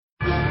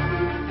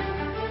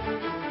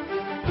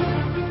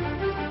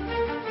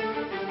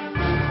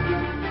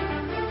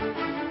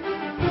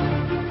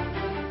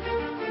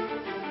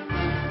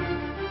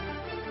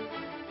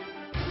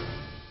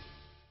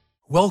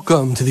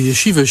Welcome to the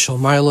Yeshiva Shel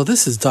Maila.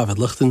 This is David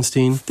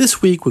Lichtenstein.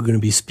 This week we're going to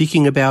be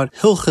speaking about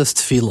Hilchas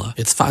Tefillah.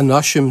 It's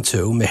Fa'anashim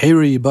too,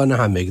 Meheri Yibana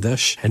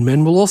HaMikdash, and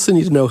men will also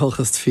need to know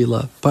Hilchas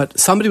Tefillah. But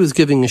somebody was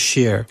giving a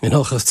shir in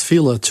Hilchas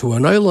Tefillah to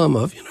an olam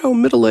of,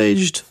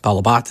 middle-aged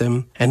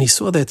balabatim, and he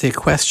saw that their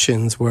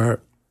questions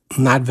were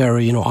not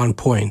very, on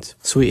point.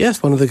 So he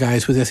asked one of the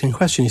guys who was asking a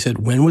question, he said,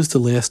 when was the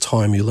last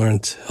time you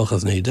learned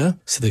Hilchas Nida?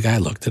 So the guy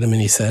looked at him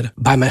and he said,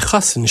 by my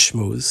chassan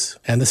shmuz.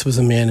 And this was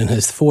a man in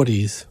his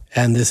 40s.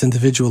 And this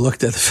individual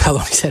looked at the fellow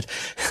and he said,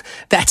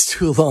 that's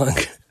too long.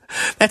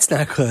 That's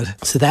not good.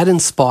 So that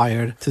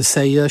inspired to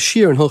say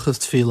shir in Hilchas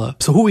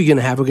Tefillah. So who are we going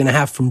to have? We're going to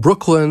have from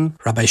Brooklyn,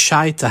 Rabbi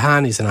Shai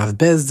Tahan. He's an Av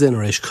Bezdin,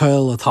 Reish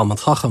Koel, a Talmud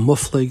Chacham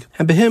Muflig.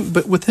 And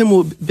with him,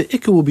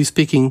 Be'ikah will be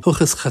speaking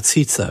Hilchas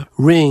Chatzitza,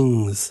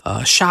 rings,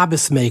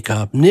 Shabbos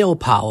makeup, nail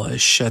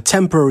polish,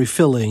 temporary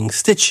filling,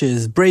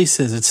 stitches,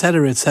 braces,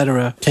 etc.,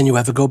 etc. Can you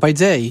ever go by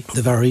day?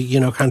 The very,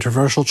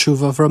 controversial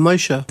tshuva of Rav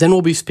Moshe. Then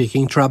we'll be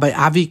speaking to Rabbi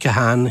Avi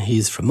Kahan.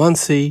 He's from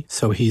Monsey,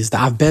 so he's the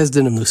Av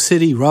Bezdin of New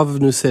City, Rav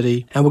of New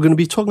City, and we're going to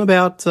be talking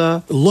about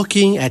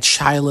looking at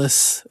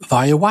shilas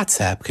via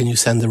WhatsApp. Can you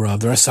send a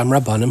Rav? There are some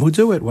Rabbanim who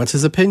do it. What's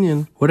his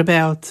opinion? What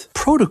about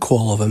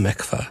protocol of a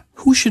mikveh?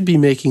 Who should be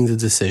making the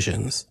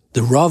decisions?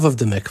 The Rav of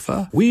the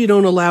mikveh? We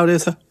don't allow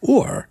this.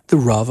 Or the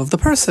Rav of the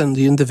person,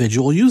 the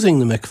individual using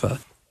the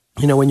mikveh?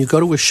 When you go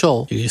to a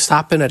shul, you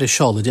stop in at a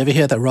shul. Did you ever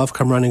hear that Rav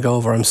come running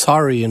over? I'm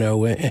sorry,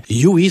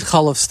 you eat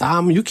chalav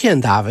stam, you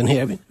can't daven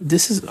here.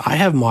 I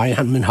have my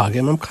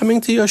minhagim, I'm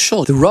coming to your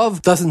shul. The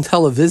Rav doesn't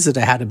tell a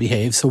visitor how to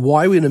behave, so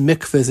why are we in a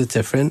mikveh is it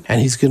different? And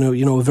he's going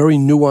to, very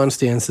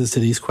nuanced answers to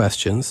these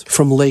questions.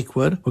 From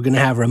Lakewood, we're going to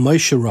have Rav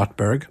Moshe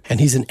Rotberg, and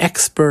he's an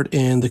expert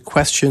in the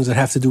questions that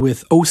have to do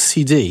with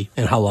OCD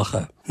in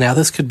halacha. Now,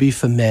 this could be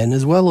for men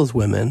as well as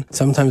women.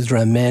 Sometimes there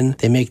are men,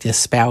 they make their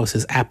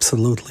spouses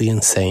absolutely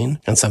insane,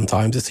 and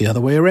sometimes it's the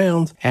other way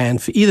around.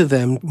 And for either of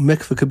them,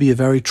 mikveh could be a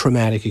very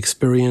traumatic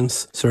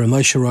experience. So Rav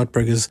Moshe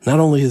Rotberg not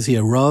only is he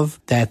a Rav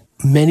that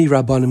many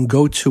Rabbanim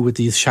go to with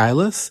these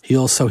shilas,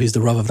 he's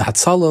the Rav of the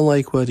Hatzalah in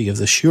Lakewood, he gives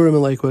a shiurim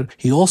in Lakewood.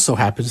 He also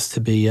happens to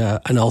be an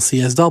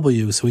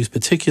LCSW, so he's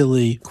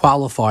particularly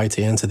qualified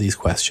to answer these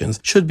questions.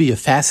 Should be a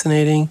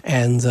fascinating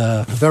and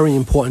very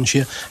important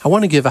shir. I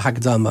want to give a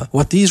hakdama.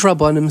 What these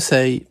Rabbanim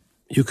say,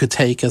 you could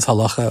take as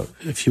halacha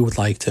if you would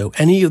like to.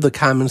 Any of the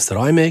comments that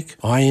I make,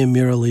 I am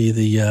merely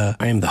I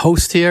am the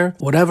host here.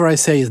 Whatever I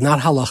say is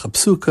not halacha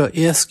psuka.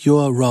 Ask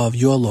your Rav,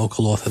 your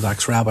local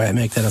Orthodox rabbi. I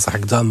make that as a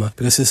hakdama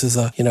because this is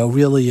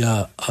really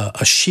a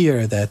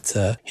shir that,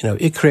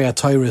 ikrei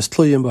Torah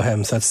tluyim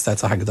bohem. So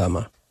that's a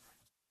hakdama.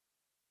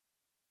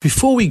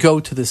 Before we go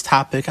to this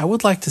topic, I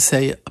would like to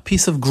say a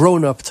piece of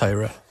grown-up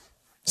Torah.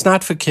 It's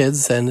not for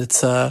kids, and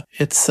it's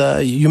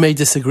you may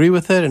disagree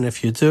with it, and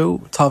if you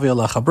do, tavi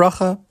alacha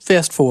bracha,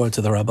 fast forward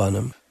to the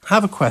Rabbanim. I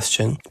have a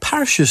question.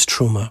 Parshas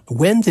Truma,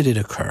 when did it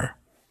occur?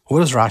 What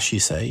does Rashi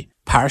say?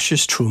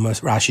 Parshas Truma,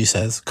 Rashi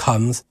says,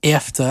 comes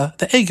after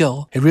the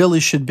Egel. It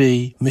really should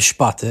be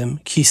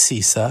Mishpatim,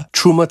 Kisisa,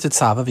 Truma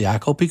Tetzava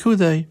V'Yakol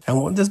Pikudei.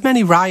 And there's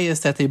many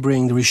rayas that they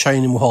bring, the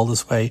Rishonim who hold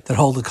this way, that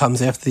hold it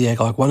comes after the Egel.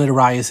 Like one of the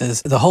rayas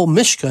is, the whole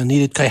Mishkan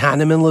needed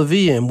Kohanim and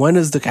Leviim. When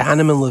is the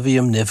Kohanim and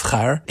Leviim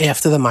Nivchar?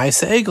 After the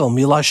Ma'aseh Egel,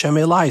 Milah Shem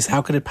Elais.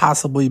 How could it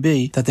possibly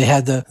be that they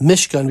had the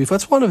Mishkan before?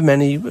 It's one of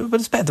many, but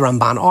it's bad. The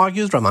Ramban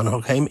argues,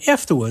 Ramban came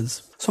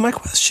afterwards. So my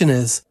question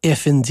is,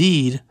 if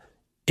indeed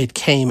it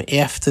came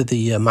after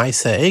the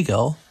Ma'aseh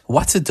Egel,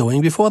 what's it doing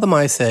before the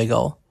Ma'aseh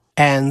Egel?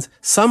 And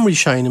some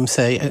Rishonim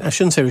say, I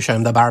shouldn't say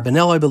Rishonim, the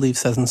Barbanel, I believe,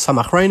 says, and some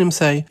Achronim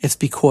say, it's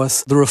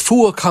because the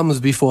Refuah comes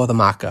before the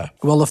Makkah.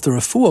 Well, if the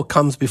Refuah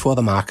comes before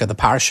the Makkah, the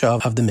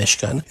Parsha of the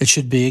Mishkan, it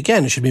should be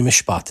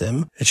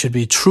Mishpatim, it should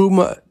be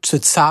Truma,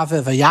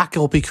 Tetzave,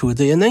 V'Yakol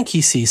Pikudei, and then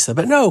Kisisa.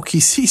 But no,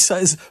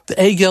 Kisisa is, the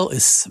Egel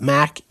is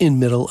smack in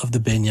middle of the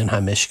Binyan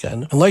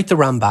HaMishkan. And like the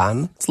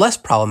Ramban, it's less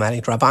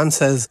problematic. The Ramban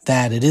says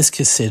that it is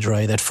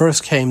Kisidrei, that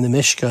first came the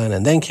Mishkan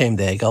and then came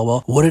the Egel.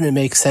 Well, wouldn't it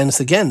make sense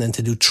again then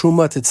to do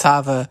Truma, Tetzave,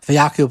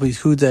 V'Yakol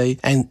Pikudei,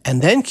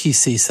 and then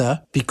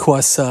Kisisa,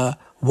 because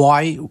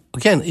why,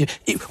 again,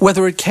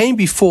 whether it came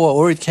before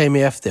or it came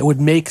after, it would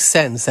make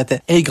sense that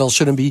the Egel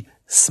shouldn't be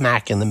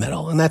smack in the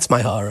middle, and that's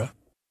my hara.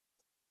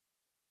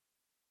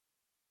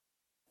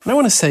 And I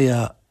want to say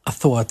a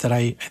thought that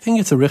I think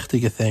it's a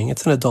richtige thing,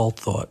 it's an adult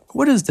thought.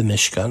 What is the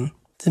Mishkan?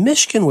 The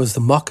Mishkan was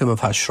the Makom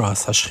of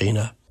Hashras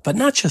Hashchina, but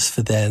not just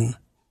for then,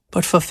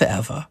 but for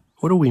forever.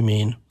 What do we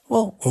mean?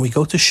 Well, when we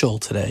go to Shul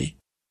today,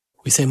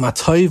 we say,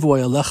 Matoiv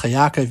Voyalecha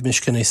Yaakov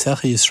Mishkanei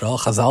Secha Yisrael,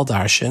 Chazal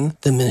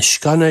Darshan, the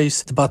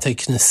Mishkanos, the Batei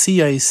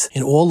Knesiyos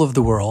in all of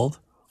the world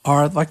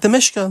are like the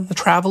Mishkan, the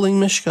traveling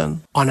Mishkan,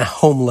 on a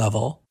home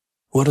level.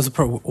 What is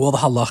all the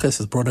halachas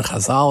is brought in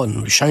Chazal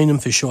and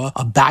Rishonim for sure.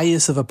 A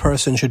bias of a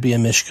person should be a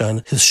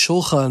Mishkan. His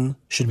Shulchan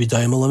should be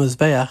Daimel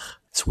HaMizbeach.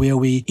 It's where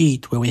we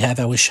eat, where we have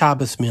our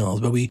Shabbos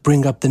meals, where we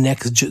bring up the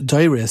next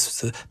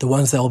doiris, the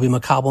ones that will be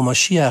Makabel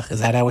Mashiach,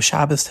 is at our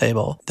Shabbos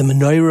table. The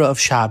menorah of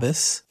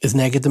Shabbos is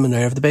neged the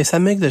menorah of the Beis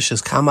HaMikdash.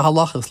 Is Kama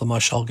Halachas.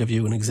 Lamash, I'll give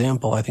you an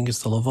example. I think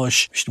it's the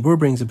Lavush. Mishnah Berurah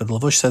brings it, but the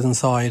Lavush says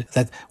inside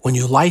that when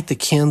you light the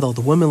candle,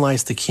 the woman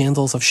lights the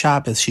candles of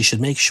Shabbos, she should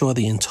make sure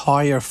the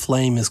entire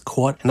flame is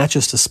caught, and not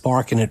just a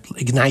spark and it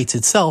ignites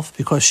itself,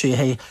 because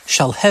she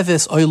shall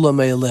heves oila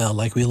meilel,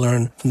 like we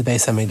learn from the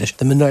Beis HaMikdash.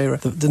 The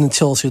menorah, the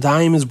Natil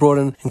Yadayim is brought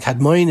in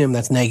Kadmoinim,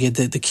 that's neged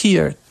the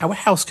kiyur. Our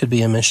house could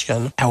be a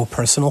mishkan. Our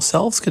personal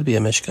selves could be a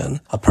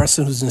mishkan. A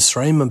person who's in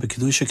Yisrael and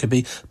B'Kedusha could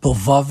be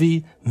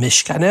Bilvavi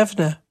Mishkan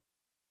Evne.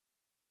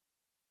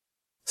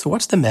 So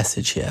what's the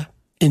message here?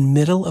 In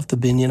middle of the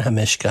Binyan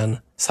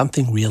HaMishkan,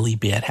 something really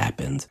bad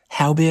happened.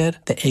 How bad?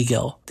 The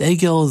Egel. The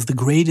Egel is the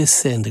greatest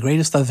sin, the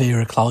greatest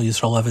Aveira Klal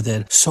Yisrael ever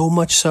did. So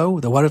much so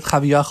that what did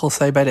Chav Yachal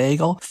say by the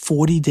Egel?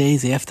 40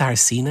 days after Har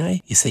Sinai,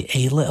 you say,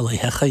 Eile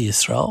Elohecha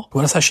Yisrael.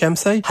 What does Hashem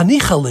say?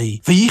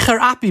 Hanichali, v'yicher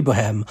api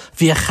bohem,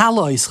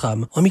 v'yachala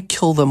ischam. Let me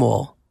kill them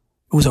all.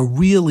 It was a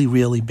really,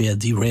 really bad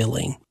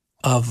derailing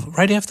of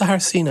right after Har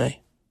Sinai.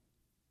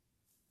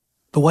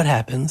 But what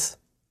happens?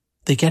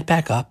 They get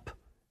back up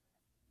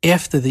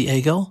after the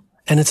Egel,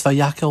 and it's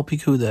Vayakel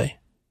Pikudei.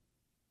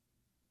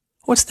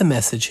 What's the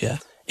message here?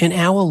 In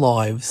our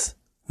lives,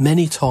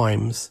 many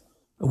times,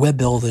 we're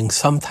building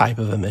some type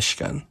of a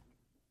Mishkan.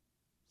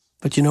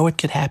 But you know what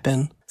could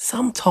happen?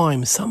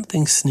 Sometimes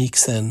something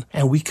sneaks in,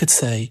 and we could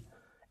say,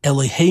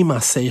 Elihei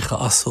Masecha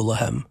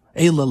Asulahem,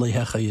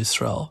 Eilelehecha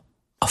Yisrael.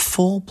 A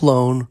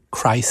full-blown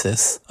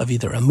crisis of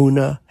either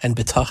Emunah and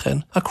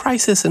B'tachin, a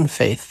crisis in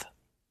faith.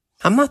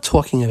 I'm not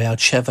talking about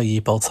Sheva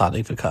Yipol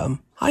Tzadik V'Kam.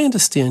 I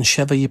understand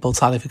Sheva Yipol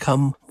Tzadik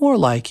V'Kam more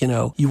like,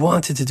 you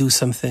wanted to do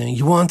something,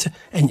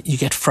 and you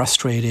get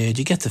frustrated,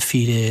 you get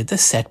defeated,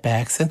 there's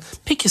setbacks, and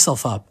pick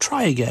yourself up,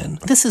 try again.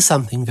 This is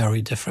something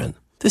very different.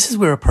 This is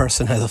where a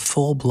person has a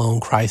full-blown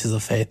crisis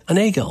of faith. An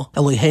Egel,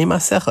 Elihei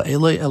Masecha,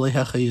 Eloi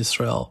Elohecha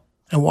Yisrael.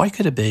 And why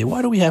could it be?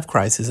 Why do we have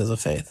crises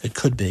of faith? It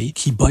could be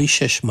Ki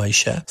Boishesh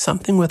Moshe,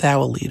 something with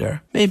our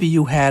leader. Maybe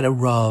you had a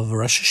Rav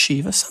or a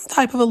Sheshiva, some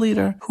type of a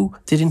leader who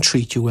didn't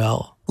treat you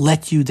well,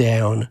 let you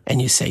down, and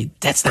you say,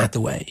 that's not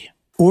the way.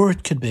 Or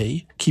it could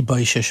be Ki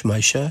Boishesh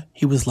Moshe,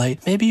 he was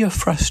late. Maybe you're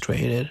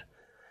frustrated.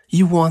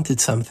 You wanted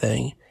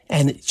something,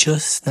 and it's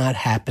just not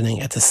happening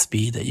at the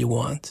speed that you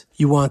want.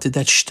 You wanted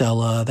that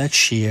shtela, that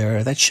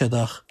shir, that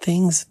shidduch.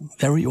 Things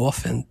very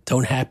often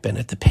don't happen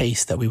at the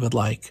pace that we would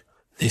like.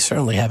 They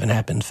certainly haven't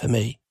happened for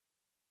me.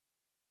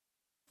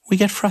 We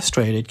get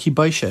frustrated, ki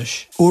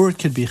boishesh. Or it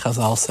could be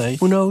Chazal say,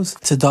 who knows?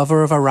 It's a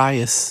davar of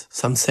Arayas.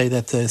 Some say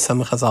that,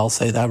 some Chazal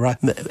say that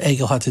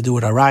Egel had to do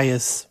with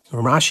Arayas.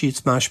 Or Rashi,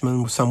 it's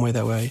mashman, some way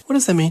that way. What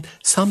does that mean?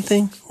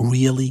 Something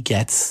really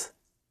goes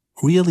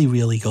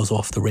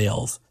off the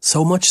rails.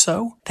 So much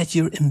so that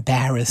you're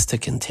embarrassed to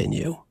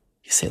continue.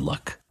 You say,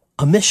 look,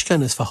 a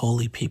mishkan is for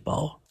holy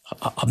people.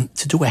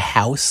 To do a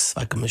house,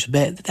 like a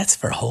mishbet, that's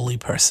for a holy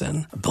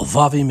person.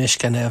 Bilvavi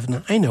Mishkan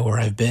Evna, I know where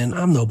I've been.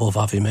 I'm no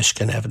Bilvavi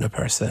Mishkan Evna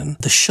person.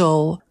 The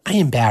shul, I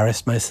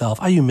embarrassed myself.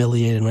 I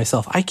humiliated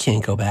myself. I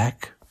can't go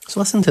back. So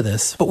listen to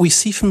this. What we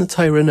see from the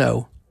Torah,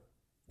 no.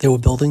 They were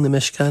building the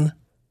Mishkan.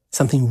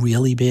 Something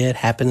really bad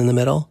happened in the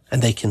middle,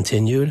 and they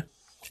continued.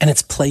 And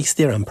it's placed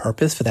there on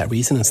purpose for that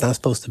reason. It's not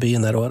supposed to be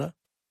in that order.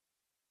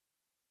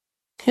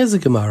 Here's the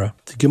Gemara.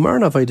 The Gemara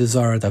in Avodah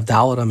Zarah,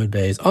 Davdalad Amid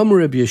Beis, Amar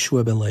Rabbi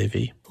Yeshua ben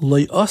Levi, Lo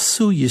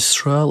asu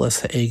Yisrael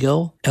es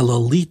ha'egel, elo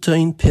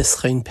litoin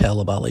pischein peh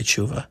l'balei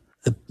tshuva.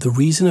 The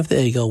reason of the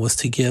egel was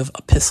to give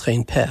a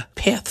pischein peh,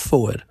 path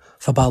forward,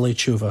 for balei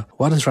tshuva.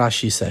 What does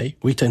Rashi say?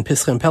 Litoin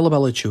pischein peh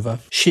l'balei tshuva.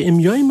 She'im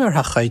yoimer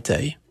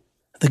ha'chayte,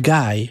 the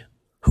guy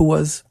who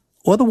was,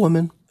 or the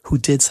woman, who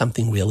did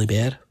something really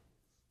bad.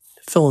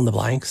 Fill in the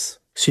blanks.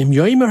 She'im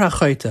yoimer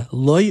ha'chayte,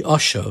 loy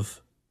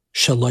oshav,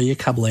 shaloy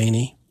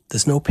yekableni.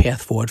 There's no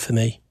path forward for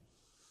me.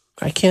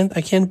 I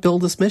can't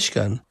build this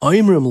Mishkan.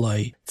 Oimrim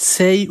loi,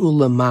 tzei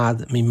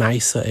ulamad mi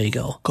Maisa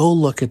Egel. Go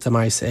look at the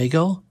Maisa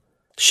Egel.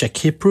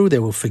 Shekipru, they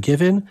were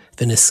forgiven.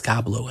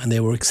 V'niskablu, and they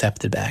were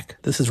accepted back.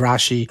 This is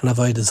Rashi and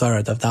Avodah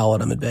Zarah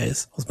Davdalad Amid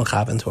Beis. Was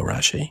machaven to a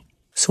Rashi.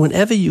 So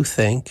whenever you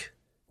think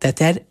that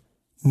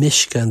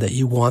Mishkan that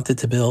you wanted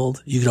to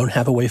build, you don't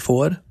have a way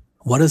forward,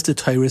 what does the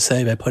Torah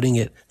say by putting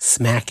it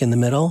smack in the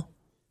middle?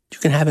 You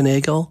can have an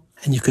Egel,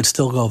 and you could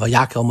still go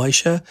Vayakel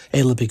Moshe,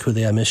 Eile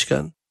Bikudei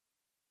Mishkan.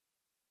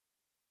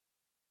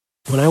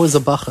 When I was a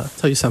bacha, I'll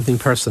tell you something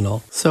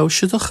personal. So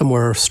shidduchim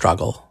were a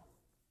struggle.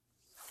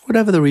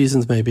 Whatever the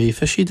reasons may be,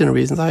 for shidduchim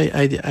reasons,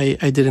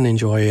 I didn't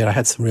enjoy it. I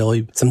had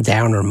some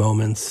downer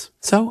moments.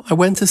 So I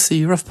went to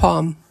see Rav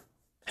Palm.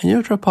 And you know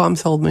what Rav Palm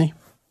told me?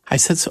 I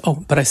said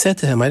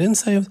to him,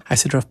 I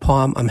said, Rav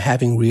Palm, I'm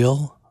having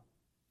real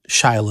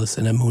shilas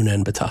and emunah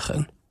and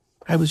betachin.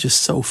 I was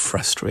just so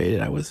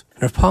frustrated.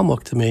 Rav Palm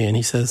looked at me and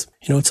he says,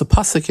 it's a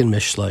pasuk in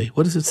Mishlei.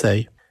 What does it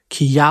say?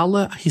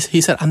 Kiyala,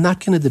 he said, I'm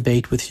not going to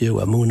debate with you,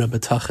 Amunah,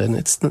 B'tachin.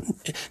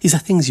 These are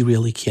things you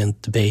really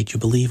can't debate. You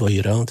believe or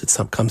you don't. It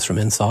comes from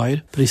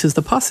inside. But he says,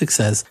 the pasuk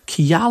says,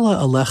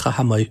 Kiyala alecha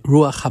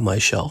ruach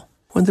hamayshel.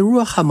 when the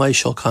Ruach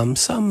HaMoshel comes,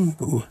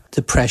 some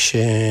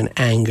depression,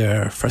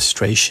 anger,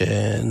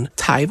 frustration,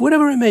 taiv,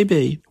 whatever it may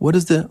be, what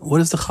does the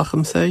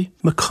Chacham say?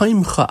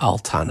 Mekayimcha al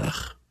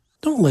tanach.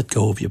 Don't let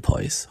go of your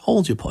place.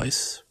 Hold your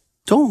place.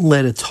 Don't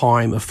let a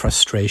time of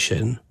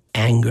frustration,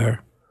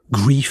 anger,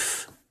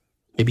 grief,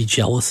 maybe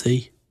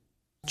jealousy,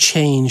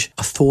 change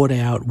a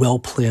thought-out,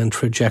 well-planned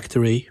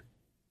trajectory.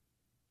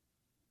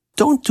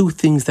 Don't do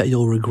things that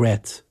you'll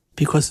regret,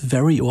 because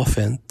very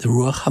often the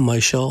Ruach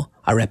HaMoshel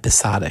are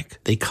episodic.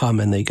 They come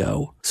and they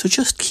go. So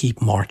just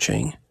keep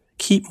marching.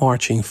 Keep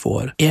marching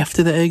forward.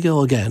 After the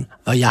Egel, again,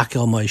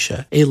 Vayakel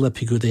Moshe, Eila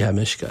Pigudei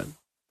HaMishkan.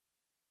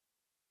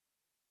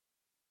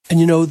 And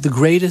you know, the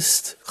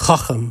greatest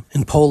Chacham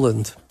in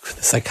Poland,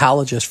 the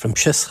psychologist from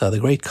Pshischa, the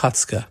great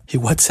Kotzka, he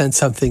once said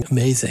something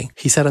amazing.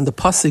 He said on the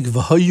pasuk,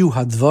 V'hayu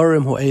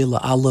hadvarim ho'ela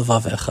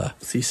alavavecha.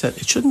 So he said,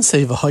 it shouldn't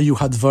say V'hayu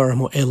hadvarim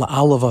ho'ela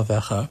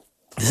alavavecha.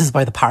 This is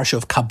by the parsha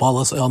of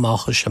Kabbalah's El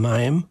Malchus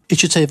Shemayim. It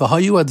should say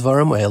V'hayu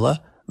hadvarim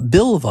ho'ela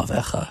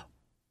bilvavecha.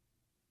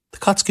 The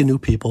Kotzka knew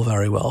people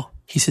very well.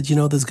 He said, you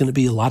know, there's going to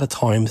be a lot of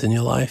times in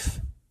your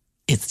life,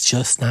 it's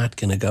just not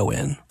going to go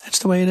in. That's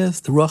the way it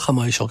is. The Ruach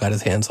HaMoshel got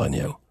his hands on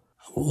you.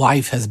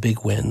 Life has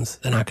big wins.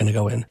 They're not going to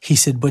go in. He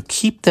said, but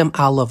keep them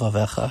alav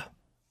avecha,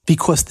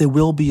 because there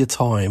will be a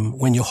time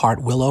when your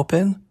heart will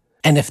open,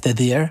 and if they're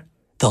there,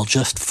 they'll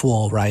just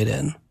fall right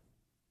in.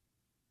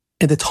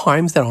 In the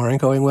times that aren't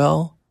going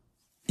well,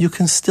 you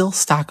can still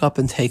stock up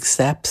and take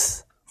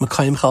steps,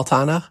 Mekayim Chal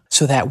Tanach,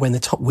 so that when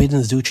the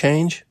winds do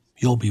change,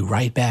 you'll be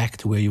right back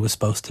to where you were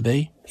supposed to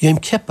be. Yom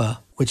Kippur,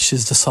 which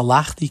is the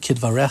Salachti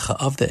Kidvarecha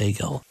of the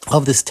Egel,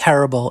 of this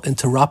terrible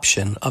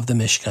interruption of the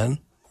Mishkan.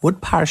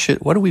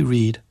 What do we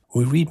read?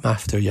 We read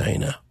Mafter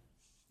Yaina.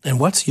 And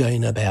what's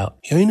Yaina about?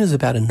 Yaina is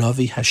about a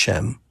Navi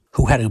Hashem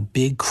who had a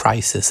big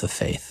crisis of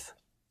faith.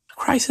 A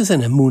crisis in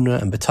Emunah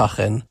and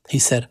B'tachin. He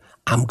said,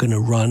 I'm going to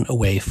run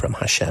away from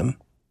Hashem.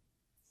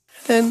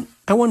 Then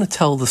I want to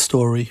tell the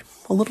story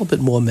a little bit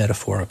more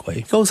metaphorically.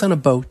 He goes on a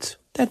boat.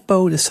 That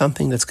boat is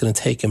something that's going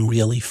to take him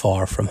really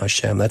far from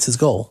Hashem. That's his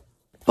goal.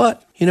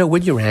 But, you know,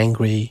 when you're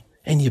angry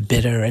and you're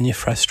bitter and you're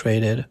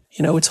frustrated,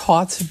 you know, it's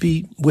hard to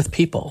be with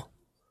people.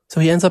 So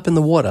he ends up in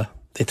the water.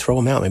 They throw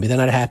him out. Maybe they're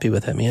not happy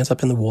with him. He ends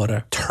up in the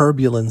water.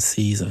 Turbulent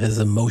seas of his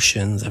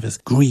emotions, of his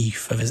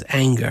grief, of his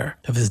anger,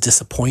 of his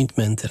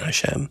disappointment in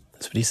Hashem.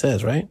 That's what he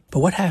says, right?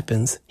 But what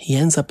happens? He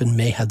ends up in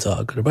Mei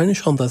Hadog. Rebbeinu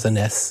Shalom does a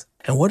nes.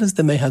 And what is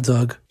the Mei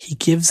Hadog? He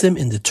gives him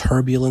in the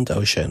turbulent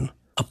ocean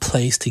a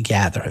place to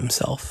gather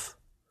himself.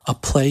 A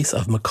place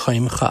of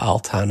Mekayim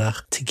Cha'al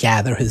Tanach to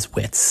gather his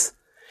wits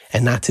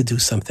and not to do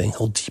something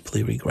he'll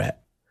deeply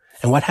regret.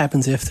 And what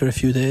happens after a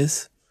few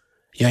days?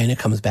 Yaina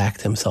comes back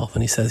to himself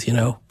and he says, you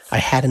know, I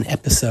had an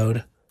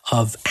episode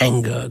of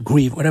anger,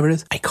 grief, whatever it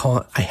is. The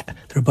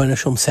Rebbeinu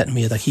Shalom sent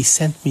me, he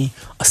sent me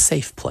a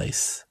safe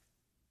place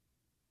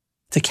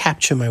to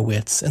capture my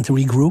wits and to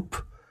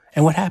regroup.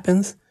 And what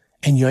happens?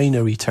 And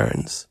Yaina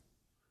returns.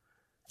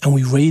 And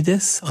we read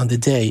this on the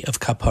day of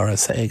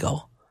Kapparas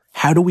HaEgel.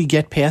 How do we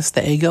get past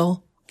the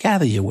Egel?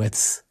 Gather your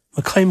wits.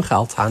 Mekayim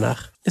Chal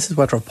Tanach. This is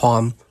what Rav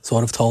Palm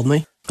sort of told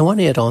me. I want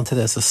to add on to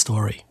this a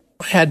story.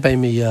 I had by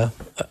me a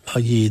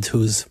Yid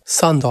whose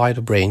son died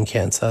of brain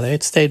cancer. They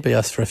had stayed by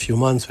us for a few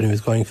months when he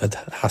was going for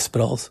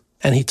hospitals.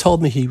 And he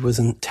told me he was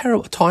in a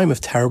time of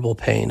terrible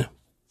pain.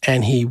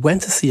 And he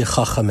went to see a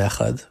Chacham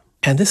Echad.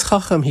 And this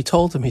Chacham, he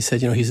told him, he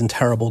said, you know, he's in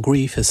terrible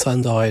grief. His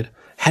son died.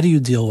 How do you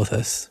deal with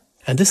this?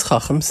 And this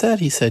Chacham said,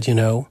 he said, you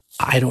know,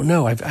 I don't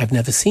know. I've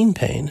never seen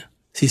pain.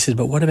 So he said,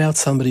 but what about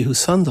somebody whose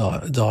son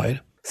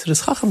died? So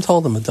this Chacham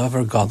told him a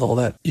davar gadol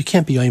that you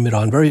can't be oimid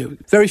on. Very,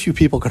 very few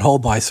people could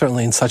hold by,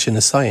 certainly in such an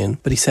asayin.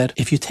 But he said,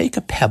 if you take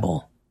a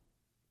pebble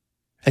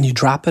and you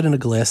drop it in a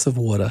glass of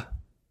water,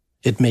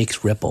 it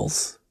makes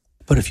ripples.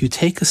 But if you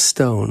take a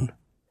stone,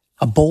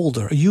 a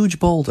boulder, a huge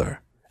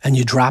boulder, and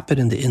you drop it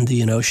in the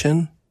Indian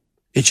Ocean,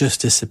 it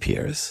just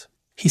disappears.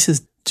 He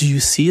says, do you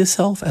see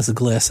yourself as a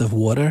glass of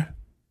water,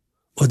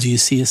 or do you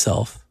see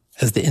yourself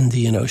as the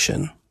Indian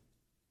Ocean?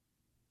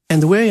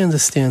 And the way I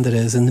understand it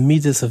is, in the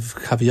Midas of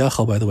Kav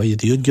Yachal, by the way,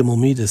 the Yud Gimel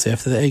Midas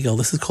after the Egel,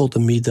 this is called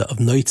the Midah of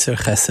Noitzer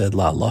Chesed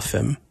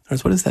La'alafim.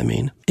 What does that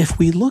mean? If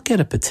we look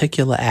at a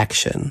particular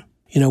action,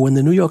 you know, when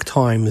the New York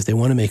Times, they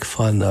want to make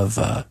fun of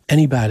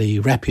anybody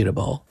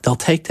reputable, they'll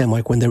take them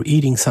like when they're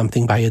eating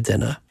something by a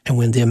dinner, and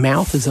when their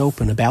mouth is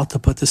open, about to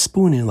put the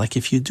spoon in, like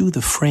if you do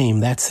the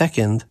frame that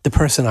second, the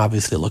person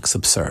obviously looks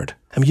absurd.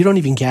 I mean, you don't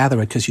even gather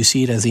it because you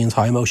see it as the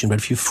entire motion, but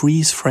if you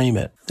freeze frame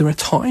it, there are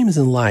times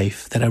in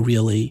life that are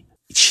really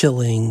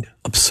chilling,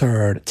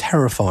 absurd,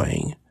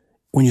 terrifying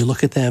when you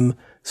look at them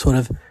sort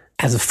of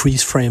as a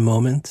freeze frame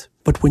moment.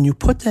 But when you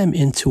put them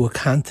into a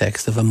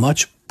context of a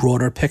much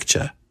broader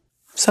picture,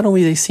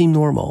 suddenly they seem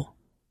normal.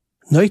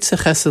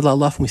 Noitze chesed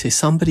la'alaf, when we say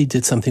somebody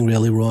did something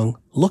really wrong,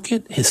 look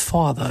at his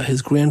father,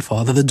 his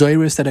grandfather, the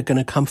doiros that are going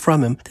to come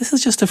from him. This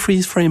is just a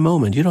freeze frame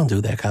moment. You don't do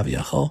that, Kav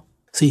Yachal.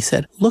 So he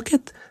said, look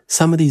at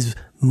some of these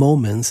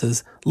moments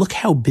as, look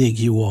how big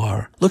you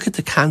are. Look at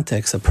the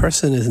context. A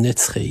person is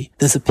nitzchi.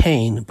 There's a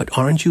pain, but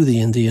aren't you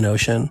the Indian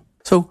Ocean?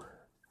 So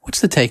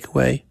what's the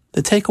takeaway?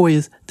 The takeaway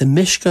is the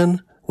Mishkan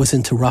was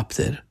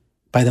interrupted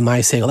by the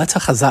Ma'aseh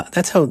Egel.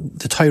 That's how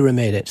the Torah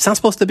made it. It's not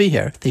supposed to be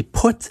here. They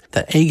put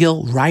the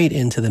Egel right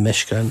into the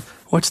Mishkan.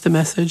 What's the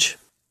message?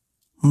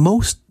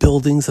 Most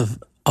buildings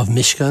of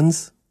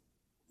Mishkans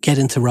get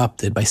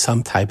interrupted by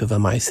some type of a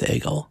Ma'aseh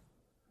Egel.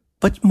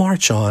 But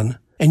march on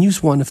and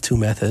use one of two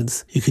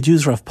methods. You could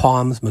use Rav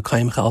Palm's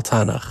Mekayim Chal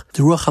Tanach.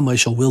 The Ruach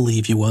HaMoshel will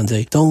leave you one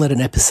day. Don't let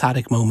an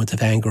episodic moment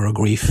of anger or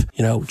grief,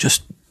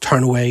 just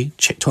turn away,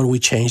 totally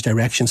change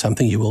direction,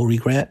 something you will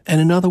regret.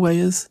 And another way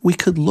is we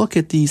could look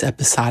at these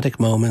episodic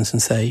moments and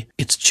say,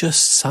 it's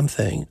just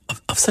something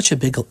of such a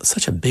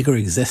bigger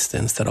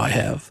existence that I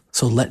have.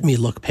 So let me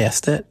look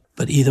past it.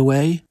 But either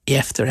way,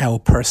 after our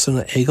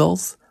personal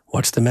egels,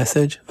 what's the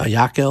message?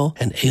 Vayakel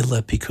and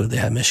Eila Pikudei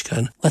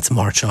HaMishkan. Let's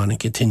march on and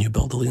continue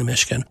building a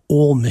Mishkan.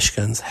 All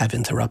Mishkans have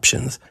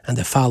interruptions, and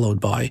they're followed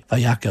by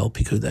Vayakel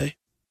Pikudei.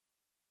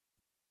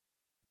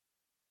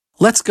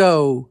 Let's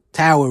go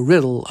to our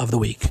riddle of the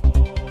week.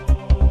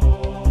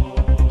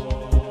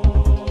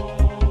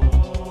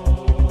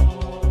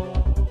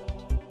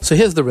 So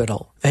here's the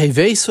riddle.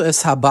 Vehevesu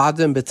es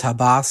habadim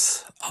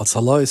b'tabas al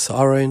tzalois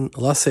arein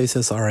laseis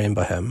es arein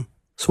bahem.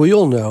 So we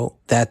all know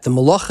that the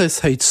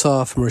Malachis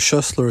Haitzah from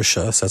Rishus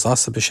LaRishus, as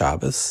Asa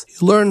B'Shabbos,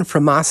 you learn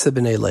from Masa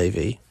b'nei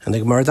Levi, and the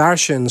Gemara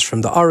Darshans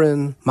from the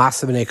Aron,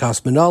 Masa b'nei Kas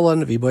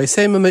B'Nolan,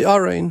 V'boisema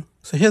me'Aron.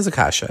 So here's a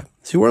kasha.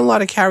 So you weren't allowed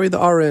to carry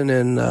the Aron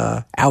in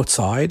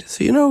outside.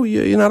 So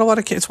you're not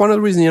allowed to. It's one of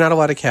the reasons you're not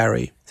allowed to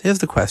carry. So here's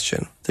the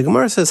question. The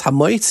Gemara says,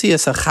 Hamoitzi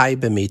es a chai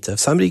b'mita. If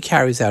somebody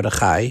carries out a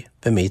chai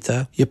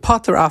b'mita, you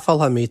pater afal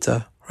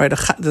hamita. Right?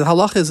 The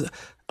halach is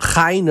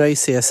chai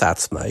noisias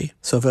atzmai.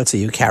 So if let's say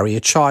you carry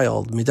a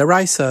child,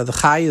 midaraisa, the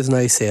chai is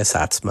noisias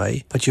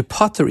atzmai, but you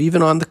pater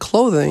even on the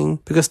clothing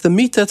because the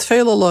mita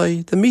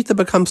tfeilaloi, the mita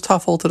becomes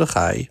tafel to the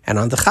chai, and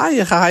on the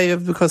chai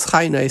because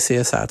chai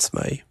noisias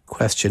atzmai.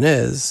 Question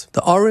is,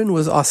 the Aron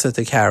was asa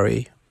to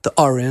carry. The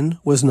Aron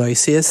was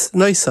noisias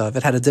noisav.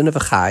 It had a din of a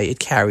chai. It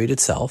carried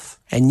itself,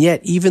 and yet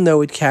even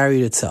though it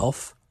carried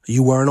itself,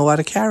 you weren't allowed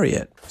to carry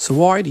it. So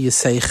why do you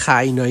say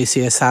chai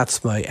noisias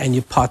atzmai and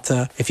you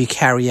pata if you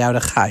carry out a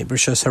chai?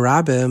 B'rshus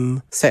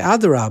harabim, say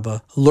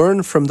adarabba,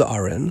 learn from the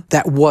Aron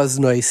that was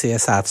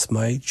noisias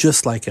atzmai,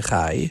 just like a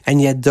chai,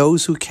 and yet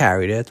those who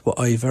carried it were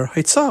over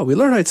haitzah. We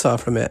learn haitzah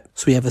from it.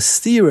 So we have a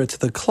steerer to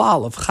the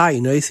klal of chai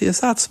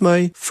noisias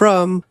atzmai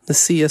from the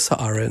Nesias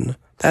Ha'aron.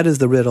 That is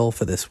the riddle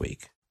for this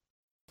week.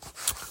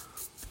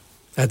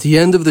 At the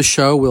end of the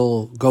show,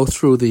 we'll go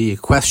through the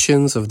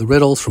questions of the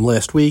riddles from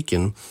last week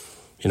and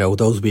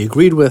those we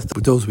agreed with,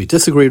 those we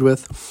disagreed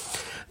with.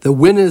 The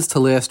winners to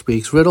last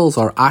week's riddles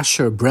are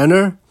Asher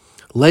Brenner,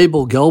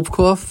 Label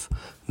Gelbkopf,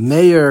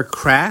 Meir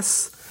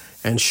Krass,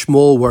 and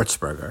Shmuel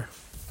Wurzberger.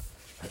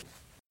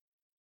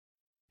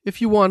 If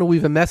you want to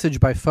leave a message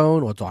by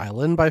phone or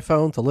dial in by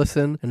phone to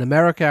listen, in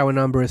America our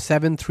number is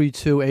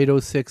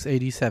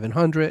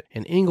 732-806-8700.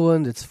 In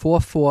England it's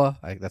 44,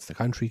 that's the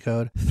country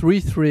code,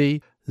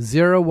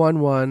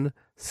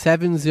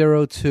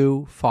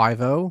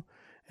 33-011-70250.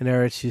 In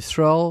Eretz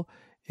Yisrael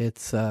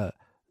it's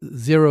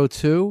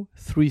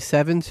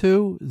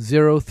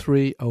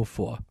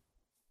 02-372-0304.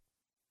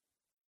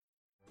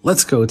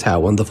 Let's go to our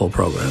wonderful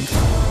program.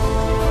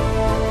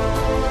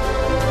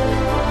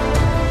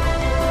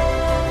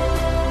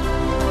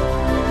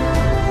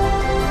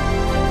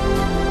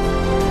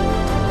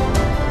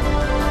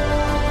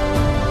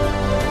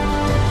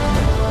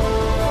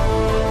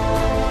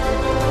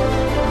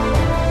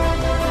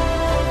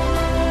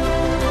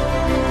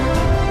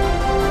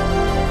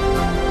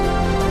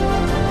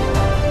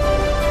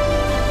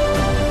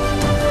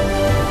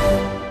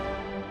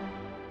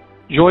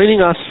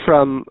 Joining us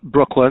from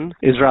Brooklyn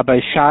is Rabbi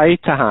Shai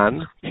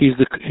Tahan. He's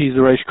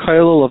the Rosh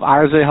Kollel of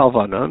Arzei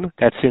Halvanon.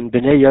 That's in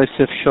Bnei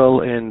Yosef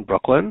Shul in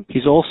Brooklyn.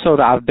 He's also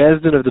the Av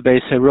Bezdin of the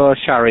Beis Hero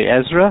Shari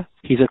Ezra.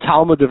 He's a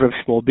Talmud of Rav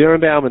Shmuel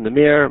Birnbaum in the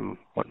Mir,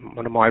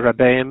 one of my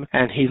Rabbeim,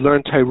 and he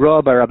learned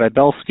Torah by Rabbi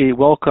Belsky.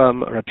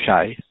 Welcome, Reb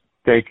Shai.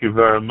 Thank you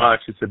very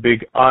much. It's a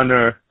big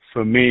honor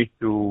for me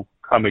to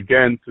come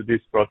again to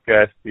this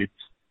broadcast. It's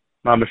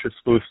mamash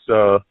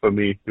for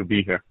me to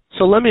be here.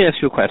 So let me ask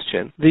you a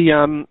question.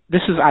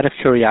 This is out of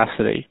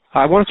curiosity.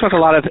 I want to talk a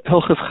lot of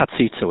Hilchos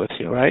Chatzitza with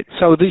you, right?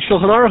 So the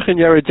Shulchan Aruch in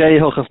Yoreh De'ah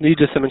Hilchos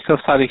Nidus and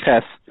Kuf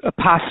Tzadiches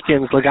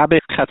paskins Lagabe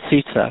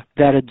Chatzitza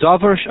that it's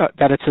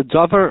a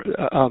dover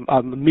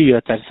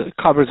miyut that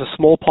covers a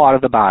small part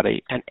of the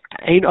body and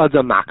ein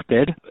adam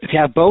makbid. If you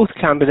have both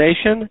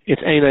combination,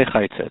 it's einay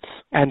chaytzitz.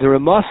 And the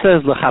Ramah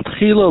says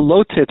lechatchila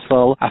lo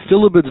titfel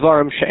afilu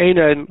b'dvarim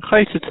she'einayn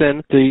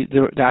chaytzitzin. The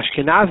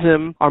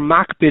Ashkenazim are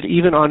makbid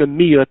even on a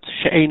miyut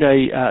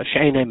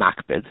she'einay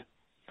makbid.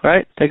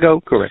 Right? They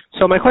go. Correct.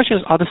 So my question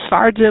is, are the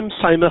Sfardim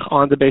Saimach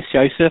on the Beis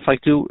Yosef?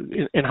 Like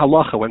in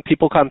Halacha, when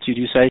people come to you,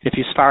 do you say, if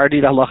you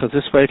Sfardi, the Halacha is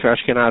this way, for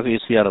Ashkenazi,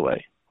 it's the other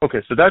way?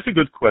 Okay, so that's a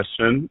good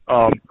question.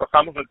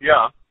 Chacham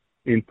Ovadia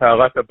in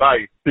Taharat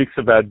Habayit speaks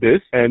about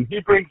this, and he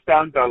brings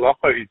down the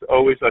Halacha is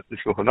always at the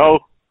Shulchan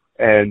Aruch,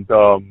 and,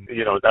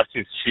 that's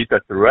his shita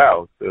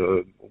throughout.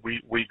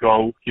 We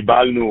go,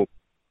 Kibalnu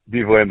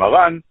Divrei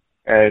Maran,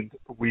 and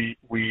we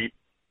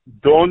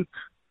don't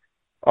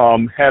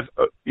have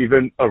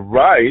even a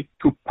right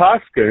to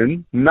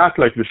paskin not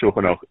like the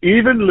Shulchan Aruch.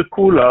 Even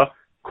lekula,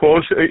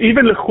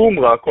 even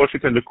lechumra, kol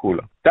sheken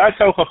lekula. That's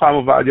how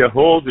Chacham Ovadia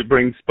holds. It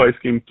brings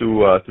poskim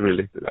to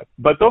relate to that.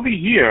 But over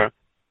here,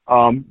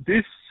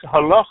 this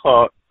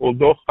halacha,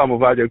 although Chacham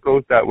Ovadia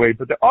goes that way,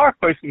 but there are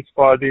poskim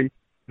Sfaradim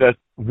that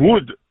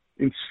would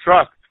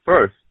instruct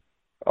first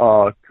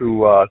to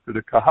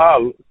the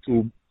kahal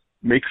to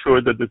make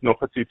sure that there's no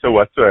chatzitza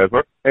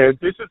whatsoever. And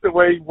this is the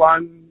way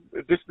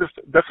this is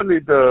definitely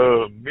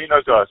the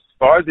minhag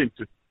Sfaradim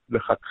to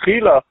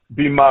lechatchila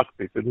be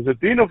makpid. So there's a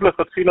din of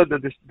lechatchila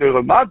that the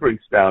Ramah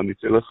brings down.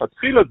 It's a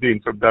lechatchila din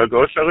from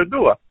Dargo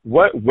Sharedua.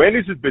 When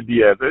is it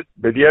b'di'evet?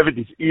 B'di'evet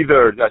is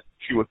either that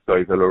she was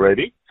toivel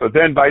already. So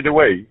then, by the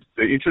way,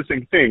 the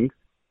interesting thing,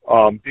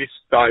 this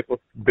type of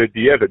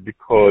b'di'evet,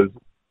 because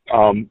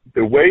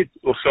the way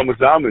Rosham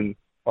Zaman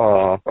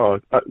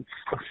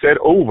said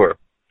over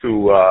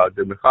to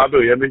the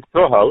Mechaber Yemen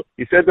Tohal,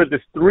 he said that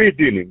there's three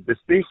dinim. There's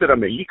things that are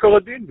me'ikar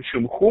din,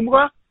 mishum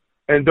chumra,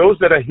 and those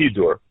that are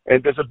hidur.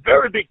 And there's a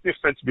very big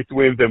difference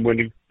between them when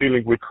you're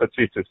dealing with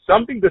chatzitza.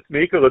 Something that's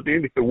me'ikar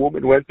din, if a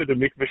woman went to the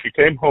mikveh, she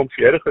came home,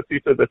 she had a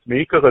chatzitza that's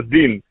me'ikar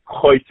din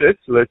choitzet,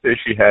 let's say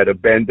she had a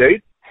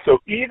band-aid. So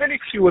even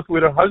if she was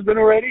with her husband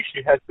already,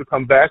 she has to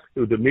come back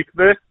to the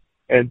mikveh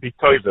and be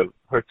toivel.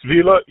 Her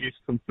tvila is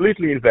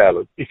completely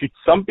invalid. If it's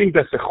something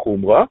that's a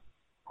chumra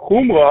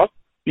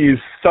is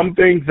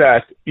something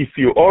that if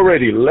you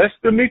already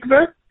left the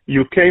mikveh,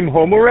 you came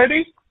home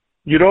already,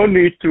 you don't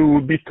need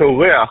to be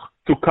toreach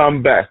to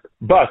come back.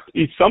 But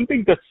it's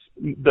something but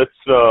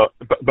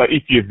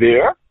if you're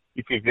there,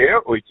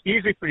 or it's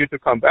easy for you to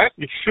come back,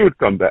 you should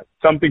come back.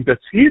 Something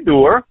that's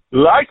hidur,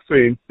 like for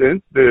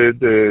instance,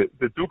 the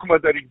dugma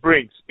that it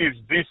brings is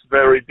this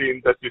very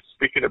din that you're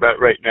speaking about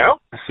right now.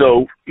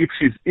 So if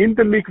she's in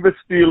the mikveh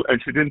still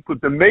and she didn't put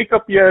the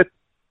makeup yet,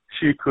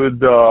 she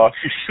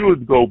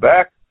should go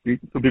back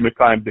to be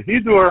mekayim the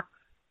hidur.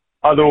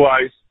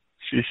 Otherwise,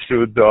 she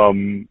should,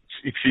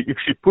 if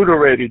she put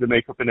already the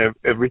makeup and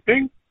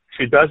everything,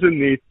 she doesn't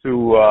need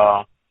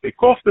to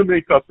take off the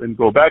makeup and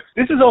go back.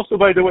 This is also,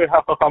 by the way,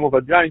 how Chacham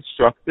Ovadia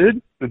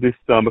instructed to this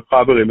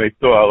Mechaber Yemei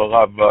Tohal,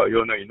 Rav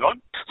Yonah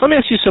Inon. So let me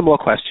ask you some more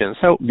questions.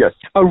 So, yes.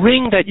 A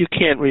ring that you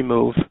can't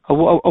remove.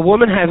 A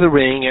woman has a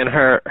ring and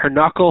her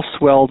knuckle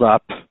swelled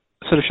up.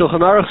 So the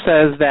Shulchan Aruch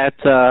says that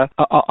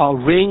a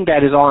ring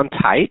that is on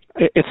tight,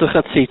 it's a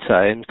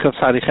chatzitza in Kuf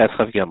Tzadi Ches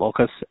Chav Gimel,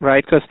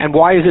 right? And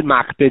why is it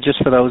makbid?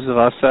 Just for those of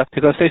us,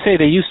 because they say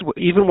when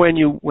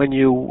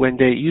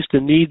they used to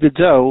knead the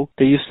dough,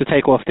 they used to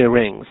take off their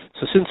rings.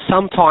 So since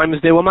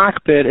sometimes they were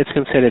makbid, it's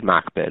considered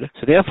makbid.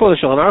 So therefore, the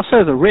Shulchan Aruch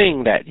says a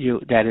ring that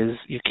you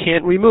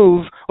can't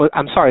remove,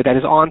 that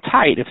is on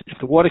tight. If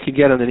the water can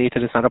get underneath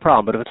it, it's not a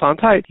problem. But if it's on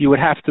tight, you would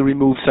have to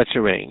remove such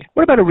a ring.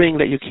 What about a ring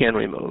that you can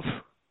remove?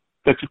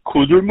 That you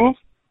could remove?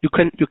 You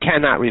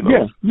cannot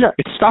remove. Yeah.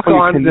 It's stuck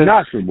on.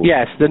 Remove.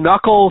 Yes, the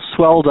knuckle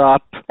swelled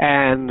up,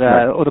 and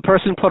or the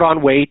person put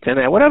on weight, and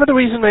whatever the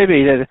reason may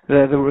be,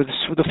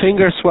 the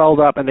finger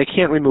swelled up, and they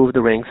can't remove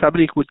the ring.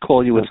 Somebody would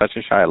call you with such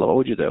a shiloh. What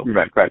would you do?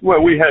 Right.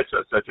 Well, we had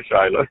such a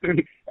shiloh.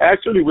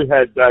 Actually, we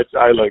had that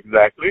shiloh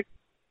exactly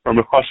from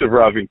a Choshev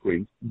Rav in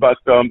Queens. But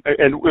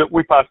and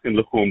we passed in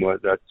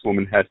Lechumra that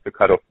woman has to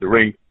cut off the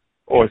ring,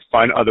 or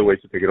find other ways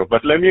to take it off.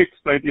 But let me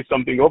explain to you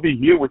something. Over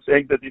here, we're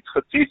saying that it's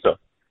chatzitza.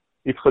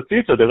 It's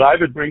chatzitza. The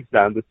Ravid brings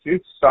down that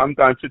since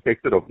sometimes she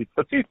takes it off, it's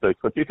chatzitza. It's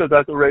chatzitza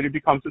that already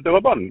becomes a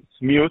derabbanan. It's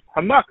miut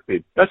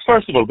hamakpid. That's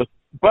first of all.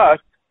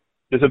 But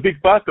there's a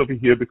big but over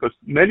here because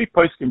many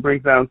poskim bring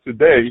down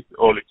today,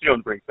 or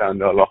Lekion brings down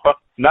the halacha,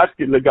 not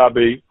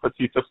legabe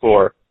chatzitza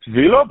for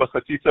tvila, but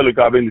chatzitza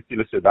legabe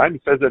netilas yadayim. He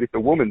says that if a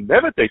woman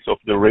never takes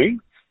off the ring,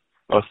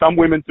 some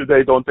women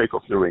today don't take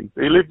off the ring.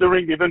 They leave the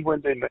ring even when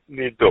they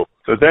need dough.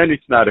 So then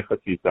it's not a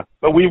chatzitza.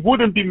 But we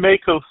wouldn't be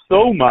making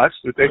so much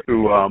to take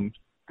to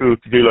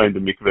tvila in the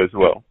mikveh as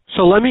well.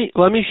 So let me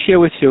share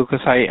with you,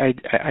 because I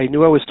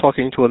knew I was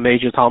talking to a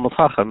major Talmud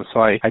Chacham, so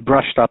I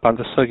brushed up on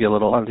the sugya a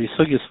little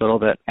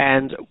bit.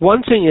 And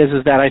one thing is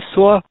that I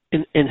saw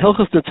in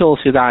Hilchos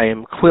Netilas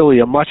Yadayim clearly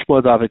a much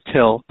more David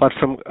till, but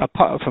from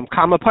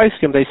Kama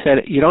Paiskim they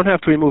said you don't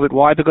have to remove it.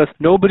 Why? Because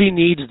nobody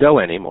needs dough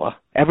anymore.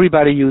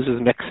 Everybody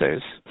uses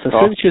mixers. So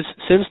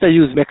since they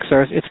use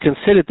mixers, it's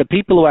considered the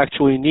people who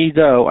actually need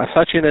dough are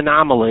such an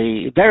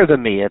anomaly. They're the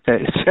miyat.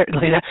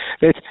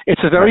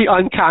 It's a very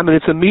uncommon.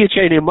 It's a miyat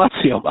she'ein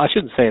matzium. I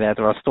shouldn't say that.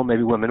 There are still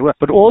maybe women,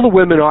 but all the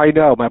women I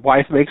know, my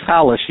wife makes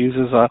challah. She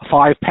uses a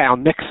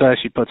 5-pound mixer.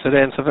 She puts it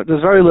in. So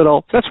there's very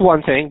little. That's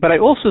one thing. But I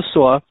also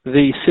saw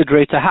the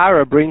Sidrei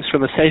Tahara brings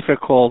from a sefer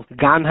called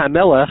Gan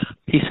HaMelech.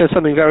 He says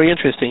something very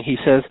interesting. He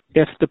says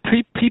if the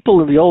people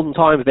in the olden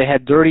times they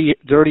had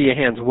dirtier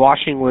hands,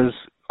 washing was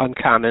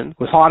uncommon,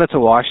 was harder to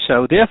wash.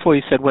 So therefore,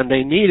 he said when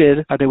they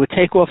needed, they would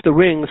take off the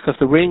rings because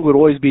the ring would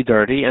always be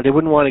dirty, and they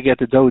wouldn't want to get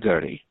the dough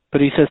dirty. But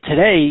he says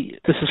today,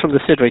 this is from the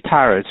Sidrei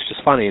Tara, it's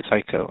just funny, it's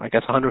like, I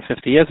guess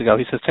 150 years ago,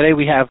 he says today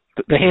we have,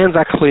 the hands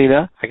are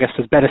cleaner, I guess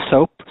there's better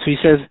soap. So he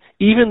says,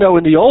 even though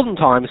in the olden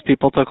times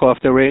people took off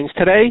their rings,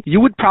 today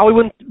you would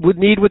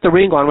need with the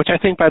ring on, which I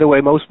think, by the way,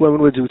 most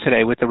women would do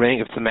today with the ring,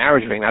 if it's a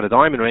marriage ring, not a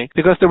diamond ring,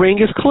 because the ring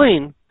is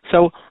clean.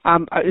 So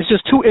it's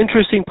just two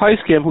interesting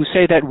poskim who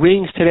say that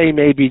rings today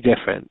may be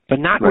different. But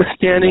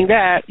notwithstanding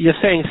that, you're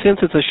saying since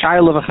it's a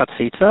shayla of a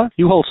chatzitza,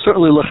 you hold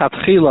certainly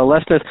lechatchila,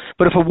 less than.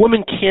 But if a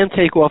woman can't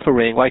take off a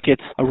ring, like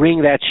it's a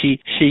ring that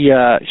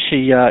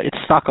it's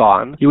stuck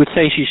on, you would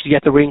say she should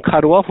get the ring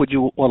cut off. Would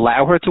you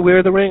allow her to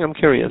wear the ring? I'm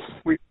curious.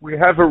 We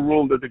have a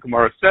rule that the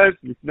Gemara says,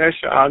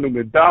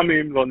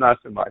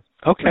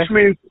 okay. Which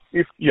means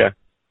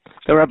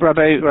So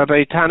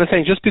Rabbi Tana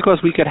saying just because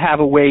we could have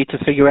a way to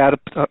figure out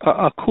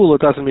a kula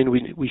doesn't mean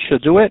we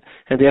should do it,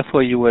 and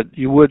therefore you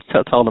would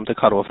tell them to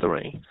cut off the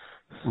ring.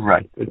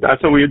 Right.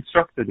 That's what we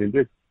instructed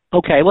indeed.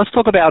 Okay, let's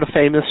talk about a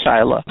famous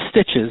shaila,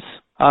 stitches.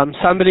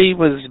 Somebody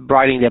was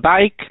riding their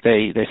bike,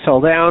 they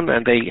fell down,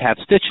 and they have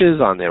stitches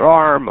on their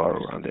arm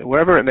or on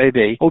wherever it may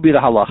be. What would be the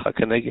halacha?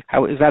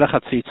 Is that a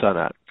chatzitza or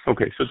not?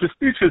 Okay, so the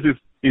stitches is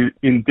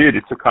indeed,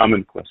 it's a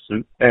common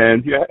question.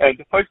 And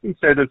the person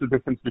said there's a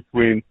difference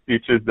between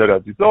stitches that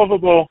are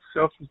dissolvable,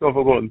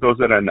 self-dissolvable, and those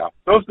that are not.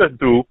 Those that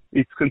do,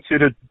 it's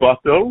considered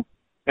batel,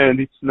 and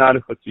it's not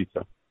a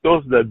chatzitza.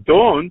 Those that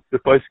don't, the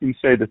person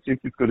say that since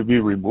it's going to be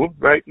removed,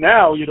 right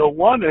now you don't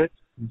want it,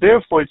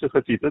 therefore it's a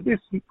chatzitza.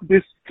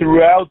 This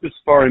throughout the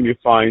Sfarim you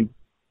find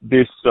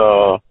this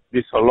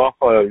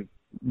halacha.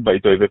 By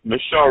Dovet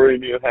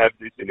Mesharim, you have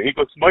this in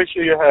Igos Moshe,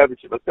 you have it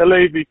in Shivat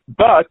HaLevi.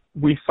 But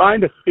we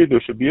find a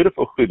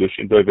beautiful chidush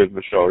in Dovet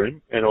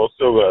Mesharim, and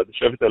also the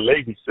Shivat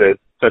HaLevi says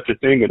such a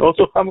thing, and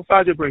also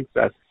Chamafadia brings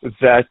that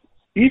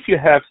if you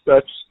have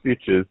such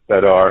stitches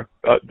that are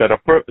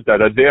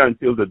there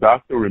until the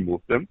doctor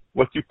removes them,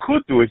 what you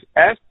could do is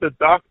ask the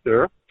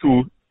doctor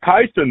to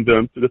tighten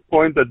them to the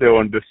point that they're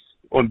on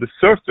the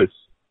surface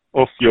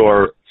of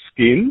your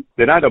skin.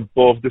 They're not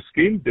above the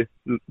skin.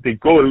 They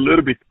go a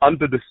little bit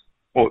under the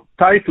or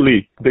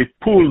ticely, they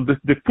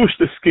push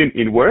the skin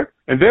inward,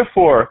 and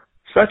therefore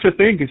such a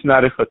thing is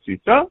not a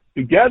chatzitza.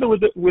 Together with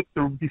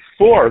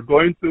before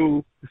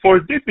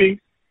dipping,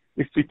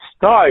 if it's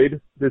tied,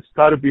 there's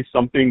got to be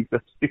something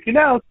that's sticking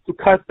out to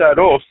cut that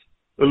off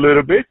a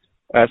little bit.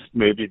 Ask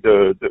maybe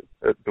the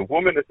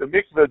woman at the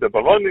mikveh, the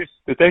balonis,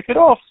 to take it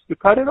off, to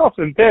cut it off,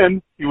 and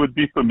then it would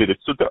be permitted.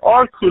 So there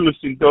are kulas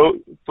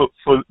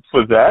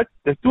for that.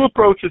 There are two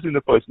approaches in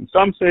the person.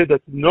 Some say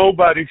that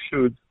nobody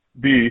should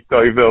be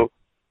toivel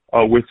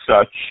with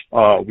such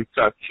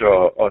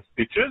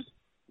stitches.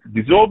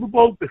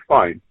 Dissolvable,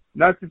 fine.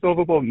 Not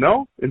dissolvable,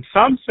 no. And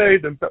some say,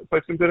 the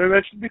person that I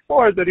mentioned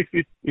before, that if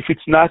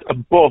it's not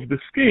above the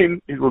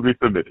skin, it will be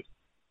permitted.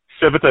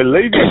 Shevet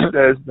HaLevi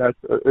says that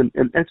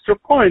an extra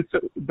point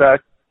that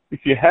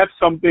if you have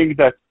something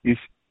that is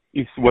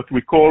what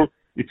we call,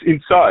 it's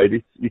inside,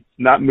 it's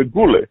not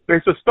megule.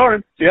 Beis HaStarim,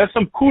 so you have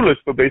some kulas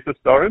for Beis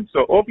HaStarim,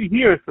 so over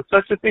here, for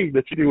such a thing,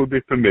 that shouldn't will be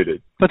permitted.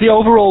 But the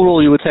overall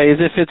rule, you would say, is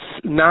if it's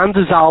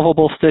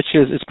non-dissolvable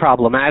stitches, it's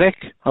problematic,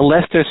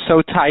 unless they're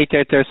so tight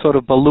that they're sort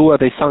of balua,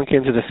 they sunk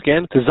into the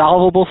skin.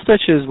 Dissolvable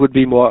stitches would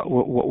be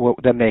more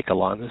than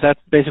makelon. Is that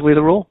basically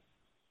the rule?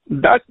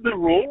 That's the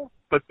rule,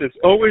 but there's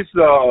always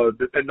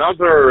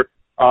another,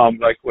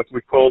 like what we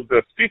call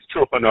the fifth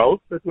Shulchan Aruch,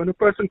 that when a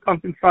person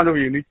comes in front of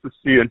you need to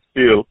see and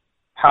feel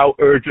how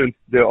urgent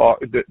they are,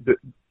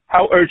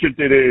 how urgent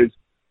it is.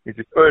 Is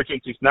it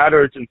urgent? Is not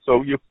urgent?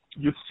 So you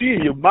see,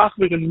 you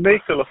machmir and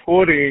makel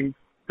according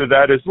to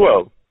that as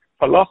well.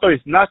 Halacha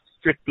is not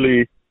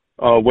strictly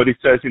what it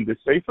says in the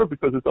Sefer,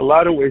 because there's a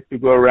lot of ways to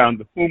go around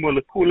the humor,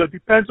 the kula,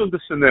 depends on the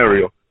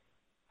scenario.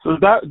 So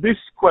this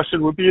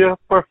question would be a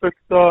perfect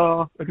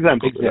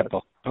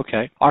example.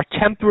 Okay. Are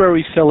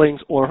temporary fillings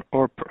or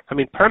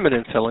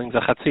permanent fillings a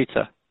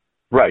chatzitza?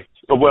 Right.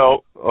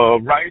 Well,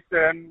 right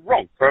and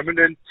wrong.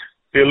 Permanent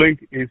filling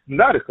is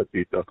not a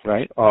chatzitza.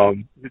 Right.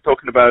 You're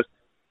talking about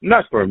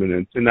not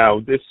permanent. And now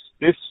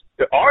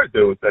there are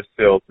those that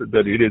felt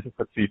that it is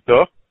a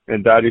chatzitza,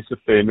 and that is the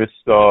famous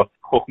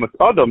Chochmas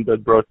Adam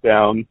that brought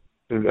down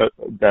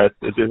that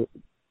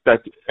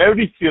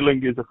every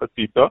filling is a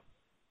chatzitza,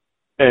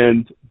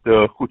 and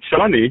the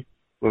Chuchani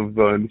of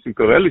Nissim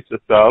Karelitz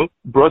Zatzal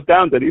brought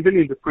down that even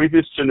in the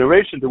previous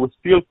generation there were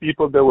still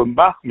people that were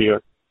machmir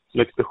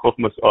like the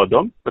Chochmas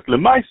Adam, but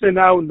Lemaise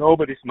now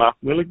nobody's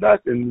machmir like that,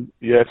 and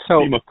yes,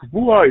 Sima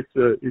Kvua,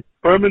 it's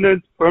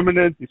permanent,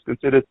 it's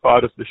considered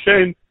part of the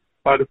shem,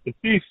 part of the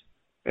piece,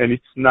 and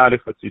it's not a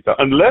chatzitza,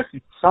 unless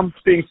it's some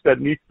things that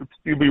need to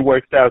still be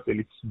worked out and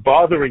it's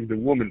bothering the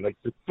woman, like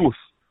the tooth,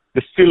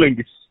 the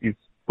filling is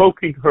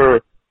poking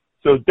her,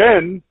 so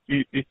then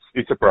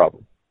it's a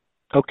problem.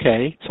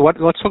 Okay, so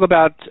let's talk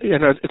about,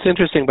 it's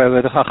interesting, by the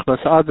way, the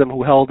Chochmas Adam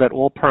who held that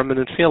all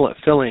permanent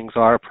fillings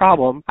are a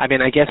problem. I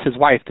mean, I guess his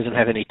wife doesn't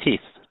have any teeth.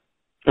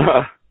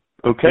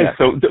 Okay, Yeah.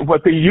 so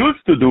what they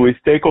used to do is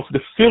take off the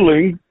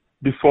filling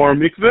before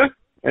mikveh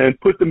and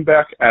put them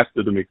back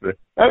after the mikveh.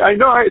 I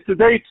know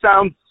today it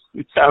sounds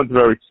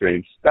very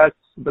strange. That's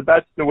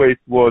the way it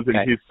was in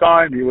his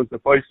time. He was a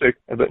posek.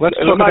 Let's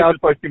talk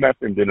about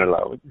didn't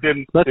allow it.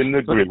 Didn't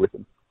agree with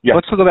him. Yeah.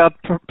 Let's talk about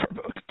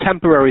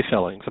temporary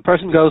fillings. A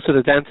person goes to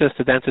the dentist.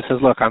 The dentist says,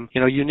 "Look,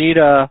 you need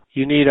a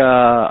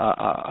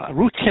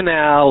root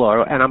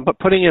canal, and I'm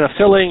putting in a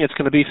filling. It's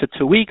going to be for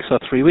 2 weeks or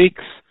 3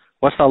 weeks.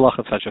 What's the halach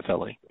of such a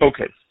filling?"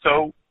 Okay,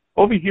 so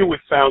over here we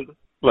found,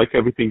 like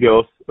everything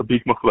else, a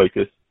big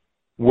machlokes,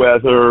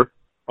 whether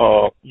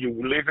you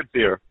leave it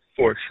there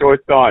for a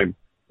short time,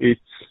 it's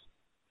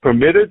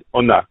permitted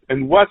or not.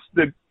 And what's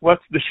the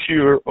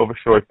shear of a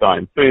short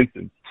time? For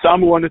instance,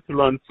 some wanted to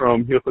learn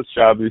from Hilchos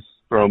Shabbos,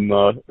 from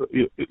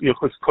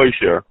Hilchos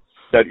Kosher,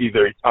 that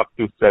either it's up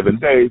to 7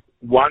 days,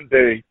 1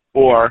 day,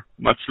 or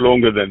much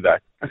longer than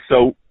that.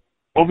 So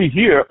over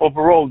here,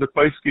 overall, the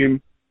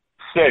poskim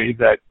say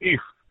that if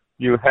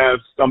you have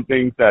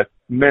something that's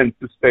meant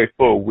to stay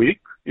for a week,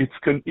 it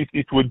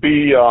would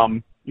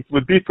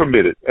be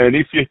permitted. And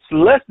if it's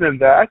less than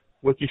that,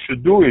 what you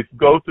should do is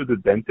go to the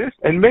dentist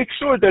and make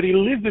sure that he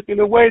leaves it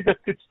in a way that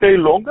could stay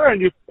longer, and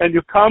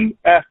you come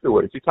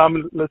afterwards. You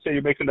come, let's say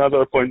you make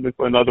another appointment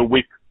for another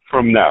week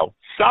from now.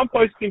 Some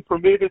places can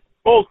permit it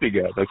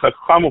altogether. Like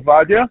Chacham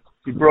Ovadia,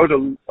 he brought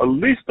a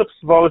list of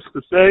svaros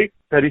to say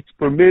that it's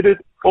permitted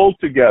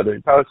altogether.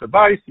 In Paras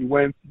Habais, he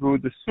went through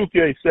the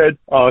Sukya. He said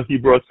he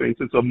brought, for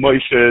instance, a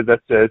Moshe that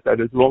says that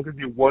as long as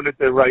you want it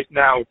there right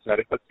now, it's not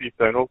a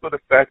chatzitza. And also the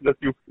fact that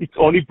it's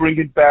only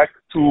bringing it back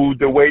to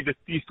the way the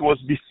teeth was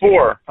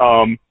before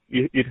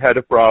it had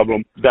a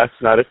problem. That's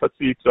not a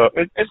chatzitza.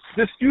 And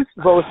there's few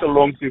svaros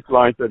along these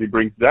lines that he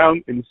brings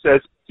down, and he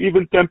says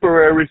even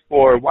temporary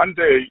for 1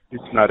 day,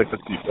 it's not a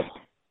chatzitza.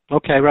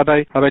 Okay,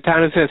 Rabbi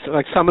Tana says,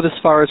 like some of the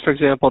svaros, for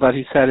example, that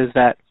he said is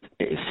that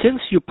since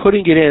you're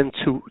putting it in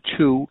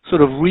to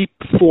sort of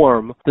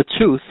reform the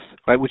tooth,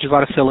 right, which is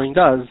what a filling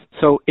does,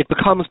 so it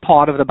becomes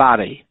part of the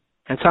body.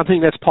 And something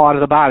that's part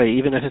of the body,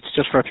 even if it's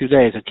just for a few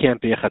days, it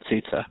can't be a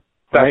chatzitza.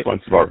 Right? That's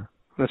one svar.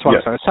 That's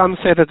one svar. Some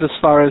say that as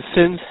far as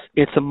since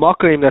it's a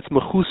makarim that's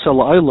mechusa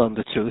la'olam,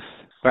 the tooth,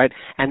 right,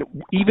 and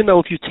even though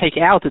if you take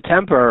out the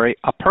temporary,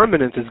 a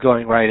permanent is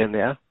going right in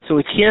there, so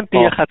it can't be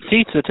a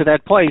chatzitza to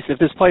that place if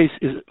this place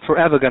is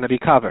forever going to be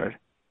covered.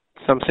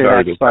 Some say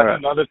that's svara. That's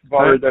another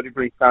svara that he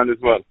brings down as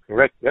well.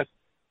 Correct, yes.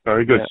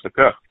 Very good.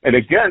 Yeah. And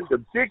again,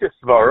 the biggest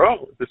svara,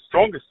 the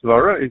strongest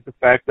svara, is the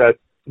fact that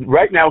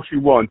right now she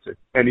wants it.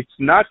 And it's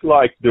not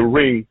like the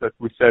ring that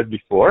we said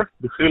before.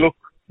 The chiluk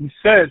he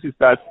says is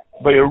that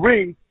by a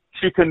ring,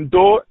 she can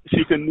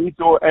need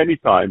door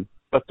anytime.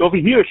 But over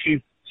here,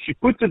 she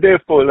puts it there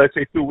for, let's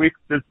say, 2 weeks.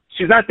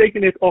 She's not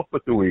taking it off for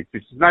 2 weeks.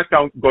 She's not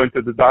going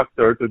to the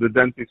doctor, to the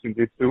dentist in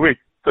these 2 weeks.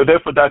 So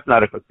therefore, that's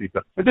not a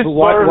chatzitza.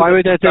 Why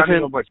would that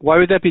different? Why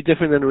would that be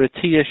different than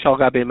Retiya Shal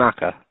Gabe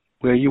Maka,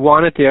 where you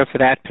want it there for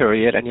that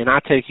period and you're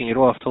not taking it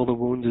off till the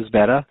wound is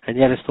better, and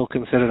yet it's still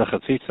considered a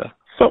chatzitza?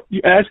 So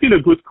you're asking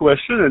a good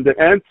question, and the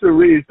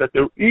answer is that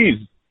there is,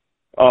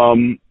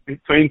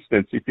 for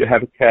instance, if you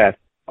have a cast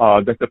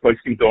that the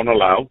poskim don't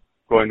allow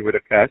going with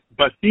a cast,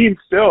 but he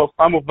himself,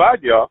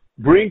 Hamovadia,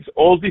 brings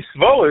all these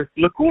svaros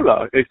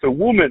lakula. If a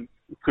woman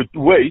could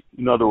wait,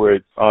 in other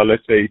words,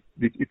 let's say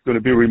it's going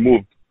to be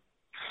removed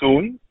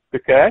soon, the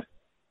cast,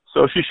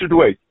 so she should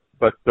wait.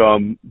 But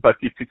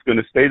if it's going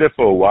to stay there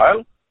for a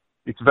while,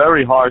 it's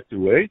very hard to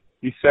wait.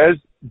 He says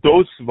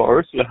those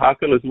svaros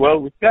lehakel as well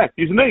with cast.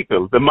 He's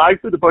nakel. The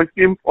ma'aser, the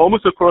poskim,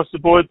 almost across the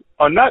board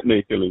are not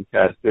nakel in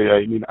cast.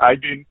 I mean,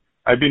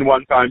 I've been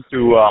one time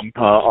to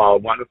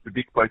one of the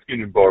big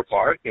poskim in Borough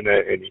Park, and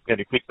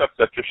he picked up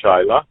such a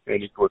shaila,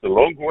 and it was a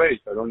long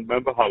wait. I don't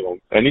remember how long.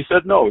 And he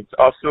said, no, it's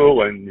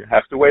also, and you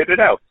have to wait it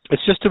out.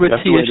 It's just a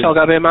Retiya Shal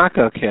Gabe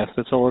Maka cast.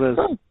 That's all it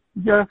is.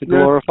 Yeah, the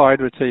glorified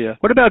Retiya.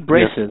 What about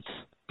braces?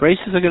 Yeah.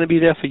 Braces are going to be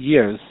there for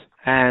years,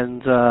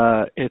 and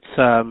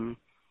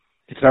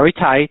it's very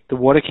tight. The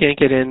water can't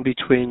get in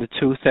between the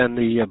tooth and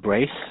the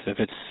brace if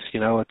it's,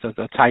 it's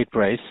a tight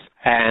brace,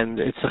 and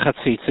it's a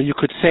chatzitza. So you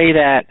could say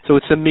that, so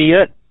it's a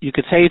miyut. You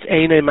could say it's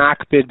eine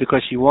makbid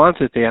because she wants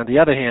it there. On the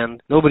other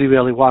hand, nobody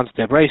really wants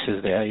their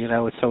braces there,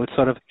 so it's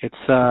sort of,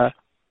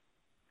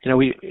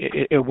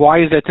 why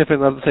is that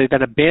different, let's say,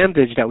 than a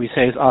bandage that we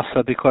say is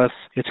asa because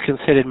it's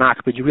considered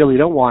makbid? You really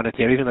don't want it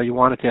there, even though you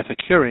want it there for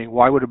curing.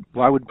 Why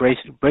would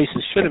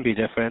braces shouldn't be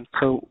different?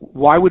 So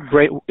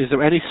is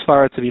there any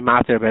svara to be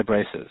mater by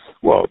braces?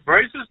 Well,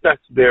 braces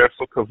that's there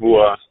for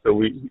kavua,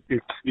 so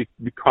it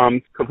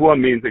becomes, kavua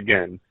means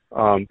again,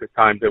 the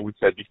time that we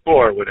said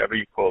before, whatever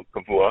you call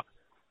kavua.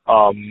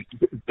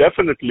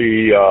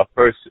 Definitely,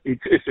 first,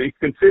 it's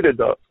considered,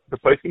 the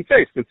place can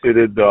say it's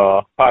considered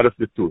part of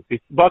the tooth.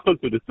 It's bottom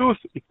to the tooth,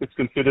 it's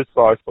considered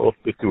part of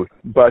the tooth.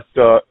 But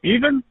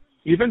even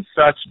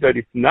such that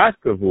it's not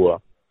kavua,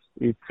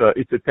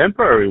 it's a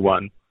temporary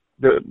one,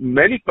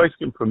 many places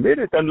can permit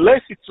it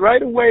unless it's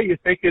right away. You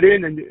take it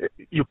in and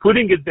you're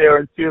putting it there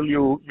until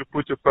you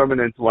put your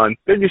permanent one.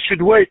 Then you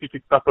should wait if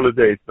it's a couple of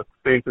days.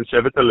 For instance,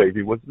 Shevet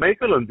HaLevi was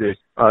makel on this.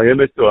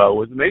 Yemet Torah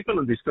was makel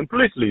on this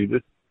completely.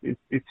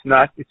 It's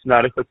not a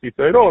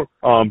chatzitza at all.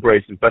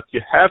 Braces, but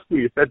you have to.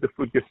 You said the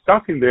food gets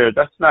stuck in there.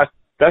 That's not.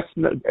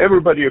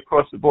 Everybody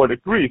across the board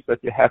agrees that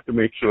you have to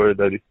make sure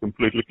that it's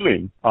completely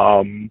clean.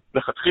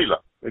 Lechatchila,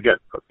 again,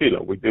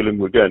 chatchila. We're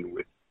dealing again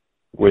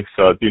with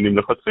dinim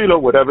lechatchila.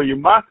 Whatever you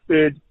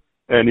maksid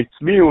and it's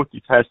mute,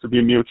 it has to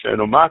be mute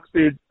she'eno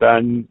maksid.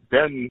 Then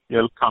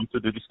you'll come to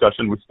the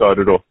discussion we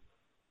started off.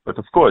 But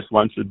of course,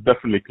 one should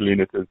definitely clean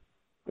it as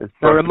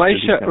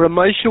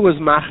Ramosha was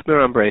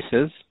machmir on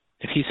braces.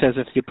 If he says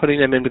if you're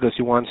putting them in because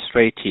you want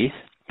straight teeth.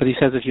 But he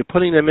says if you're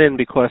putting them in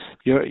because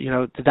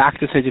the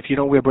doctor says if you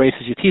don't wear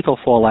braces, your teeth will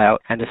fall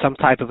out, and there's some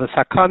type of a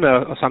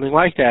sakana or something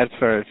like that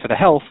for the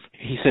health.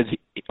 He said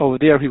over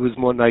there he was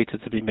more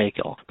noted to be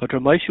makel. But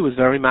Ramosha was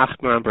very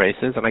machmir on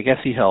braces, and I guess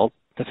he held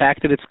the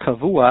fact that it's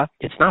kavua,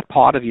 it's not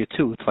part of your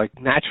tooth. Like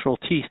natural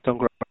teeth don't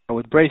grow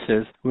with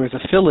braces, whereas a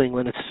filling,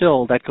 when it's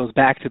filled, that goes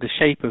back to the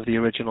shape of the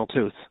original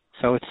tooth.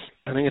 So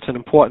I think it's an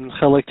important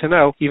chilik to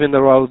know, even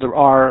though there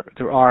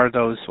are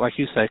those, like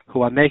you say,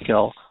 who are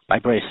makel by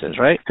braces,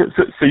 right?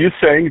 So you're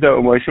saying that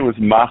Moshe was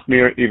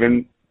machmir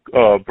even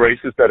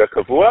braces that are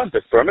kavua,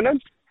 that's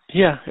permanent?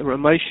 Yeah,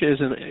 Ramosha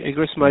is an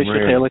Igros Moshe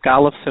Chelik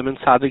Aleph Siman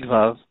Tzadik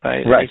Vav.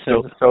 Right.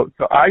 So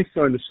I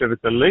saw in the Shevet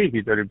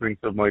HaLevi that he brings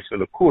up Moshe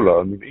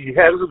Lekula. I mean, he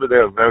has over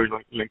there a very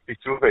lengthy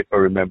tshuva, if I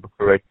remember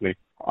correctly.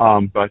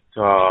 But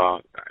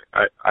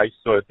I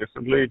saw it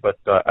differently. But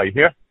I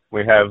hear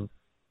we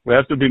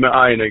have to be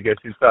me'ayin, I guess,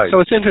 inside. So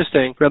it's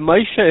interesting.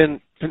 Ramosha in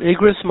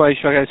Igros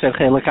Moshe, like I said,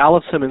 Chelik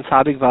Aleph Siman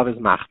Tzadik Vav is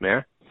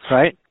machmir,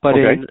 right? But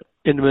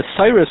in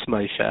Mesiris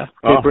Moshe,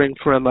 they bring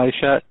from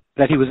Moshe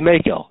that he was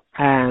mekel.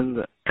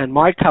 And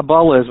my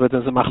Kabbalah is where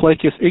there's a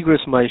machlekes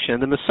Igros Moshe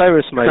and the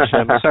Mesiris Moshe.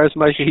 Mesiris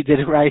Moshe, he did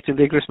it right, and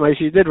the Igros Moshe,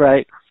 he did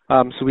right.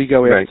 So we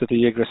go into the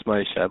Igros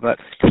Moshe. But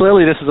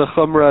clearly this is a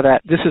chumrah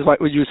that, this is what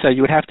you say,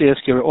 you would have to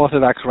ask your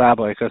Orthodox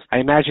rabbi, because I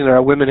imagine there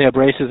are women who have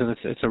braces and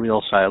it's a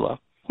real shiloh.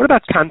 What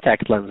about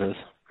contact lenses?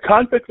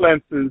 Contact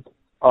lenses,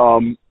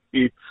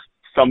 it's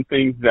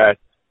something that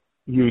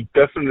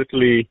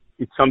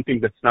it's something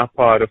that's not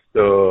part of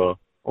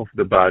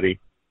the body.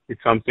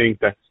 It's something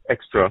that's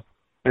extra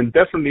and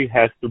definitely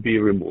has to be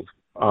removed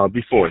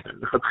before then.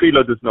 The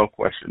chatchila, there's no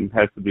question, it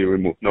has to be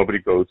removed. Nobody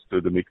goes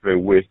to the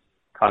mikveh with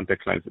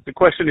contact lenses. The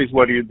question is,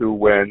 what do you do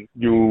when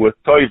you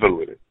toivel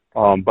with it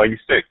by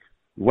mistake?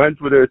 You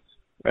went with it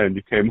and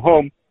you came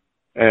home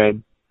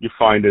and you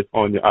find it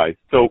on your eyes.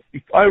 So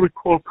if I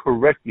recall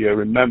correctly, I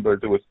remember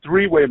there was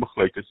three-way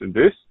machlekes in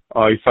this.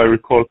 If I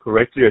recall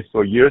correctly, I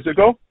saw years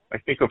ago. I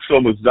think of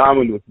Shlomo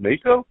Zalman with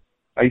mekel.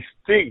 I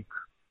think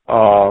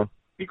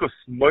because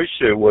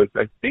Moshe was,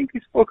 I think he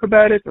spoke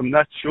about it, I'm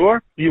not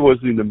sure. He was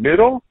in the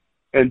middle,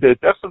 and there are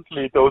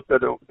definitely those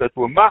that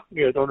were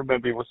machmir. I don't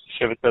remember if it was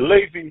Shevet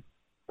HaLevi,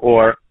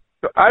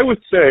 so I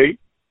would say,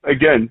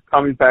 again,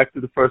 coming back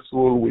to the first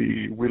rule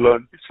we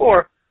learned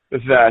before,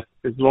 is that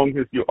as long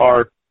as you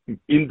are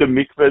in the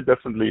mikveh,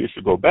 definitely you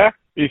should go back.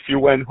 If you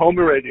went home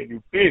already and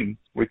you've been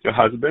with your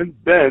husband,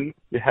 then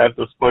you have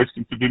those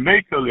places to be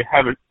mekel. You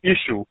have an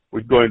issue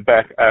with going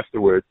back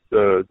afterwards.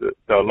 The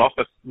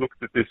halacha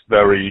looked at this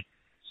very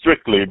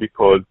strictly,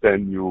 because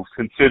then you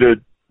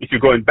considered, if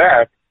you're going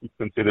back, it's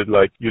considered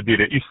like you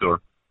did an isur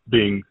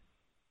being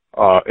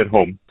at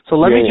home. So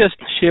let me just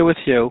share with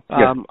you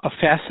a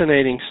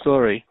fascinating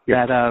story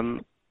that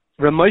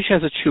Ramosha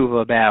has a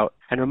tshuva about,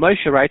 and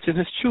Ramosha writes in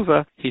his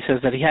tshuva, he says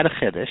that he had a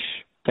chiddush,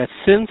 that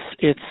since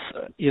it's,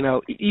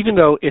 even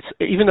though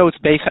it's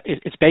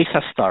beis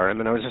hastarim,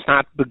 in other words, it's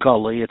not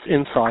begully, it's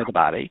inside the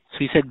body. So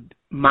he said,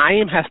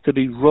 mayim has to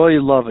be roy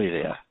lovey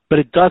there, but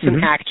it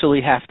doesn't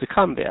actually have to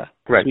come there.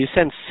 Right. So he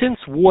said, since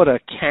water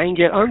can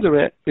get under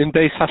it, in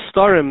beis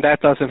hastarim,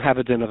 that doesn't have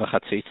a din of a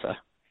chatzitza.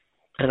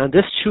 And on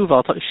this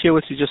tshuva, I'll share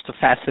with you just a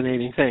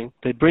fascinating thing.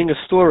 They bring a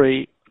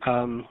story.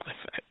 I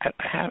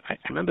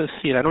remember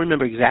seeing it. I don't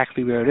remember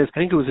exactly where it is. I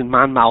think it was in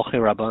Man Malchei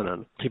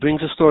Rabbanan. He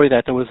brings a story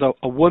that there was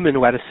a woman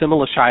who had a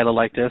similar shiloh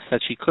like this,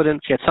 that she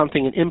had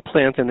something, an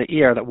implant in the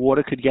ear that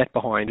water could get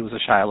behind. It was a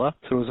shiloh.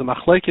 So it was a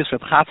machlokes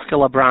Reb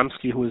Chatzkel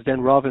Abramsky, who was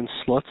then Rav in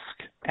Slutsk,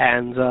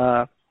 and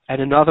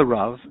another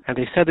Rav, and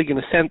they said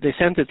they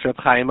sent it to Reb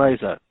Chaim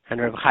Ozer. And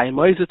Reb Chaim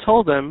Ozer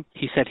told them,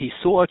 he said he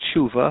saw a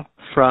tshuva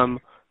from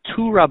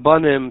two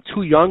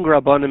young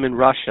Rabbanim in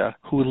Russia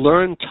who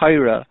learned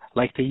Torah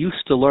like they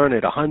used to learn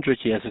it 100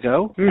 years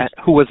ago,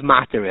 who was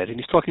matir it. And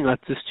he's talking about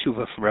this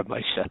tshuva from Reb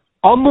Moshe.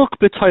 Amuk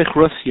b'toich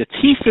Russia,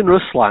 deep in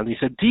Rusland. He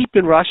said, deep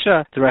in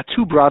Russia, there are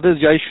two brothers,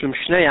 Yeshvim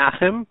Shnei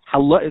Achim,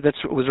 that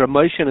was Reb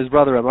Moshe and his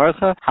brother Reb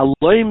Archa,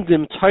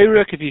 haloimdim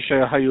Torah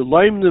k'vishay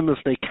hayuloimdim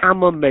ifnei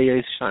kama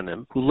meyes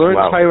shanim, who learned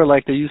Torah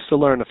like they used to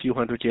learn a few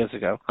hundred years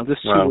ago. On this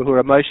tshuva, who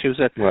Reb Moshe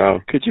said,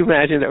 could you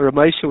imagine that Reb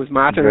Moshe was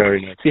matir?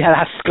 Nice. He had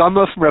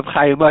haskama from Reb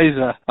Chaim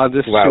Ozer on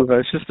this tshuva.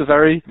 It's just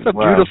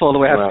beautiful the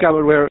way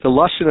haskama, where the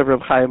lashon of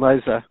Reb Chaim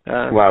Ozer.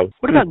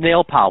 What about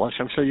nail polish?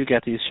 I'm sure you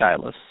get these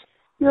shilas.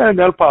 Yeah,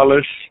 nail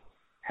polish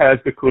has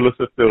the coolest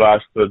of the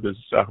Rashba the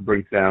Shach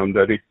brings down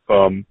that if,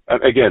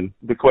 again,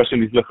 the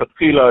question is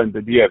lechatchila and the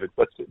diavad,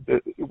 but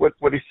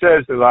what he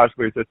says, the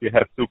Rashba, is that you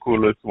have two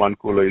coolers. One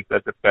cooler is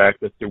that the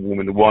fact that the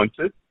woman wants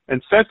it, and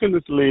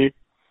secondly,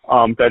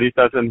 that it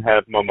doesn't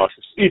have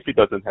mamashus. If it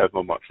doesn't have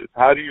mamashus,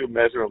 how do you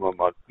measure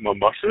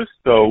mamashus?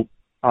 So,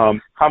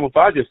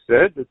 Hamuvadia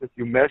said that if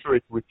you measure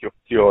it with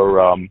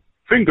your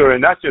finger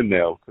and not your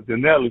nail, because the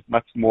nail is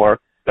much more.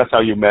 That's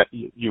how you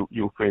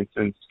for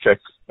instance, check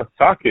a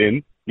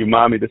sock-in. You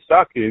mami the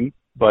sock-in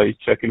by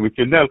checking with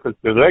your nail, because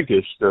the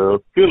regish, the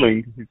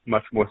feeling, is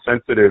much more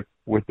sensitive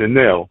with the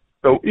nail.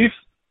 So if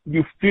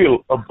you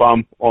feel a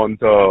bump on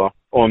the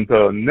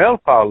nail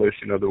polish,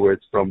 in other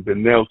words, from the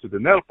nail to the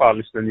nail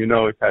polish, then you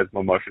know it has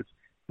mamashus.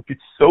 If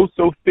it's so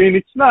thin,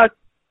 it's not.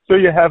 So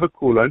you have a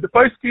cooler. And the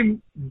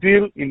poskim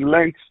deal in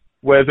length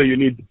whether you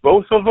need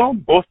both of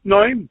them, both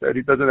noim, that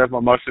it doesn't have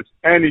mamashus,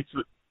 and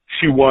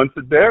she wants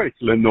it there.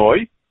 It's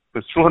lenoi.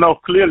 Because Shulchan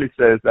Aruch clearly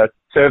says that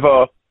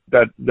teva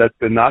that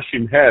the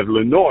nashim have,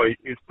 lenoi,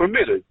 is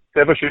permitted.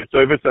 Teva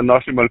she'tzovetz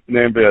nashim al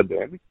pneim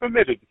ve'yadem, it's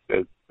permitted, it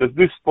says. Does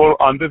this fall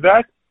under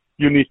that?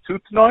 You need two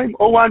tnoim,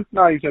 or one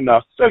tnai is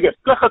enough. So again,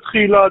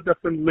 lechatchila,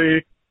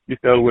 definitely, you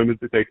tell women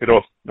to take it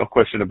off. No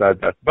question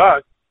about that.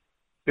 But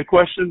the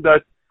question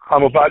that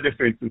Hamovadia,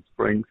 for instance,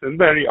 brings, and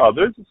many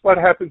others, is what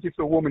happens if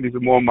a woman is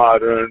more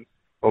modern,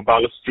 or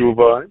balas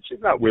tshuva, and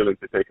she's not willing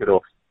to take it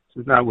off.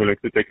 She's not willing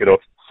to take it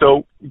off.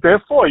 So,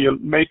 therefore, you'll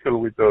make her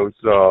with those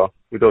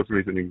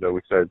reasonings that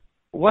we said.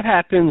 What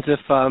happens if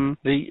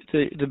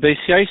the Beis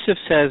Yosef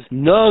says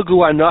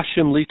Nagu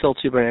anashim lital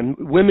tzibarim?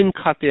 Women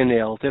cut their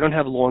nails; they don't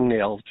have long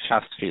nails.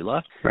 Shas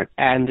tefillah, right?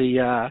 And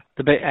the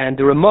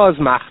Ramaz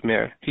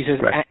machmir. He says,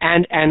 right.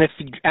 and if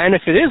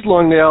it is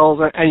long nails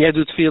and you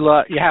do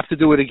tefillah, you have to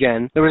do it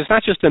again. There is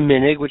not just a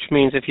minig, which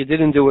means if you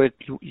didn't do it,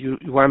 you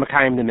are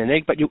makayim the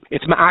minig, but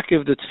it's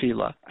ma'akiv the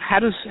tefillah. How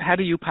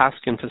do you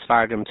paskin for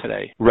Sfardim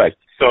today? Right.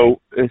 So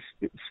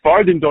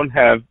Sfardim don't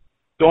have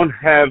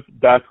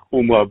that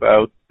chumrah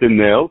about the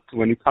nails.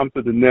 When it comes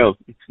to the nails,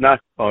 it's not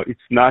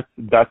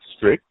that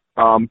strict.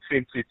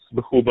 Since it's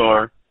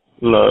bechubar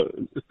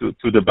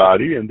to the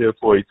body, and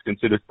therefore it's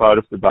considered part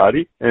of the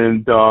body.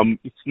 And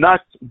it's not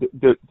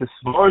the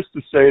svars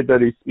to say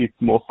that it's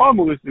more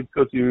harmless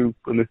because you're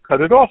going to cut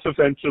it off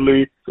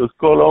eventually. So it's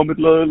called omid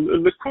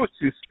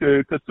lekutz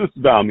katzus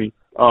dami.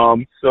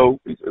 So,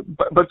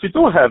 but you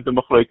do have the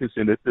machlokes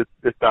in it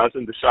that does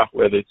in the shach,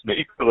 whether it's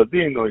me'ikar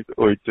adin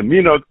or it's a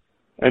minog.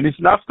 And it's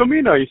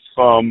nafkamina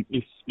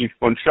if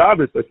on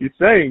Shabbos, that he's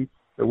saying,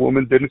 the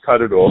woman didn't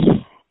cut it off.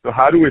 So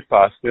how do we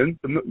pass then?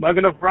 The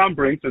Magen Avraham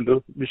brings, and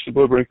the Mishnah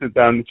Berurah brings it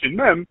down in Shin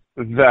Mem,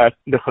 that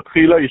the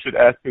chatchila you should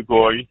ask a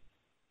goy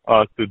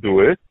to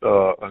do it,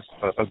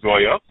 a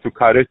goya, to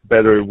cut it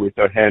better with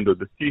her hand or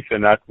the teeth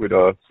and not with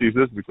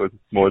scissors, because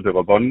it's more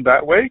derabbanan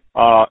that way.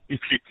 If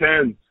she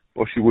can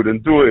or she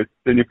wouldn't do it,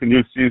 then you can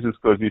use scissors,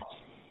 because it's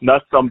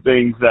not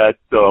something that,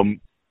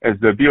 as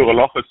the Biur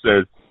Halacha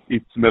says,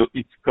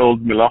 it's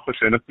called melacha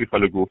she'ena tzricha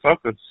legufa,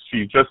 because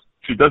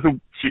she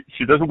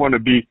doesn't want to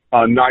be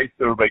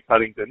nicer by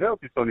cutting the nails.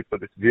 It's only for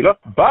the tvila.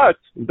 But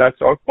that's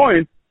our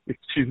point. If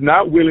she's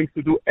not willing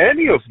to do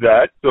any of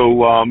that,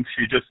 so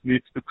she just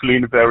needs to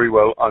clean very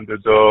well under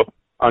the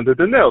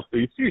nails. So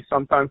you see,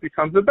 sometimes it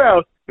comes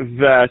about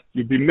that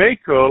you be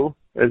makel,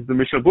 as the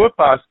Mishnah Berurah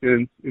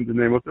paskins in the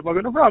name of the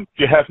Magen Avraham.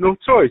 You have no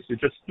choice. You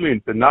just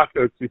clean the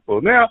naka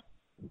tzipor nail,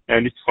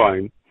 and it's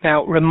fine.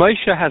 Now,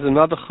 Ramosha has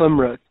another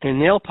chumrah in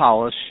nail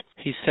polish.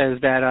 He says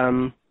that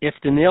if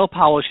the nail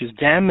polish is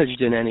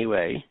damaged in any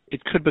way,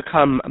 it could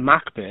become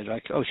makbid,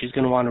 like, she's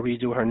going to want to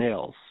redo her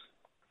nails.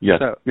 Yes,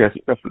 so, yes,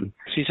 definitely.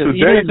 She says,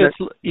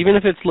 even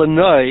if it's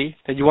lanoi,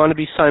 that you want to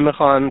be saimach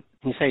on,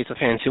 you say it's a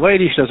fancy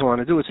lady, she doesn't want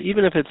to do it. So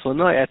even if it's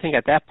lanoi, I think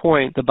at that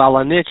point, the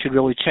balanit should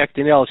really check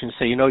the nails and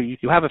say,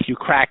 you have a few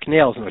cracked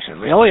nails. And I said,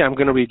 really? I'm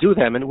going to redo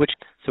them,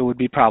 so it would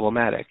be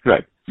problematic.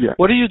 Right. Yeah.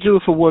 What do you do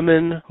if a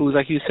woman who,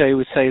 like you say,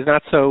 would say is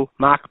not so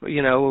a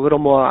little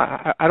more,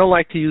 I don't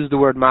like to use the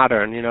word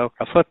modern, a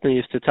footnote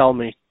used to tell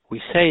me, we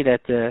say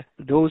that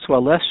those who are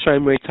less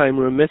shomrei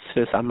Torah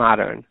mitzvahs are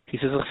modern. He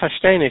says,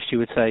 she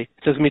would say,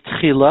 it says,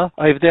 mitchila,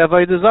 I've the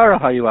avodah zara,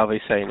 how you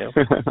always say now.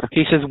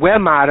 He says, we're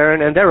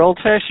modern and they're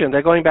old-fashioned.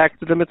 They're going back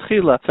to the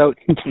mitchila. So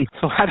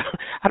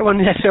I don't want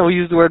to necessarily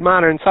use the word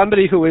modern.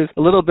 Somebody who is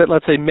a little bit,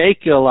 let's say,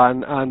 makil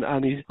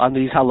on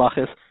these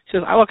halachas, she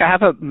says, look, I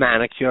have a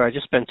manicure. I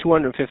just spent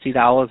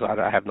 $250.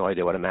 I have no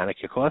idea what a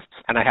manicure costs.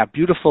 And I have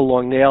beautiful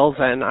long nails,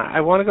 and I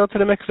want to go to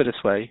the mikveh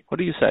this way. What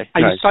do you say?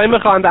 Are you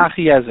saimach on the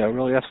Achiezer?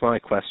 Really, that's my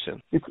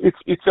question.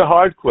 It's a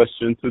hard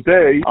question.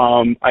 Today,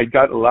 I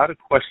got a lot of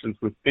questions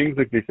with things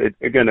like they said.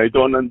 Again, I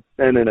don't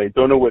understand and I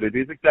don't know what it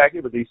is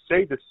exactly, but they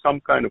say there's some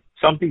kind of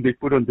something they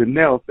put on the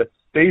nails that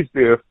stays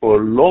there for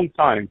a long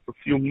time, for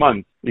a few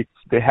months.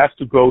 They have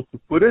to go to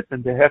put it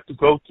and they have to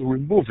go to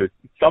remove it.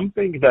 It's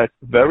something that's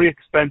very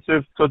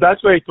expensive. So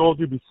that's why I told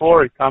you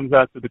before, it comes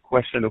out to the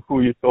question of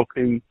who you're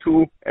talking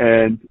to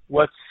and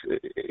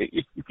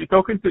if you're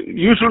talking to,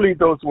 usually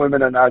those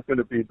women are not going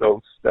to be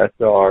those that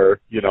are,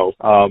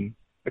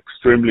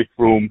 extremely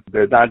frum,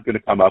 they're not going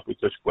to come up with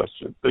such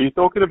questions. So you're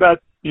talking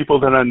about people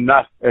that are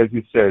not, as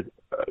you said,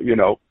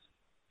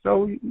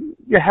 So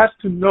you have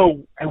to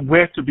know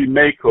where to be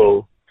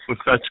makel for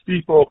such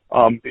people.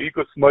 The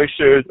Igos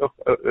Moshe,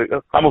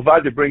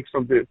 Hamavadi brings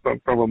from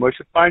a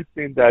Moshe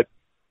Feinstein that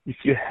if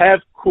you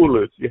have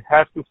kulas, you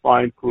have to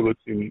find kulas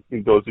in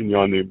those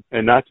inyanim,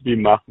 and not to be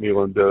machmir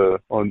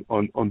on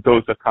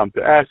those that come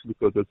to ask,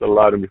 because there's a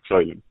lot of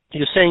mitzvahim.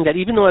 You're saying that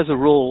even though as a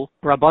rule,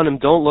 Rabbanim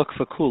don't look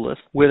for kulas,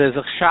 where there's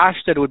a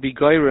chash that it would be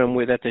goyrim,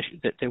 where that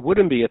there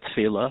wouldn't be a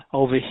tefillah,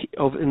 over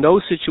in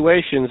those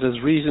situations, there's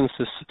reasons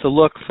to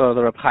look for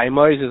the Reb Chaim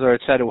Moses or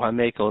etc.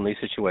 Hamekel in these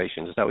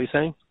situations. Is that what you're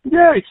saying?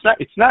 Yeah, it's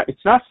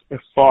not a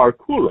far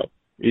kula.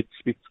 It's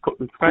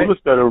right.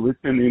 Kulas that are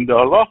written in the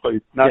halacha.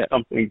 It's not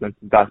something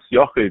that's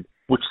yochid,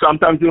 which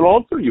sometimes you'll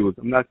also use.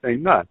 I'm not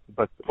saying that,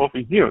 but over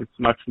here it's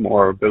much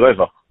more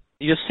berevach.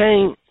 You're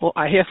saying, well,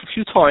 I hear a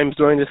few times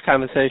during this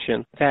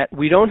conversation that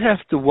we don't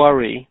have to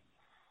worry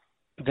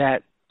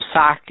that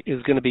psak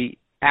is going to be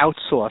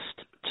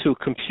outsourced to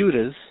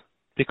computers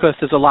because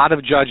there's a lot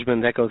of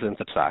judgment that goes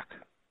into psak.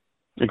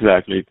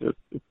 Exactly.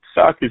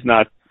 Psak is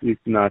not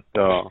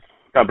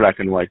black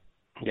and white.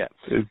 Yeah.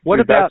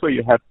 What about? That's what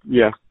you have.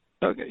 Yeah.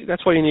 Okay,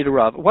 that's why you need a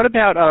Rav. What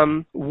about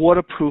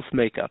waterproof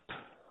makeup?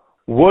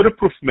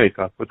 Waterproof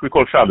makeup, what we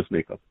call Shabbos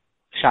makeup.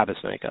 Shabbos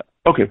makeup.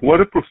 Okay,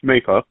 waterproof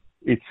makeup,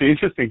 it's an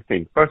interesting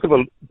thing. First of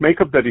all,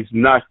 makeup that is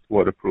not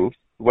waterproof,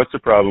 what's the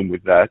problem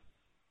with that?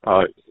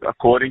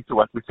 According to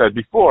what we said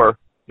before,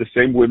 the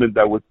same women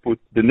that would put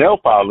the nail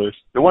polish,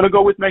 they want to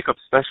go with makeup,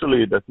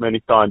 especially that many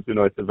times,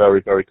 it's a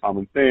very, very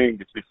common thing.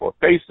 It's before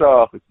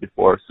Pesach, it's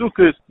before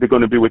Sukkot. They're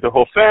going to be with the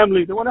whole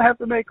family. They want to have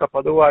the makeup.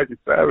 Otherwise,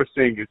 it's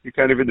embarrassing. You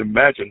can't even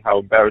imagine how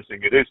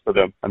embarrassing it is for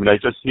them. I mean, I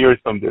just hear it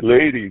from the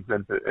ladies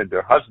and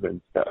their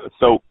husbands.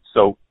 So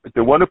if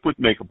they want to put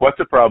makeup, what's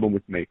the problem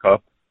with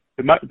makeup?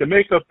 The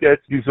makeup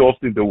gets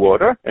dissolved in the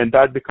water, and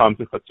that becomes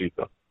a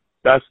chatzitza.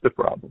 That's the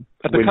problem.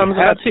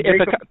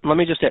 Let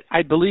me just say,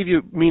 I believe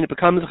you mean it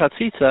becomes a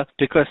chatzitza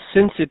because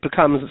since it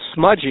becomes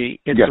smudgy,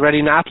 it's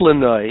already not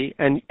lanoi,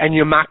 and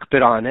you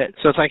makbid on it.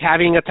 So it's like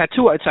having a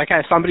tattoo. It's like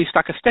somebody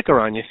stuck a sticker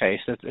on your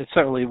face. It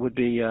certainly would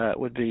be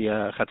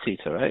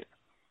chatzitza, right?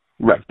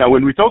 Right. Now,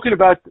 when we're talking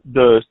about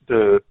the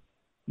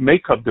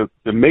makeup, the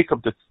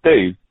makeup that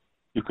stays,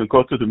 you can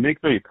go to the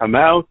mikveh, you come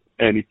out,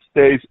 and it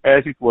stays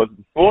as it was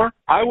before.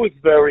 I was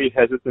very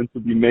hesitant to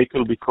be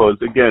makel because,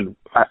 again,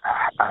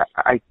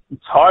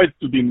 it's hard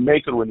to be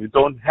makel when you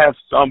don't have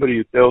somebody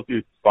who tells you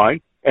it's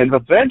fine. And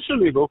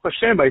eventually, Baruch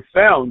Hashem, I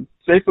found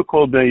a sefer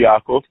called Bnei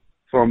Yaakov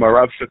from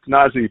Rav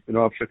Sheknazi,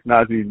 Rav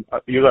Sheknazi in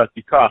Ir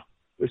Atika.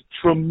 There's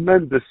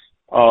tremendous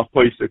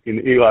posek in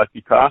Ir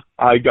Atika.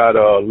 I got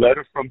a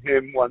letter from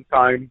him one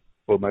time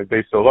for my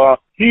Beis Torah.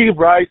 He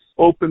writes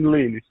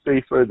openly in his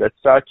sefer that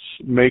such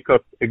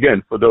makeup,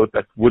 again, for those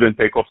that wouldn't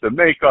take off the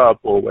makeup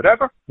or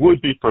whatever,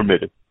 would be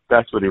permitted.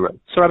 That's what he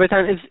writes. So, Rabbi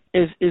Tan,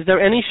 is there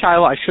any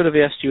shiloh I should have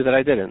asked you that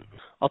I didn't?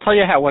 I'll tell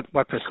you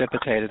what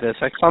precipitated this.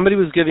 Like somebody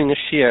was giving a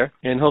shiur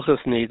in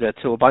Hilchos Nida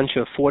to a bunch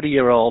of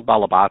 40-year-old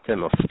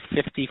balabatim of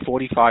 50,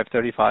 45,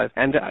 35,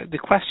 and the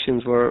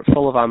questions were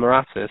full of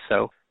amaratzis.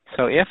 So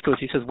afterwards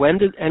he says, when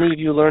did any of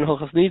you learn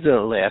Hilchos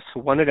Nida last?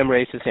 One of them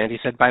raised his hand. He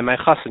said, by my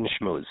chassan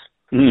shmuz.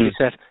 He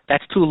said,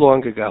 that's too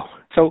long ago.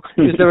 So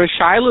is there a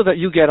shiloh that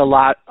you get a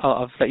lot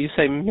of that you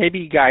say,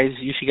 maybe guys,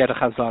 you should get a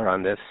chazar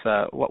on this?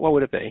 What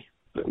would it be?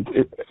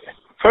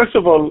 First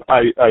of all,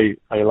 I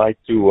like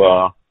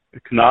to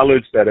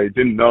acknowledge that I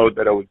didn't know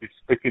that I would be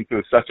speaking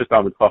to such a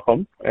Talmid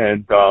Chacham,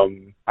 and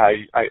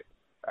I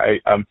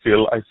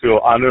feel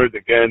honored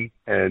again,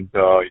 and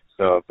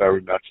it's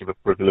very much of a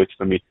privilege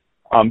for me.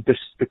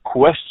 The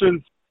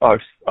questions are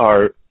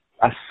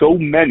so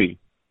many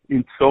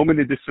in so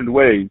many different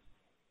ways.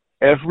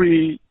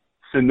 Every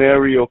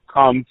scenario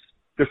comes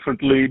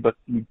differently, but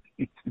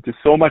there's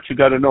so much you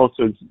got to know.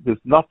 So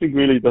there's nothing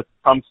really that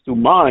comes to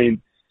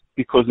mind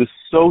because there's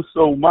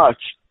so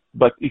much.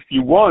 But if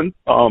you want,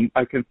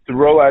 I can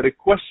throw out a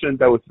question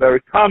that was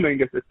very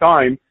common at the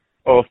time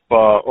of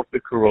the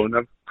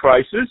Corona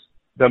crisis.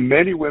 That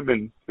many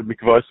women, the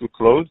mikvahs were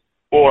closed,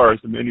 or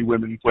the many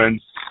women weren't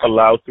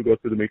allowed to go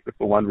to the mikvah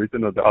for one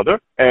reason or the other.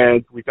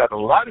 And we got a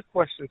lot of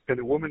questions. Can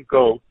a woman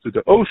go to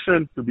the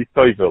ocean to be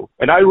toivel?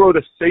 And I wrote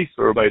a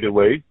sefer, by the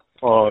way,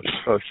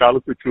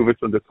 Shalos Teshuvos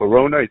on the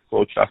Corona. It's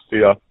called Shas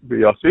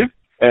B'Yosef.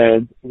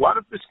 And one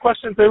of these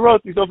questions I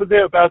wrote is over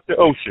there about the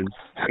ocean.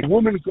 And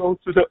women go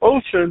to the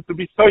ocean to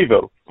be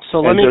toivel.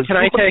 So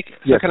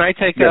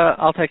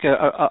I'll take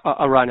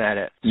a run at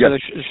it. Yes.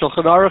 So the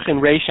Shulchan Aruch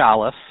in Reish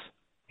Aleph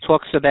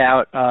talks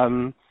about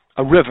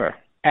a river.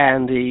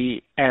 And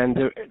the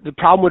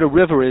problem with a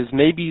river is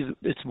maybe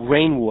it's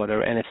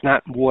rainwater and it's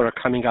not water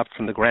coming up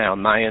from the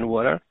ground, Mayan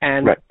water.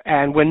 And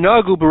when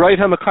Nagu B'Roiv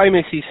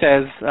HaMekaymis, he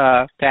says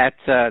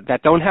that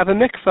don't have a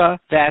mikvah,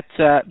 that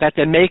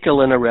they're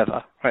makel in a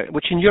river, right?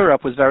 Which in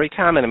Europe was very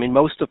common. I mean,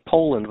 most of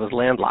Poland was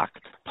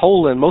landlocked.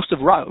 Poland, most of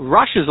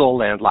Russia's all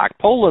landlocked.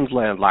 Poland's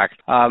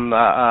landlocked.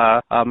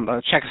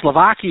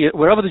 Czechoslovakia,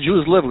 wherever the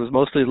Jews live, was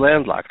mostly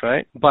landlocked,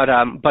 right? But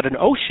an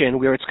ocean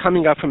where it's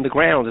coming up from the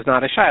ground is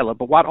not a shiloh.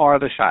 But what are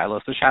the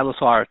shilohs? The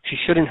shilohs are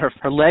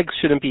her legs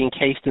shouldn't be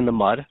encased in the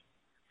mud,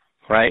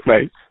 right?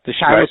 Right. The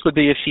shilohs would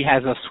be if she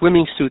has a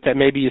swimming suit that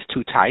maybe is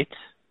too tight.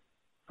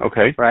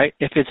 Okay. Right.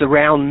 If it's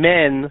around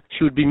men,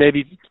 she would be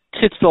maybe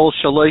titzol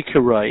shaloi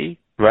kiroi.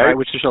 Right,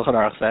 which the Shulchan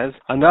Aruch says.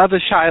 Another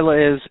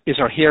shaila is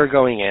her hair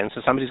going in,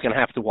 so somebody's going to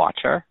have to watch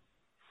her.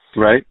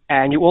 Right.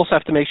 And you also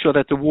have to make sure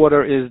that the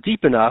water is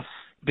deep enough,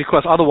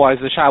 because otherwise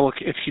the shaila,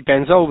 if she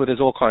bends over, there's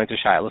all kinds of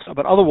shailas.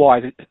 But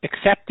otherwise,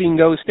 accepting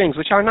those things,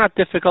 which are not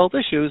difficult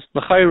issues,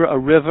 l'chayra, a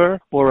river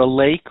or a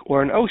lake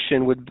or an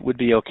ocean would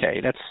be okay.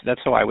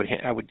 That's how I would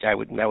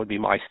that would be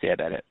my stab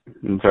at it.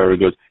 Very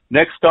good.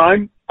 Next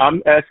time,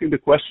 I'm asking the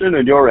question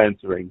and you're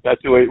answering.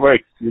 That's the way it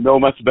works. You know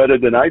much better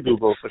than I do,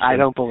 both. I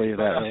don't believe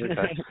that.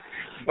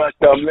 But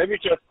let me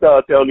just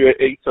tell you an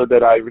answer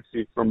that I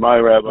received from my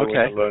rabbi when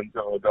I learned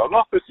the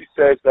halachos. He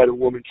says that a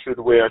woman should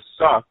wear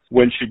socks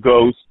when she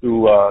goes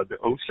to the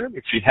ocean.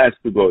 If she has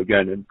to go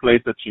again in a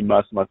place that she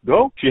must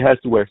go, she has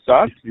to wear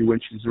socks. When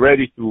she's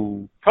ready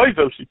to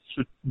toivel, she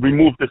should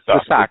remove the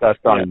socks at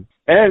that time.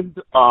 Yeah. And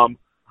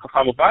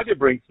Chacham Ovadia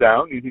brings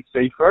down in his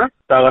Sefer,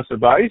 Taras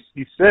Habayis,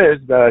 he says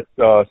that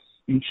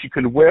she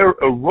can wear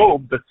a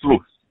robe that's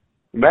loose.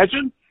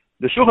 Imagine,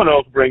 the Shulchan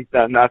Aruch brings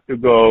down not to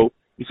go,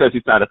 he says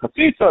it's not a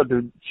chatzitza,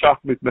 the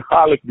shachmit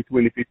mechalik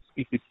between if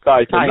it's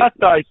tight or not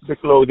tight, the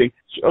clothing.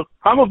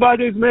 Chacham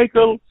Ovadia is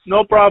mekel,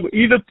 no problem.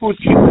 Either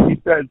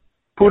he said,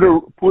 put a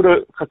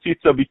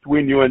chatzitza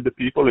between you and the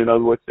people. In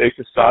other words, take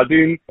a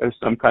sardine or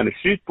some kind of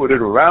sheet, put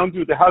it around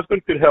you. The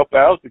husband could help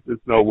out if there's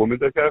no woman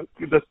that's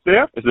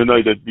there, as the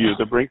night that view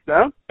that brings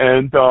down.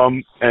 And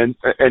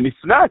if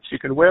not, she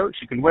can wear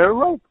a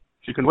robe.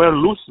 She can wear a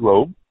loose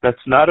robe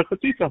that's not a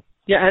chatzitza.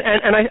 Yeah,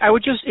 and I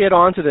would just add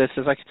on to this,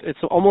 it's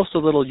almost a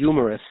little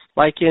humorous.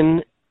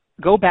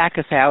 Go back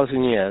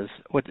 1,000 years,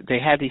 they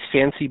had these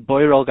fancy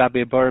boyer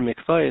gabe boyer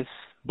mikvahs.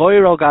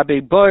 Boyer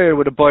gabe boyer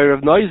with a boyer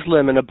of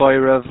Noislim and a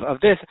boyer of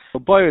this.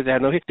 Boyer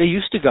they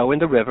used to go in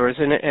the rivers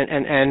and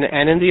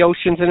in the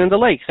oceans and in the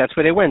lakes. That's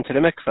where they went, to the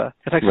mikvah.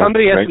 It's like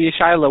somebody asked me a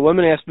shaila. A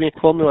woman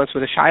called me once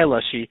with a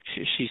shaila.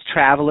 She's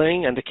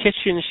traveling and the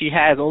kitchen she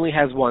only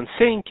has one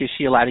sink. Is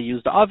she allowed to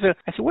use the oven?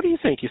 I said, what do you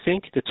think? You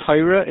think the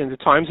Torah in the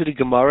times of the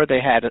Gemara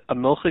they had a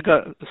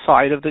milchiga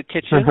side of the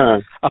kitchen,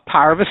 a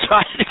parva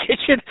side of the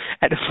kitchen,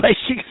 and a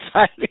fleshing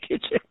side of the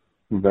kitchen?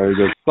 Very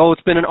good. Well,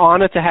 it's been an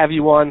honor to have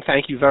you on.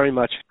 Thank you very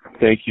much.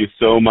 Thank you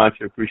so much.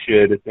 I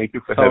appreciate it. Thank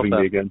you for having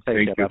me again.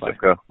 Thank you.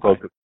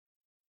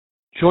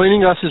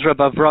 Joining us is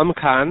Rabbi Avram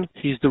Kahn.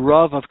 He's the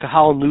Rav of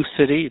Kahal New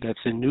City. That's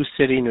in New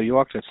City, New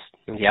York. That's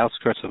in the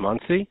outskirts of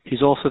Monsey.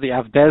 He's also the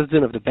Av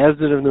Bezdin of the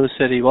Bezdin of New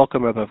City.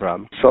 Welcome, Rabbi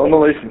Avram. Shalom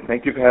Aleichem.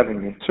 Thank you for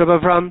having me. So,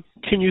 Rabbi Avram,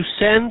 can you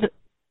send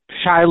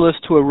shilas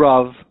to a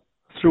Rav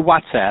through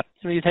WhatsApp?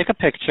 You take a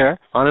picture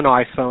on an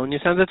iPhone, you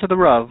send it to the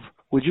Rav.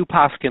 Would you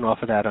paskin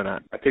off of that or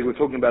not? I think we're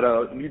talking about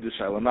a Midah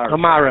Shaila,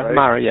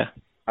 Mara, yeah.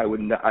 I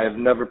have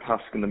never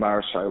paskin the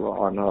Mara Shaila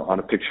on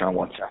a picture on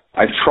WhatsApp.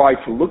 I've tried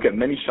to look at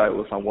many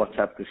Shailas on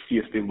WhatsApp to see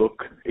if they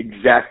look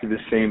exactly the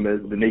same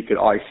as the naked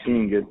eye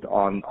seeing it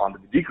on the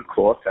Medika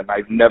cloth, and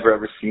I've never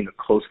ever seen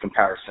a close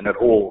comparison at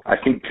all. I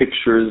think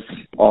pictures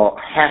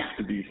have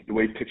to be, the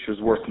way pictures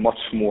work, much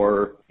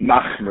more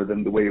machmer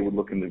than the way it would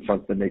look in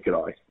front of the naked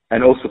eye.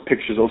 And also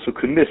pictures also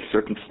could miss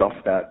certain stuff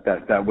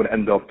that would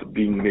end up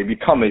being maybe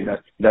tummy,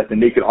 that the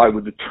naked eye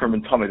would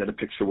determine tummy that a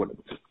picture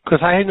wouldn't.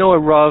 Because I know a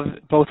Rav,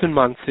 both in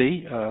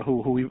Monsey,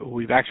 who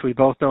we've actually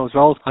both know, as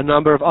well as a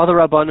number of other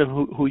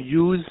Rabbanim who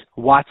use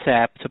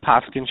WhatsApp to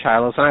paskin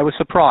shilos, and I was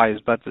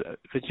surprised, but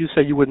you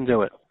said you wouldn't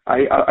do it.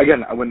 When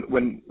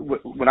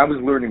I was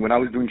learning, when I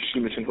was doing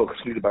Shemesh and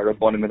Hilchos Nida by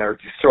Rabbanim in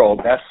Eretz Yisrael,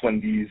 that's when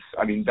these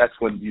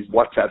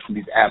WhatsApps and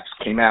these apps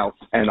came out.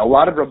 And a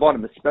lot of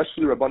Rabbanim,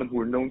 especially Rabbanim who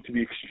were known to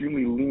be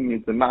extremely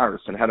lenient in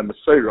Maris and had a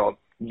Mesorah,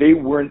 they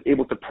weren't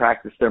able to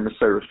practice their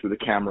Mesorah through the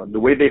camera. The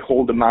way they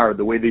hold the Mara,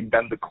 the way they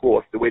bend the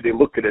cloth, the way they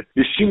look at it.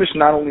 The Shemesh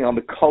not only on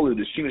the color,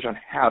 the Shemesh on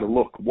how to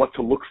look, what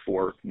to look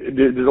for.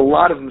 There's a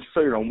lot of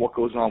Mesorah on what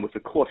goes on with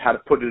the cloth, how to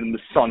put it in the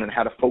sun and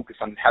how to focus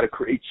on it, how to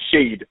create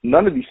shade.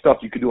 None of these stuff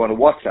you could do on a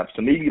WhatsApp.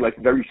 So maybe like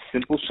very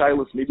simple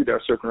shilos, maybe there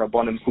are certain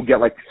Rabbanim who get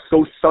like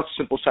such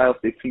simple shilos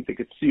they think they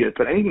could see it.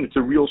 But anything that's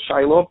a real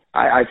shiloh,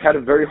 I've had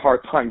a very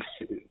hard time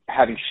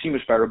having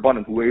Shemesh by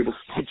Rabbanim who were able to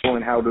teach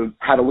one how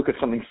to look at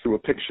something through a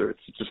picture.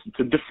 It's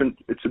a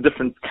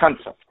different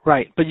concept.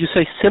 Right, but you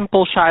say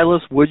simple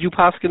shilas. Would you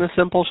paskin a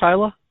simple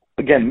shilah?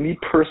 Again, me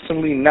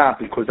personally, not,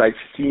 because I've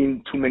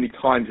seen too many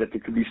times that there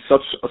could be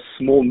such a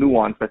small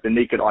nuance that the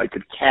naked eye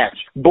could catch.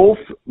 Both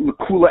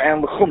l'kula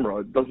and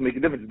l'chumra, it doesn't make a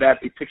difference that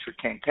a picture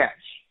can't catch.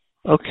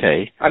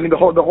 Okay. I mean, the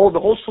whole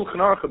Shulchan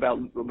Aruch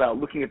about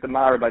looking at the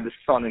Mara by the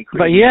sun and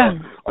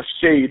creating a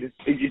shade,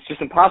 it's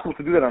just impossible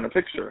to do that on a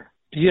picture.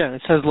 Yeah,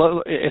 it says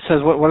what is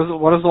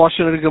the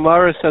Lashon of the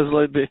Gemara? It says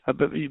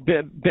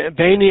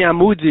Beini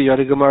Amudi, or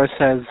the Gemara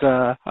says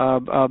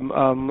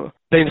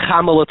Bein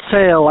Chamel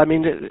Etzel, I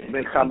mean,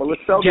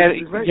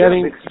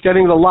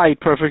 getting the light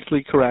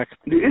perfectly correct.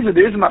 There is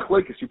a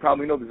machlokes. You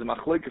probably know there's a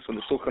machlokes when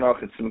the Shulchan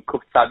Aruch in Kuf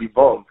Tzadi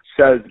Vav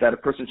says that a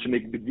person should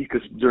make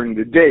bedikas during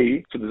the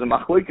day. So there's a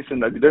machlokes in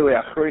the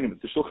Gedolei Achronim.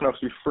 The Shulchan Aruch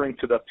is referring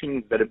to the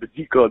opinion that a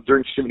bedika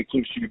during Shiva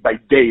Nekim should be by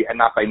day and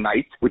not by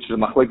night, which is a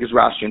machlokes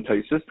Rashi and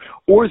Taisus.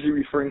 Or is he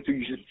referring to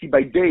you should see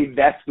by day?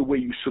 That's the way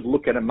you should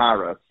look at a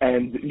Mara,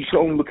 and you should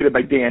only look at it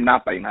by day and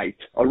not by night.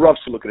 A Rav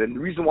should look at it. And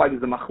the reason why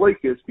there's a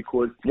machlokes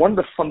because one of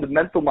the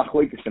fundamental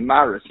machlokes in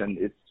Maris, and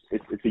it's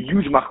a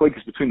huge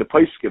machlokes between the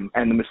Poskim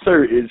and the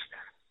Meser, is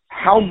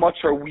how much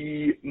are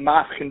we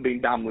mafchen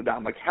bein dam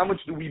l'dam? Like, how much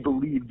do we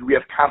believe, do we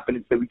have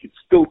confidence that we can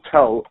still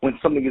tell when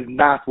something is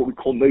not what we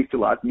call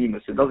neitilat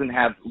mimus? It doesn't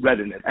have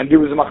red in it. And there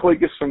was a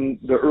machlokes from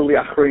the early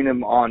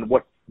achronim on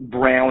what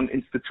brown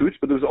institutes,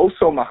 but there was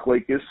also a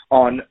machlokes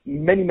on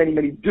many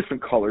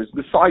different colors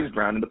besides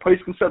brown. And the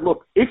poskim said,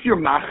 look, if you're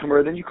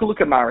machmer, then you can look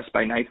at maris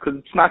by night because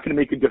it's not going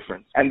to make a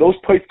difference. And those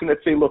poskim that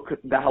say, look,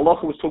 the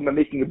halacha was talking about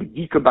making a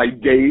bedika by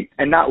day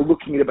and not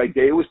looking at it by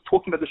day. It was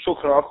talking about the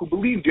Shulchan Aruch who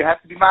believed you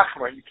have to be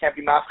machmer and you can't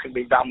be machmer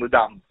bein dam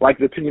l'dam, like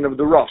the opinion of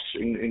the Rosh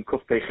in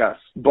Kuf Teiches.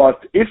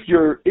 But if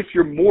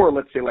you're more,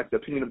 let's say, like the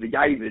opinion of the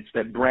Yavitz,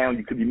 that brown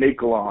you could be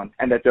makel on,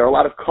 and that there are a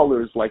lot of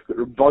colors, like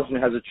Buzna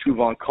has a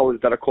tshuva on colors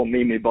that are called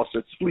meme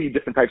basar tzli,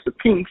 different types of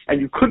pinks, and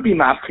you could be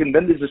mafkin,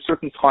 then there's a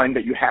certain time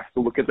that you have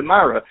to look at the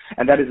Mara,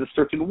 and that is a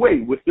certain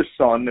way with the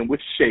sun and with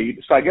shade.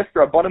 So I guess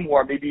the Rabbanim who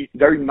are maybe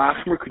very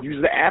machmer could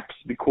use the apps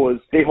because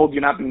they hold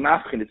you not being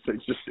mafkin. It's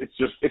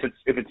just if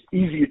it's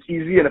easy, it's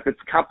easy, and if it's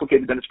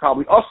complicated, then it's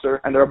probably usser.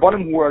 And the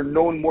Rabbanim who are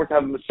known more to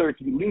have a Maser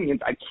to be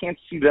lenient, I can't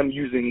see them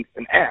using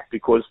an app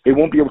because they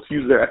won't be able to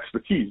use their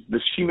expertise. The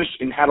shimish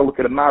in how to look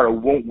at a Mara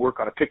won't work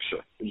on a picture.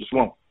 It just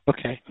won't.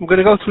 Okay, I'm going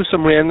to go through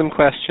some random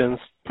questions.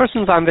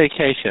 Person's on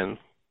vacation,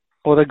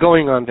 or they're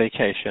going on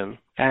vacation,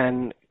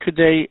 and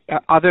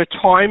are there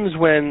times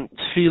when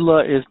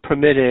tefillah is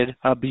permitted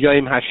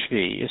b'yom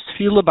hashvi? Is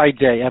tefillah by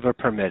day ever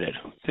permitted?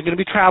 They're going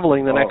to be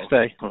traveling the next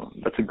day.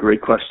 That's a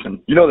great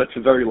question. You know, that's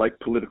a very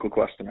political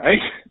question, right?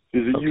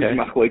 There's a huge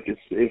machlokes.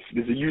 If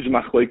there's a huge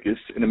machlokes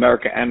in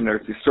America and in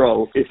Eretz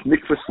Yisrael, if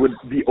mikvahs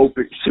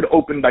should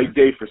open by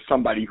day for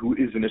somebody who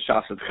is in a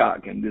shasat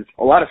chag, and there's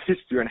a lot of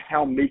history on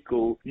how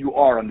mekel you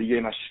are on the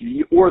yom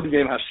hashvi or the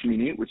yom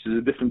hashmini, which is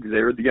a different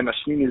gezerah. The yom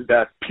hashmini is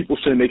that people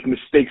shouldn't make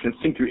mistakes and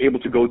think you're able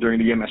to go during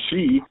the yom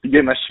hashvi. The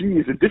yom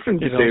hashvi is a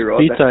different gezerah.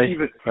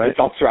 It's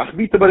al tzrach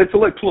bita, but it's a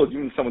like plug.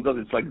 Even if someone does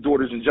it, it's like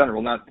daughters in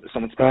general, not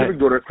someone's specific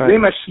daughter. Right.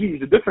 Yom hashvi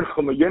is a different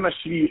chumah. Yom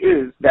hashvi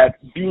is that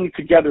being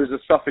together is a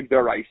suffix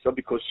deraisa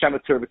because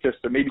shemater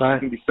v'tister, maybe she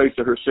can be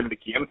soiser her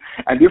shivnikim,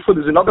 and therefore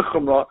there's another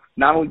chumrah.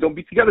 Not only don't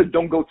be together,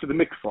 don't go to the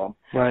mikvah.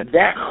 Right.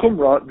 That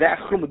chumrah,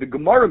 the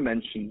Gemara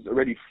mentions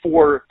already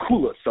 4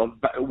 kulas of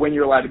when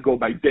you're allowed to go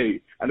by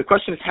day. And the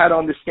question is how to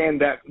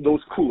understand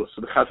those kulas.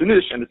 So the Chazon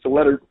Ish, and it's a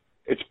letter.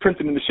 It's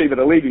printed in the Shevet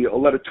HaLevi, a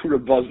letter to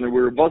Rav Vosner,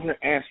 where Rav Vosner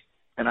asked,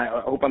 and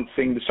I hope I'm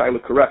saying the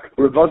Shaila correct,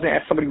 where Rav Vosner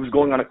asked somebody who was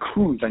going on a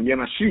cruise on Yom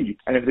HaShvi,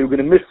 and if they weren't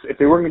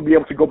going to be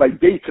able to go by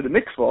day to the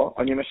mikvah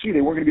on Yom HaShvi,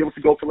 they weren't going to be able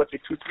to go for, let's say,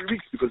 2-3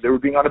 weeks because they were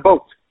being on a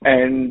boat.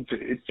 And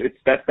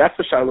that's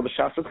the Shaila of the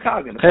Shasat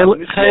Chag.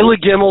 Chayla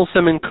Gimel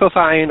Simin Kuf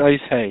Ayin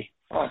Ois Hey.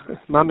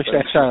 Mamish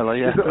Shaila,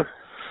 yeah.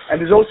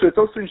 And it's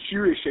also in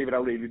Shirei Shevet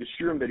HaLevi, the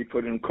shirim that he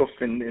put in Kuf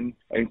in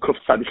Kuf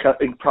Tzadi,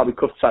 probably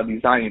Kuf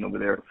Tzadi Zayin over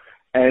there.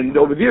 And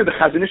over there, the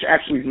Chazon Ish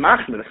actually is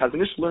machmer. The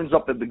Chazon Ish learns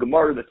up that the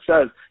Gemara that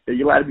says that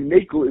you're allowed to be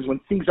mekel is when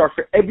things are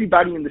for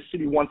everybody in the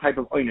city one type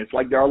of oinus.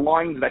 Like there are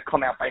lines that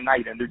come out by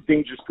night and they're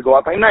dangerous to go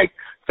out by night.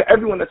 For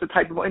everyone that's a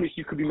type of oinus,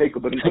 you could be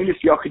mekel. But in oinus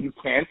yachid, you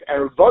can't.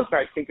 And Rav Vosner,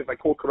 I think, if I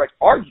call correct,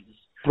 argues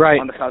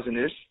on the Chazon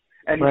Ish.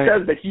 And he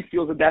says that he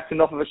feels that that's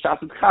enough of a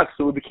shasat chag.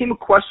 So it became a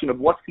question of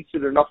what's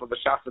considered enough of a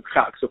shasat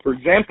chag. So, for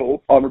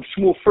example, Rav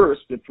Shmuel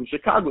first from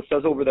Chicago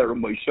says over there, Rav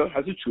Moshe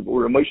has a tshuva,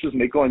 where Rav Moshe's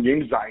mekel on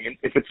Yom Zion.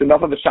 If it's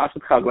enough of a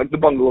shasat chag, like the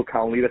bungalow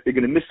colony, that they're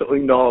going to miss the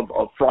oina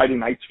of Friday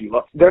night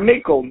tefillah, they're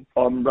mekel.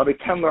 Rabbi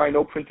Kemler, I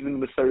know, printed in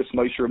the Meseris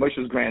Moshe, Rav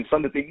Moshe's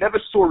grandson, that they never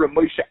saw Rav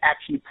Moshe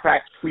actually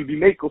practically be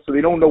mekel, so they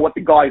don't know what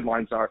the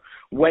guidelines are.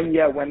 When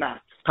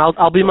not.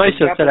 I'll be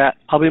nicer to that.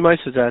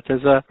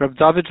 There's a Reb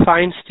David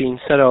Feinstein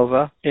said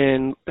over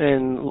in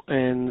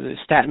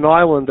Staten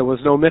Island there was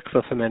no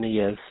mikveh for many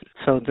years.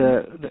 So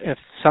if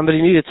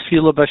somebody needed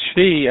tefillah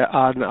b'shvi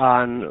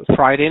on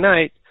Friday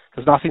night,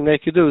 there's nothing they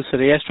could do. So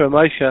they asked Rav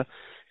Moshe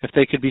if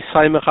they could be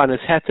saimach on his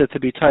heter to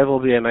be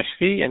tovel b'yom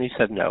hashvi, and he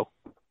said no.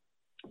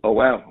 Oh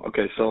wow!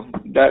 Okay, so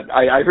that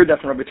I heard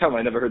that from Rabbi Telma.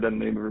 I never heard that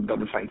name of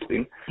Rabbi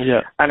Feinstein.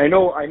 Yeah. And I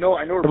know.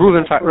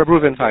 Reuven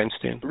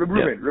Feinstein.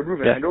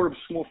 Reuven. I know Rabbi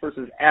Shmuel first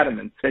is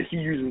adamant that he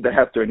uses the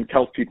hefter and he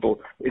tells people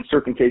in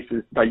certain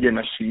cases by Yom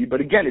HaShvi. But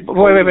again, it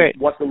wait.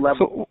 What the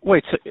level? So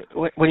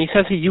when he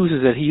says he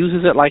uses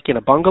it like in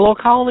a bungalow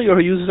colony, or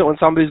he uses it when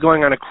somebody's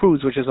going on a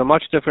cruise, which is a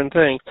much different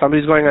thing.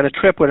 Somebody's going on a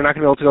trip where they're not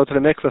going to be able to go to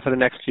the mikveh for the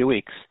next few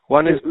weeks.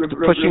 One is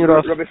pushing it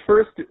off.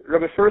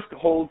 Rabbi first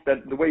holds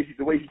that the way he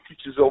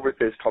teaches over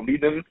this,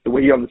 Talmidim, the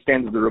way he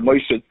understands the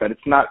Ramosha, that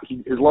it's not,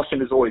 his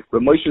Lashon is always,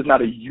 Ramosha is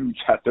not a huge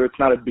heter, it's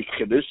not a big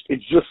chiddush.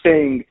 It's just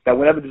saying that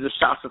whenever there's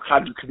a Shas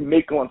Chag, you could be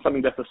making on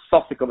something that's a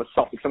suffix of a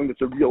suffix, something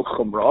that's a real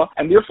chumrah,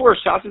 and therefore a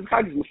Shas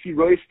Chag is Lefi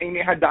Rois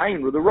Eine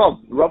Hadayin, or the Rav.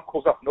 The Rav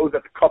calls up, knows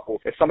that the couple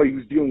is somebody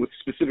who's dealing with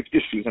specific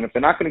issues, and if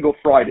they're not going to go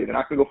Friday, they're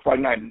not going to go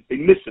Friday night, and they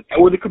miss it.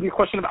 Or there could be a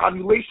question of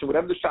ovulation,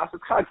 whatever the Shas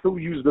Chag, still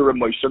use the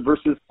Ramosha,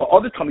 versus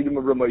other Talmidim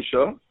of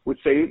Ramosha would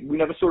say, we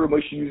never saw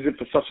Ramosha use it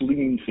for such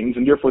lenient things,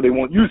 and therefore they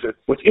won't use it.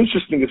 What's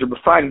interesting is Rabbi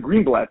Ephraim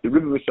Greenblatt, the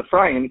Rebbe of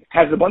Ephraim,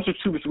 has a bunch of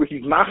tshuvas where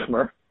he's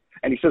machmer,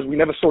 and he says we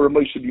never saw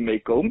Ramosha be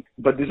mekel,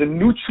 but there's a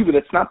new tshuva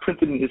that's not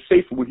printed in his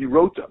sefer where he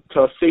wrote to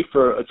a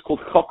sefer, it's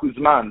called Chok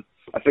Uzman.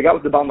 I forgot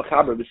what the Baal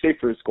Mechaber, the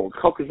Sefer, is called.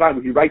 Chok Uzman,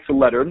 where he writes a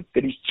letter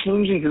that he's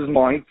changing his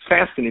mind. It's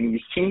fascinating.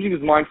 He's changing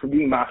his mind from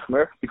being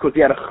machmer because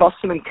he had a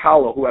chassan and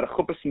kala who had a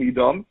chuppah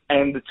nidam,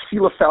 and the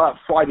tefillah fell out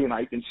Friday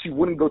night, and she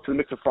wouldn't go to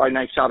the mikveh Friday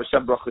night Shabbos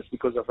Shev Brachos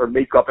because of her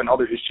makeup and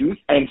other issues.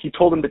 And he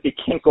told them that they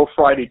can't go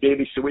Friday day;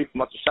 they should wait for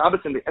Matzah Shabbos,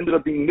 and they ended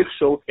up being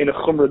nichshel in a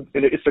chumrah,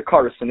 in a isser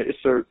karis, in a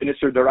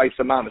isser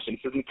deraisa mamish. And he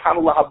says in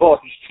Kanul Lahabot,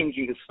 he's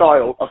changing his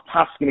style of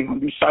paskening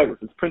on these shilas.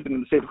 It's printed in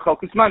the Sefer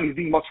Chok Uzman. He's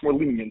being much more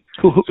lenient.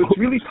 So it's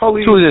really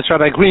totally. Who is this?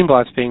 Rabbi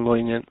Greenblatt's being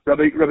lenient.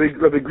 Rabbi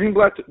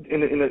Greenblatt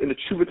in a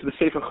tshuva to the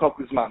Sefer Chok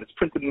Uzman. It's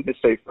printed in his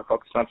Sefer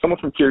Chok Uzman. Someone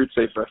from Kiryat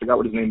Sefer, I forgot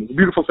what his name is. A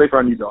beautiful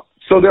Sefer Anidah.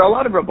 So there are a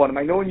lot of Rabbanim.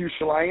 I know in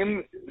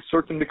Yerushalayim,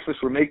 certain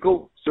mikvahs were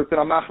mekel, certain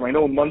are machmer. I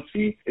know in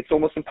Muncie, it's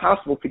almost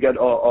impossible to get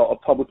a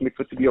public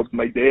mikvah to be open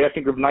by day. I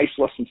think of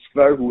Neishlas from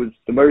Skver, who was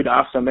the married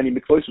after many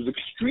mikvahs, was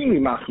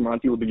extremely machmer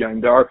until the beginning.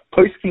 There are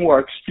places who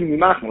are extremely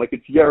machmer, like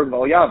it's Yerev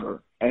Val Yaver.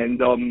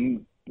 And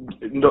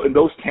in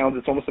those towns,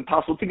 it's almost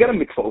impossible to get a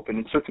mikvah open.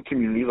 In certain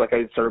communities, like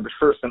I said,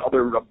 First and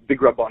other big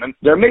rabbanim,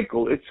 they're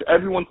mekel. It's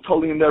everyone's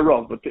totally in their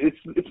rav, but it's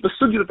the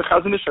sugya that the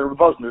Chazon Ish and Rav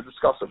Vosner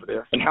discuss over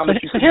there. And how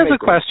so here's a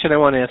question I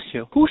want to ask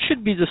you: who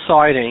should be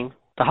deciding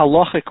the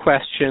halachic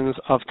questions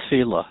of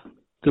tefillah?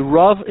 The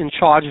rav in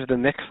charge of the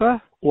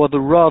mikvah, or the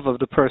rav of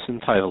the person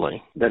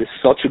tailing? That is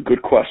such a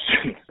good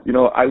question. You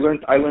know, I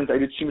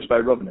did Shemesh by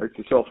Rav in Eretz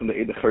Yisrael from the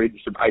Eid HaCharedi,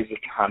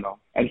 Isaac Kahana,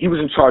 and he was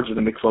in charge of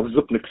the mikvah, of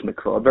Zupnik's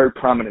mikvah, a very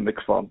prominent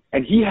mikvah,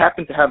 and he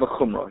happened to have a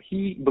chumrah.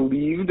 He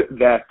believed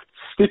that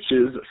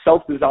stitches,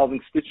 self-dissolving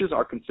stitches,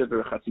 are considered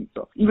a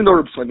chatzitza. Even though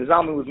Reb Shlomo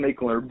Zalman was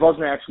mekel, or Reb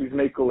Vosner actually was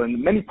mekel,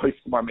 and many places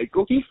are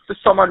mekel, he, for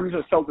some odd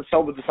reason,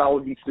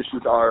 self-dissolving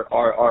stitches are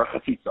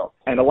chatzitza.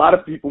 And a lot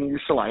of people in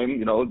Yerushalayim,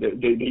 you know, they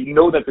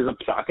know that there's a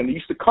psak, and they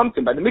used to come to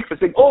him by the mikvah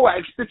saying, oh, I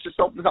have stitches,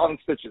 self-dissolving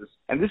stitches.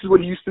 And this is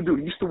what he used to do.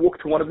 He used to walk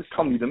to one of his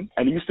talmidim,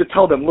 and he used to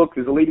tell them, look,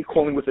 there's a lady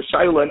calling with a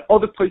shayla, and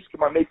other places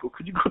are mekel.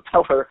 Could you go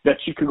tell her that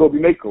she could go be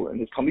mekel? And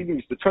his talmidim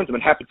used to turn to him,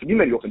 and happened to be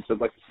many of them,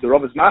 said, like, the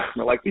Rav is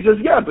machmer. Like, he says,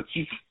 yeah, but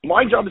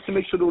my job is to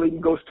make sure the lady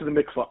goes to the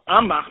mikvah.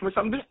 I'm machmer, so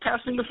I'm just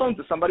passing the phone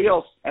to somebody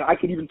else. And I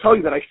can even tell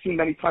you that I've seen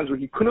many times where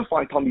he couldn't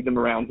find talmidim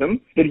around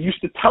him, that he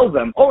used to tell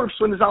them, oh, Reb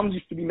Shlomo Zalman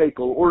used to be mekel,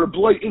 or Reb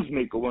Loy is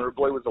mekel when Reb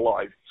Loy was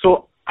alive.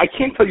 So I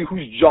can't tell you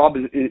whose job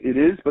it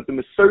is, but the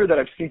Messiah that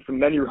I've seen from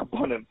many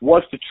Rabbanim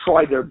was to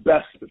try their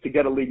best to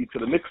get a lady to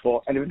the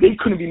mikvah. And if they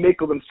couldn't be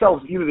mekel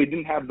themselves, either they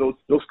didn't have those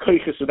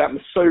keiches or that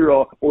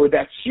Messiah or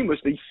that shimush,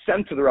 they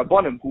sent to the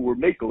Rabbanim who were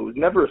mekel. It was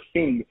never a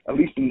thing, at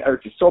least in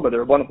Eretz Yisrael, by the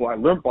Rabbanim who I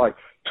learned by,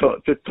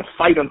 to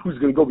fight on who's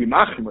going to go be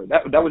machmer.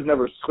 That was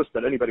never a schus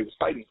that anybody was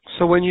fighting.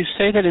 So when you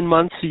say that in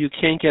Muncie you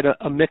can't get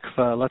a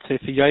mikvah, let's say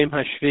for Yom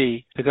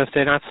HaShvi, because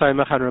they're not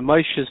Saimach on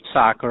Ramosha's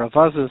psak or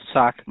Avaz's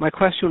psak, my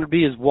question would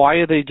be is why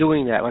are they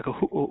doing that? Like,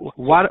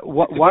 what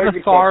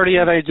authority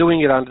are they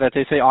doing it under that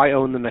they say I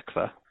own the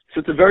mikvah? So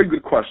it's a very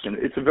good question.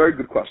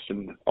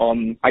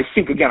 I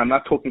think, again, I'm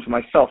not talking for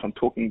myself. I'm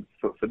talking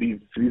for these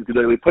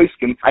Gedolei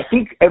Poskim. I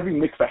think every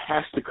mikveh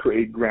has to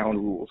create ground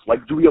rules.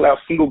 Like, do we allow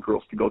single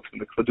girls to go to the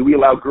mikveh? Do we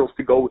allow girls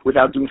to go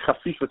without doing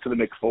chafifa to the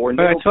mikveh? All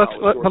right, so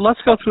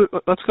let's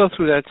go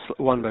through that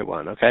one by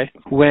one, okay?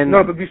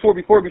 But before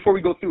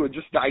we go through it,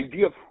 just the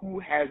idea of who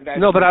has that.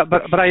 No, but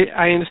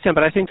I understand.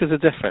 But I think there's a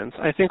difference.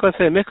 I think, let's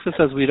say a mikveh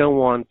says we don't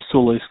want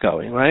psulis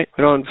going, right?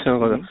 We don't want to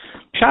go to.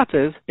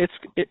 Pshat is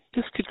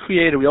this could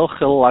create a real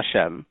chilul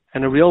Hashem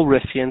and a real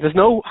riffian. There's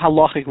no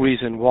halachic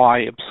reason why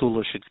a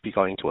psula should be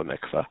going to a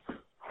mikveh,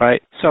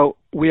 right? So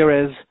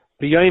whereas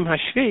B'Yom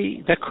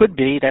HaShvi, there could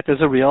be that there's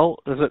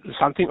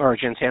something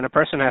urgent and a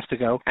person has to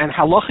go. And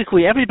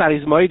halachically,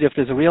 everybody's mind, if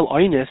there's a real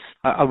oinus,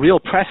 a real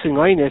pressing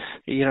oinus,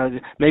 you know,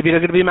 maybe they're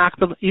going to be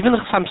makbel. Even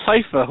some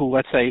Seifa, who,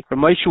 let's say,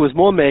 Ramosha was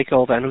more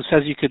makel than who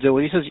says you could do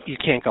it. He says you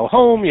can't go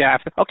home, you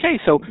have to. Okay,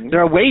 so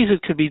there are ways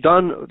it could be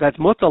done that's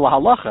mutter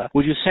lahalacha.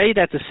 Would you say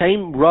that the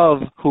same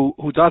Rav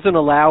who doesn't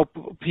allow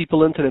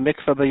people into the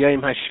mikveh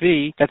B'Yom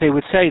HaShvi, that they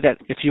would say that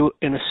if you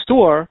in a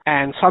store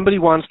and somebody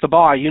wants to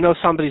buy, you know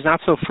somebody's not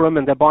so frum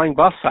and they're buying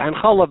basa and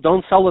chalav,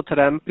 don't sell it to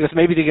them because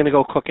maybe they're going to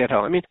go cook at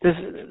home. I mean,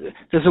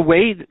 there's a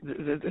way.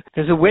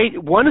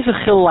 One is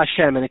a chilul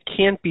Hashem and it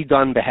can't be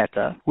done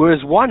beheta,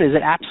 whereas one is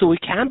it absolutely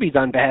can be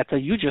done beheta.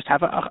 You just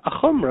have a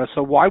chumrah.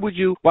 So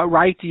what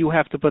right do you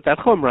have to put that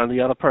chumrah on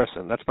the other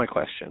person? That's my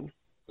question.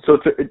 So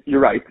you're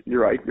right.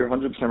 You're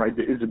 100% right.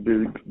 There is a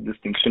big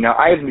distinction. Now,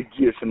 I have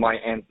Megillah in my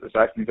answers.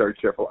 I have to be very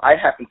careful. I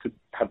happen to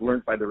have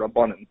learned by the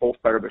Rabbanim, both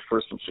by Rabbi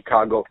First from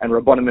Chicago and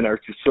Rabbanim in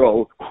Eretz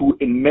Yisrael, who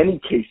in many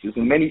cases,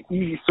 in many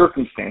easy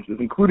circumstances,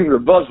 including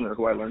Rav Vosner,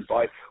 who I learned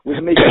by,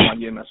 was making on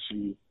Yom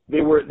HaShvi.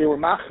 They were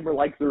machmer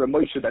like the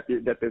Ramosha that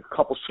the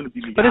couple shouldn't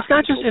be. But it's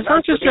not just Yom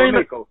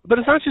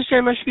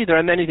HaShvi. There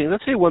are many things.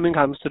 Let's say a woman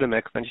comes to the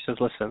mikveh and she says,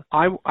 "Listen,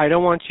 I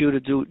don't want you to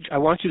do. I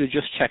want you to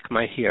just check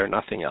my hair,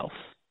 nothing else.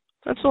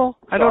 That's all.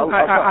 I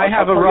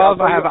have a Rav.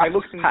 I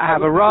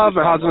have a Rav.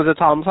 My husband's a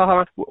Talmud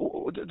Chacham.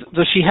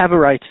 Does she have a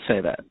right to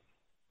say that?"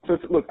 So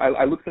look,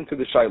 I looked into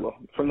the Shiloh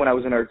from when I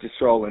was in Eretz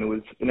Yisrael,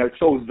 and in Eretz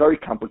Yisrael it was very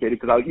complicated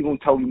because I'll even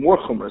tell you more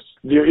chumras.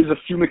 There is a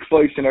few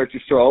mikvahs in Eretz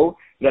Yisrael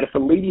that if a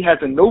lady has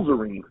a Nova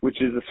ring, which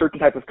is a certain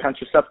type of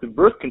contraceptive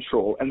birth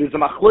control, and there's a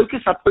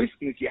machloikis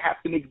hapoiskim if you have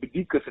to make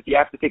bedikas, if you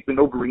have to take the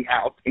Nova ring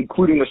out,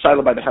 including the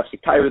Shiloh by the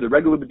Hefsek Tyre, the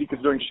regular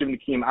bedikas during Shiv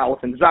Nikim, Aleph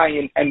and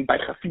Zion, and by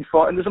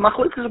Chafifa, and there's a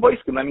machloikis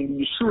hapoiskim. I mean,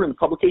 the Yeshua in the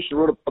publication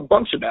wrote a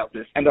bunch about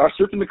this, and there are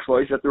certain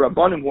mikvahs that the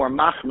Rabbanim who are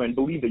machmer and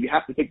believe that you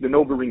have to take the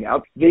Nova ring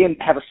out, they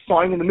have a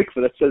sign in the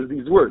mikvah that says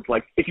these words,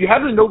 like, if you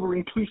have the Nova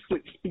ring, please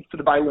speak to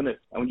the Bailinit.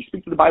 And when you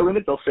speak to the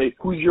Bailinit, they'll say,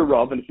 who's your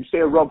Rav? And if you say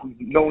a Rav who's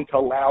known to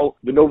allow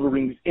the Nova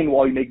rings in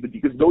while you make the,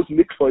 because those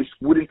mikvahs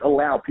wouldn't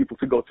allow people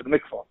to go to the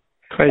mikvah.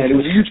 Crazy. And it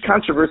was a huge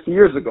controversy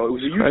years ago.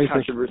 In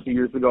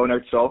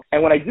Eretz Yisrael.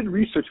 And when I did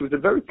research, it was a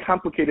very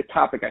complicated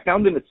topic. I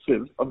found in a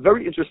Tziv, a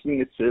very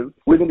interesting Tziv,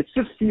 within the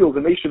Tziv feels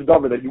in Meishav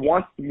Davar that he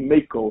wants to be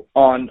mekel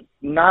on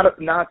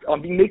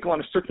being mekel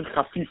on a certain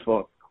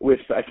chafifa with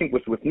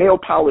nail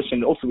polish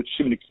and also with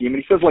Shiv Nikim. And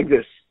he says like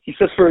this. He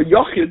says for a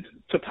Yochid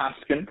to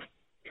paskin,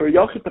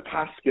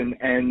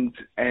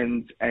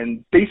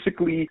 and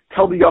basically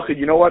tell the Yochid,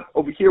 you know what,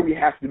 over here we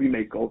have to be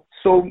mekel.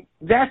 So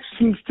that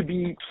seems to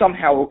be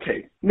somehow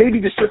okay. Maybe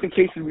there's certain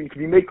cases where you could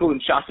be mekel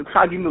in Shas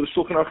Chag, even though the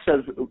Shulchan Aruch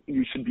says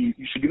you should be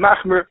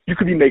machmer, you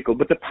could be mekel.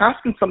 But to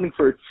paskin something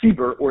for a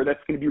tzibur, or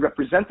that's going to be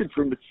represented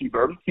from the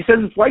tzibur, he says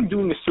it's like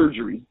doing a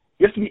surgery.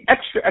 You have to be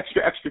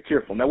extra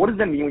careful. Now, what does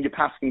that mean when you're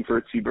passing for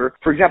a tzibur?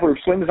 For example, Rav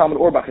Shlomo Zalman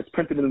Auerbach is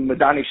printed in the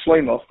Madani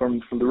Shlomo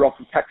from the Rav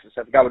from Texas.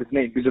 I forgot what his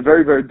name. He's a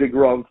very, very big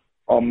Rav.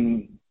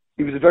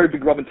 He was a very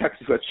big Rav in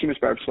Texas who had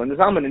Shemesh by Rav Shlomo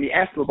Zalman, and he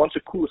asked him a bunch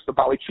of kulas to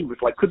Balei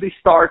Tshuvos, like could they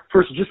start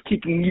first just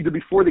keeping Nida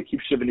before they keep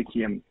Shiv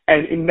Nikim?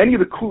 And in many of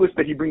the kulas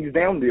that he brings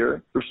down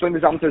there, Rav Shlomo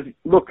Zalman says,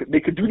 look,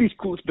 they could do these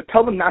kulas, but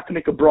tell them not to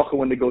make a bracha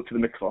when they go to the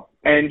mikvah.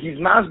 And he's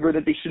masber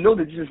that they should know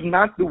that this is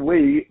not the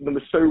way the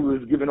Messiah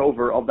was given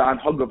over of the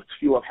anhag of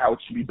tefillah, of how it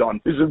should be done.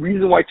 There's a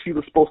reason why tefillah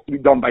is supposed to be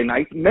done by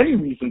night, many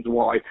reasons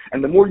why,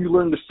 and the more you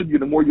learn the sugya,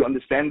 the more you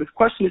understand. The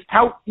question is,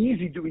 how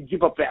easy do we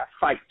give up that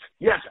fight?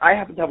 Yes, I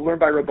happen to have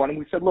learned by Rabbanim.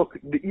 We said, look,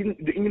 the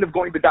inyan of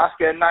going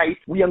bedaska at night,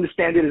 we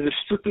understand it as a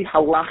strictly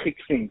halachic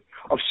thing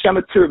of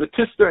Shematir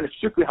v'Tister, and it's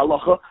strictly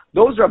halacha.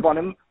 Those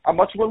Rabbanim are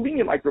much more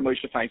lenient, like Rav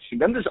Moshe Feinstein.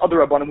 Then there's other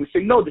Rabbanim who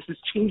say, no, this is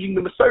changing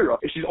the Messiah.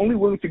 If she's only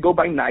willing to go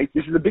by night,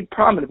 this is a big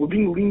problem. If we're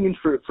being lenient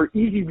for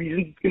easy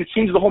reasons, it's going to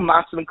change the whole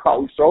massive and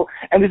Klal Yisrael.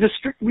 And there's a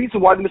strict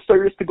reason why the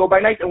Messiah is to go by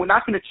night, and we're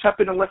not going to chep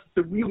it unless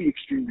it's a really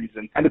extreme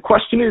reason. And the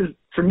question is,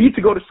 for me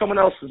to go to someone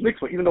else's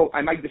mikvah, even though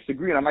I might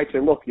disagree and I might say,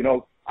 look,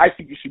 I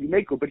think you should be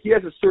mekel, but he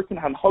has a certain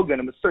hanhaga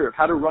and a Messiah of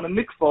how to run a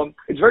mikvah.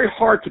 It's very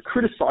hard to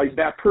criticize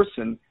that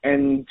person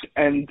and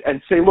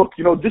say, look,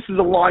 this is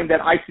a line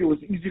that I feel is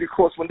easy to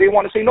cross, when they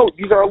want to say, no,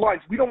 these are our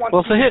lines. We don't want.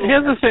 Well, so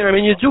here's the thing. I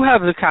mean, you do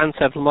have the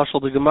concept.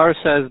 Marshall, the Gemara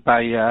says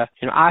by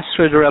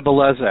Asra to Rebbe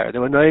Lezer, they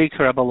were noig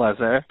to Rebbe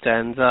Lezer,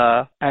 and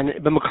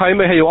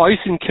b'mekayimah heyu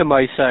oisin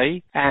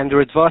k'maisei, and the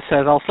Ritva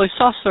says also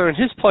Sasser. In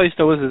his place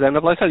there was the end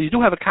of like you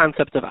do have a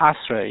concept of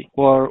Asra,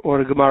 or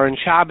the Gemara in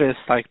Shabbos,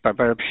 like by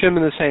Reb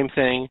Shimon, the same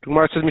thing. The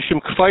Gemara says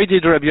mishum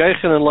k'faydi to Reb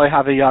Yochanan and loy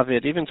have a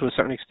yavid, even to a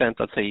certain extent.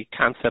 That's a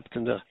concept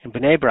in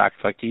Bnei Brak,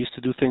 like they used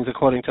to do things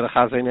according to the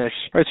Chazon Ish.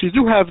 Right, so you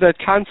do have that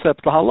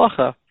concept, the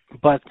halacha.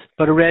 But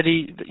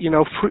already,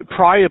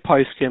 prior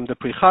poskim, the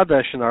Pri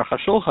Chadash and Aruch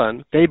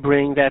HaShulchan, they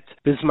bring that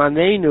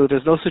Bismanenu,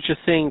 there's no such a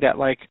thing that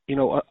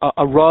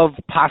a Rav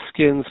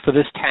paskins for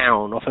this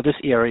town or for this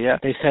area.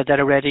 They said that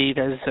already.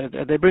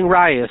 They bring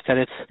rayas that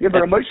it's. Yeah,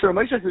 but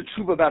Ramesh has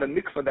a tshuva about a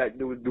mikvah that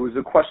there was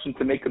a question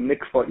to make a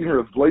mikvah. Even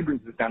Rav Bloy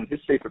brings it down in his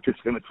sefer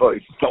Pitzvah Mitzvah.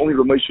 It's the only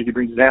Ramesh he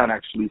brings down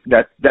actually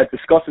that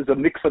discusses a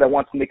mikvah that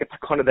wants to make a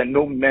takana that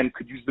no men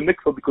could use the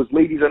mikvah because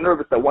ladies are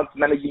nervous that once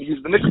men are going to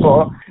use the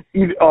mikvah,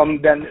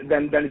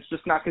 then it's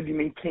just not going to be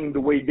maintained the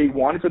way they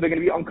want it, so they're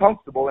going to be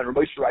uncomfortable. And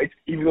Ramesh writes,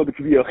 even though there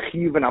could be a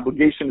chiv, an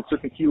obligation, in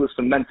certain kilos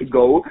for men to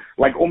go,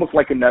 almost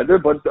like a nether,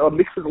 but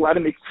mix is allowed to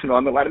make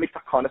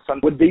takanas on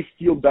what they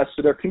feel best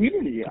for their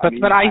community.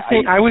 But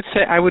I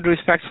would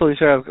respectfully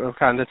say,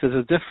 that there's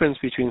a difference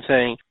between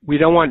saying we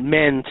don't want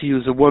men to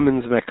use a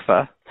woman's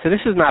mikveh. So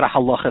this is not a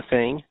halacha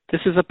thing.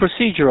 this is a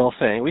procedural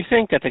thing. We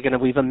think that they're going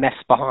to leave a mess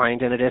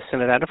behind and this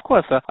and that. Of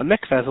course, a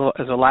mikveh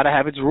has a lot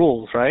of its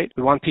rules, right?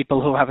 We want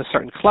people who have a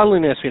certain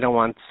cleanliness. We don't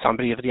want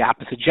somebody of the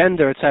opposite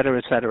gender, et cetera,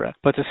 et cetera.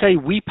 But to say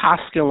we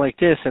paskin like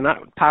this and not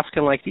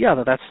paskin like the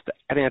other,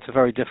 I think that's a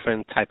very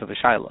different type of a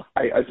shaila.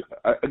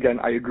 Again,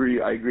 I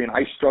agree, and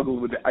I struggle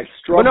with it. I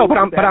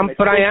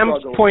am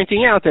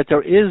pointing out that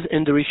there is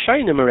in the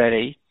Rishonim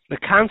already the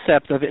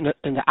concept of in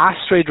the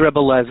Astrei Rebbe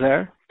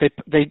Lezer,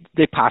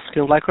 they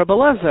paskin like Rebbe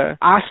Lezer.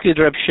 Asked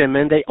Reb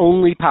Shimon, they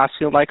only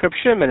paskin like Reb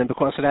Shimon, and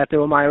because of that they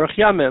were Ma'arich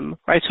Yamim,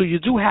 right? So you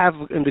do have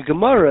in the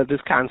Gemara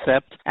this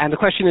concept, and the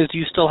question is, do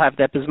you still have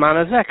that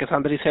Bisman Azek? If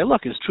somebody say,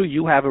 look, it's true,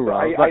 you have a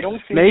Rav, but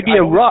maybe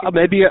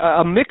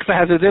a mikveh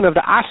has a din of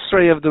the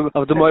Astrei of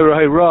the Moira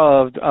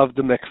Hira of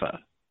the mikveh.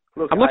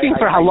 Look, I'm looking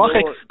for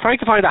halachic, trying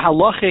to find a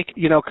halachic,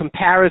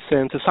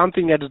 comparison to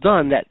something that's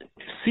done that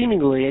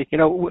seemingly,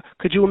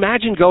 could you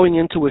imagine going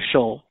into a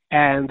shul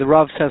and the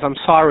Rav says, I'm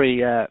sorry,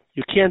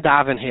 you can't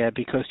daven here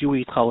because you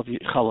eat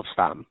chalav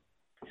stam.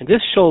 In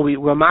this shul,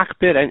 we're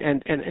makbid,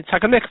 and it's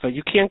like a mikveh.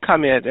 You can't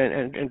come in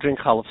and drink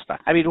chalav stam.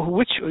 I mean,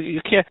 which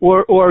you can't,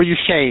 or you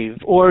shave,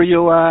 or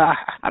you,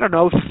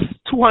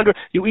 200,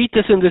 you eat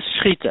this in this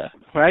shchita.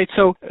 Right,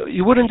 so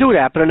you wouldn't do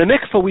that, but in a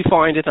mikveh we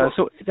find it.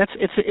 So it's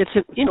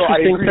an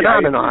interesting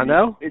phenomenon,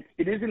 no? It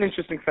is an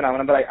interesting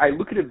phenomenon, but I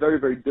look at it very,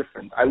 very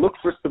different. I look,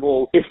 first of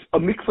all, if a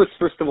mikveh is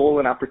first of all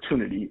an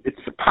opportunity, it's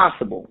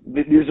possible.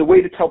 There's a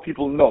way to tell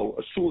people no.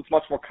 A shul is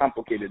much more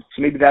complicated,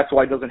 so maybe that's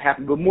why it doesn't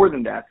happen. But more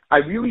than that, I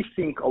really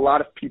think a lot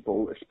of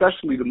people,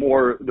 especially the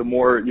more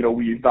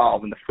we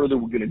evolve and the further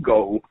we're going to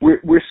go,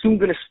 we're soon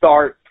going to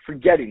start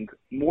forgetting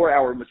more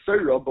our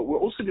Mesorah, but we're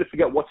also going to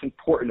forget what's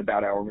important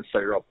about our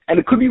Mesorah. And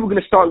it could be we're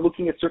going to start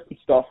looking at certain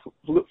stuff.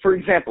 For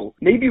example,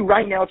 maybe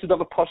right now it's a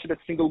davar pasha that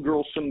single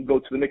girls shouldn't go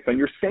to the mikveh, and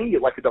you're saying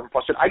it like a davar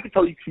pasha. I could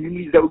tell you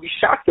communities that would be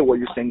shocked at what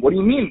you're saying. What do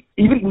you mean?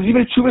 Even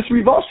a Chuvas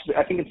Rivash,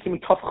 I think it's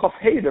Simon Taf Chaf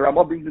Hey, the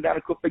Ramah brings it down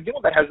in Kuf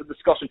Gimel that has a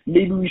discussion.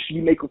 Maybe we should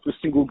be making for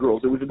single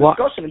girls. There was a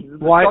discussion, and the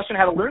discussion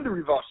how to learn the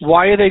Rivash.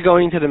 Why are they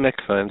going to the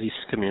mikveh in these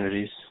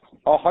communities?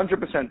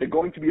 100%. They're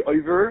going to be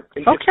over.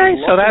 Okay,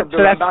 so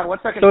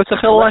it's a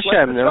Chil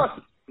Hashem, no?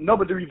 No,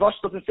 but the Rivash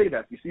doesn't say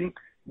that. You see,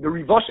 the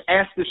Rivash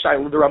asked the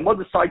Shaila. The Ramah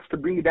decides to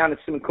bring it down at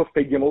Siman Kuf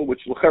Pei Gimel, which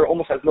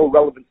almost has no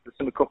relevance to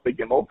Siman Kuf Pei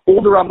Gimel.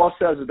 All the Ramah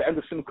says at the end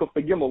of Siman Kuf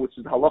Pei Gimel, which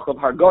is the halacha of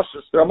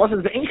Hargashas, the Ramah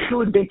says the ain't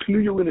chiluk ben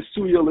Penuya and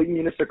Asuya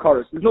le'inyan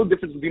Isakaris. There's no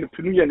difference between a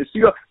Penuya and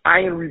Asuya,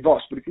 and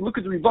Rivash. But if you look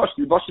at the Rivash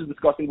is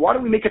discussing why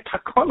don't we make a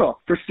takana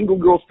for single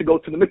girls to go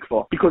to the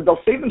mikvah, because they'll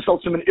save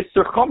themselves from an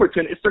Isser Chomer to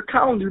an Isser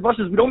Kal. The Rivash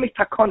says we don't make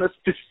takanas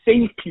to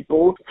save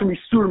people from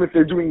Isurim if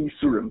they're doing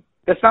Isurim.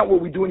 That's not what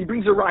we do, and he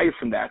brings a riot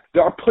from that.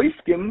 There are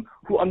poskim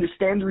who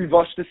understand the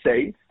Rivash to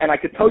say, and I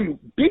could tell you,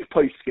 big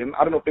poskim,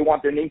 I don't know if they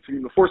want their name to be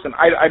enforced, and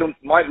I don't,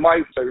 my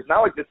side is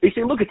not like this. They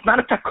say, look, it's not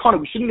a takana,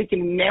 we shouldn't make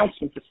an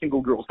announcement to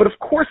single girls. But of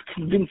course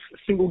convince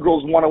single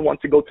girls one-on-one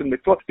to go to the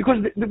mikvah, because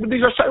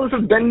these are shilas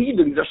of Ben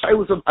Nida, these are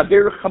shilas of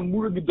Aver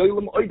Chamura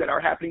Gedolim Oy that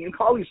are happening in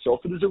Klal Yisrael.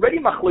 So there's already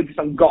machlokes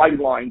on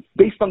guidelines,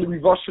 based on the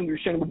Rivash and the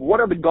Rishonim, what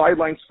are the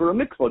guidelines for a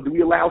mikvah? Do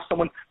we allow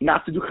someone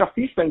not to do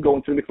chafis and go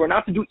into the mikvah, or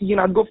not to do Ian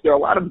Aguf? There are a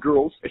lot of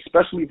girls,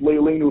 especially if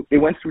Leilenu, they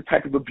went through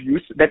type of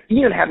abuse, that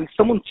Ian having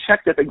someone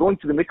check that they're going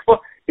to the mikvah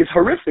is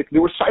horrific.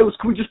 There were shilas,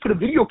 could we just put a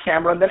video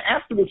camera and then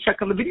afterwards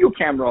check on the video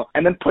camera?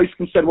 And then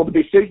Plaiskin said, well, but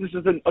they say this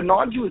is a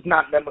non-Jew is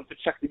not them to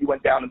check that you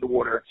went down in the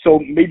water. So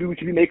maybe we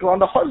could be making on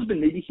the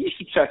husband, maybe he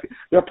should check it.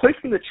 There are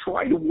Plaiskin that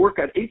try to work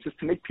at ACES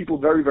to make people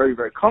very, very,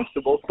 very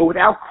comfortable, but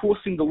without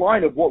crossing the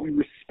line of what we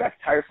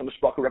respect Tiresome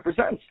Mishpacha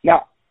represents.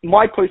 Now,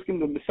 my poskim,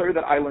 the Mesorah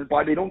that I learned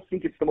by, they don't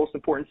think it's the most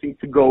important thing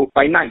to go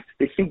by night.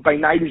 They think by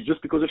night is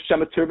just because of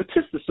Shema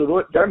Tervatista,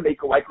 so they're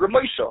making like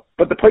Ramosha.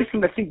 But the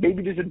poskim that think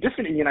maybe there's a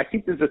different Indian, I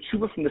think there's a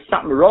tshuva from the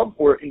Satmar Rav,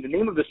 or in the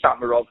name of the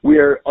Satmar Rav,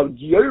 where a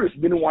Gioris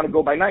didn't want to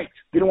go by night.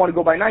 They didn't want to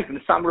go by night, and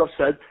the Satmar Rav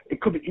said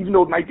it could be, even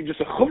though it might be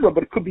just a chumrah,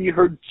 but it could be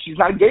her, she's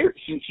not a Geiris.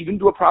 She didn't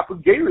do a proper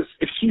Geiris.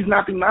 If she's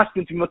not being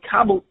masculine to be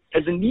makabel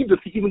as a need to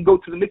even go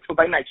to the mikvah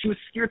by night. She was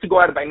scared to go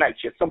out by night.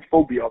 She had some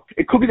phobia.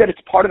 It could be that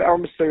it's part of our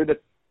Mesorah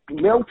that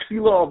Leil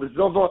Tefillah of the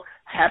Zova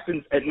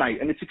happens at night,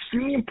 and it's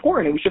extremely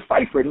important, and we should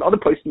fight for it. And other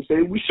places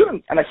say we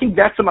shouldn't. And I think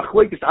that's a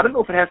machlokes. I don't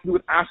know if it has to do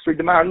with Asr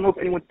Demar. I don't know if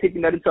anyone's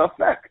taking that into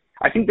effect.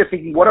 I think they're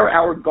thinking, what are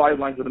our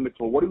guidelines of the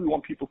mikvah? What do we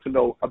want people to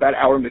know about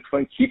our mikvah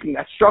and keeping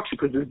that structure?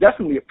 Because there's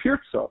definitely a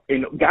pirza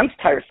in ganz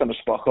Tiresome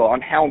Mishpacha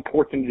on how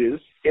important it is.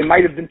 It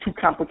might have been too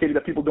complicated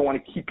that people don't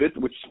want to keep it,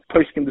 which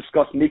place can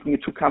discuss making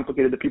it too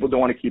complicated that people don't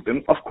want to keep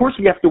it. Of course,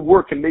 we have to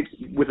work and make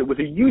with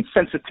a huge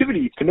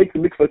sensitivity to make the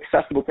mikvah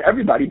accessible to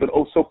everybody, but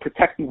also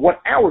protecting what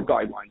our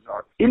guidelines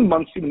are. In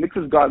Monsey, the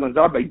mikvah's guidelines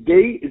are by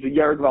day is a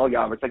Yereg Val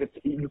Yavar. It's like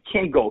you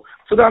can't go.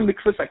 So there are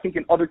mikvahs, I think,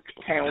 in other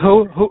towns.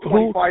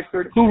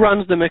 Who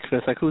runs the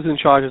mikvahs? Like who's in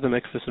charge of the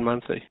mikvahs in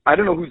Monsey? I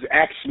don't know who's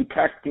actually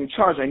practically in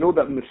charge. I know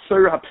that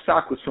Mesorah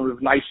HaPsak was from Rav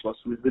Neishlas,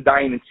 who was the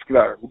Dayan in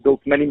Skver, who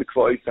built many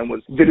mikvahs and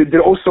did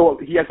also,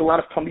 he has a lot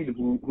of Talmidim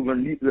who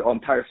learn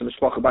Tyrus and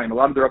Mishpach Habayim. A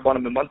lot of the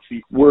Rabbanim in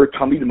Monsey were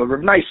Talmidim of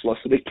Rav Neishla,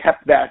 so they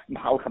kept that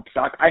Mahalach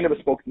Psak. I never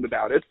spoke to him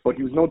about it, but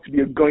he was known to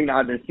be a Goyin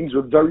Ad, and things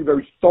were very,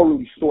 very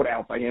thoroughly thought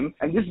out by him.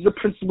 And this is a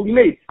principle he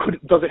made. Could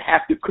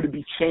it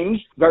be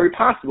changed? Very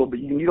possible, but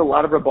you need a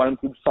lot of Rabbanim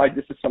to decide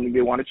this is something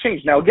they want to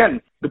change. Now,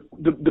 again,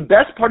 the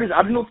best part is,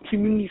 I don't know if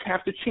communities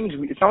have to change.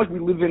 It's not like we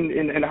live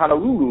in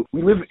Honolulu.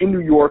 We live in New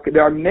York.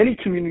 There are many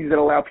communities that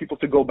allow people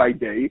to go by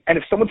day. And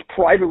if someone's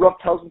private Rav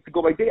tells them to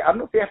go by day, I don't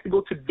know if they have to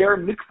go to their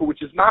mikveh,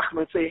 which is Nachman,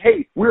 and say,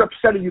 hey, we're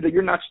upset at you that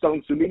you're not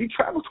shtelling soon. Maybe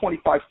travel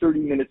 25, 30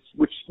 minutes,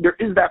 which there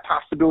is that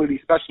possibility,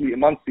 especially in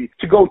Monsey,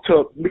 to go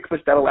to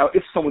mikvahs that allow,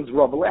 if someone's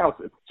Rav allows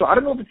it. So I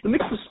don't know if it's the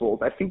mikvah's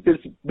fault. I think the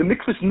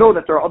mikvahs know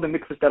that there are other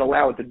mikvahs that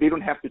allow it, that they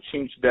don't have to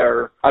change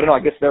their, I don't know, I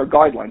guess their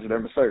guidelines or their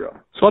Messiah.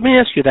 So let me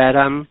ask you that,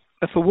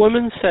 if a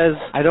woman says,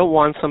 I don't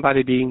want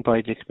somebody being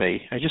Baidik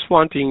me, I just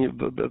want being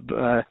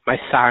my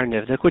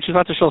Sarnivdik, which is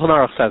what the Shulchan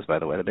Aruch says, by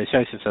the way. The Beis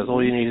Yosef says,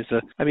 all you need is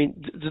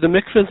do the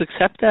mikvahs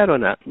accept that or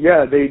not?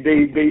 Yeah,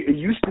 it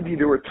used to be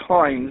there were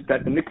times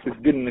that the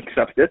mikvahs didn't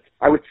accept it.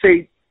 I would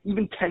say,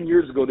 even 10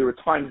 years ago, there were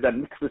times that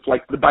mikvahs,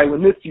 like the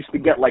Bailanits used to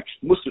get like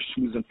Musar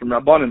Shmuzim from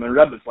Rabbanim and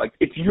Rebbes, like,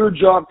 it's your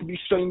job to be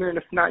Shomer, and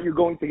if not, you're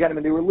going to get him,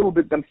 and they were a little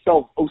bit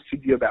themselves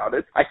OCD about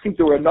it. I think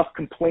there were enough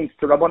complaints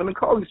to Rabbanim and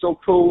Kali, so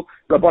till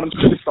Rabbanim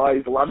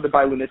criticized a lot of the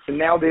Bailanits, and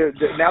now they're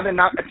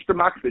not extra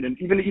makbid, and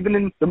even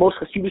in the most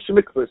Hasidic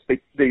mikvahs,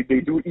 they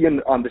do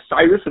Ian on the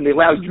Cyrus, and they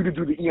allow you to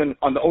do the Ian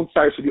on the own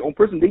Cyrus for the own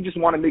person. They just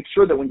want to make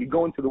sure that when you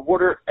go into the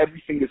water,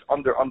 everything is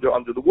under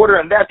the water,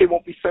 and that they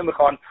won't be semich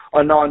on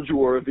a non-Jew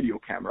or a video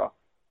camera.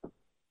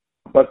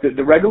 But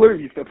the regular,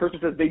 if the person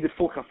says they did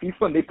full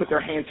chafifa and they put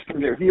their hands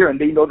through their ear and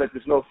they know that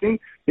there's no thing,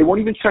 they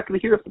won't even check the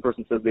ear if the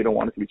person says they don't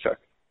want it to be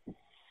checked.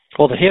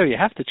 Well, the hair, you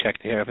have to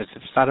check the hair. If it's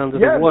not under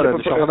the water,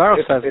 the Shulchan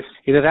Aruch says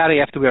either that or you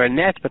have to wear a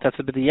net, but that's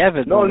a bit of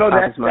the No,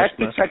 that's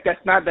to check.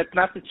 That's not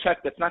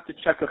to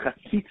check a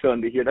chatzitza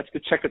in the hair. That's to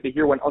check that the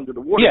hair went under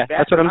the water. Yeah,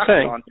 that's what I'm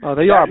saying. Oh,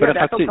 they are, but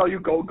that'll tell you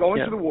go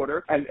into the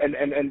water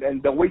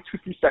and they'll wait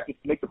 2-3 seconds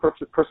to make the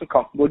person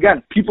comfortable.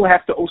 Again, people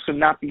have to also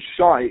not be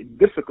shy. It's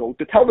difficult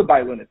to tell the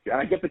Bailanit.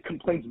 And I get the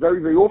complaints very,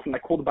 very often. I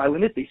call the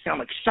Bailanit. They sound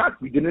like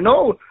shocked. We didn't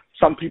know.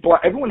 Some people,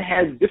 everyone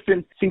has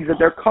different things that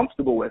they're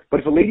comfortable with.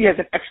 But if a lady has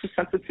an extra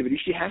sensitivity,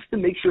 she has to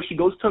make sure she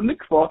goes to a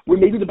mikvah where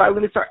maybe the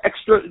Bailanits are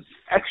extra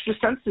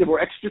sensitive or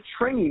extra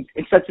trained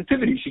in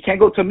sensitivity. She can't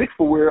go to a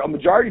mikvah where a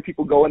majority of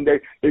people go and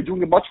they're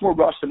doing it much more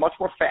rushed and much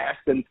more fast,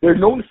 and they're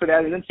known for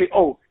that, and then say,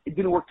 oh, it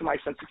didn't work to my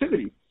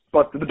sensitivity.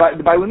 But the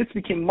Bailanits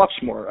became much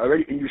more,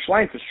 already in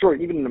Yerushalayim for sure,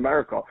 even in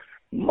America,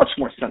 much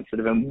more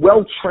sensitive and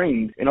well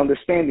trained in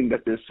understanding that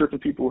there's certain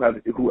people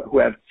who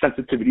have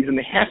sensitivities, and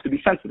they have to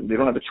be sensitive. They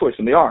don't have a choice,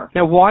 and they are.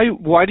 Now, why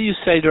do you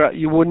say that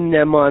you wouldn't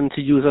neman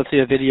to use, let's say,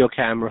 a video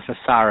camera for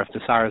Sarah if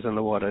the Sarah's in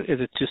the water? Is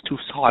it just too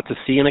hard to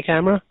see in a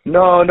camera?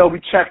 No, we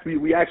checked.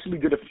 We actually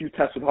did a few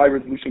tests with high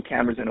resolution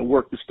cameras, and it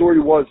worked. The story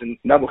was in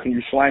Nebuch in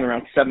Yerushalayim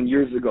around 7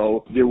 years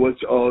ago. There was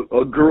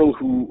a girl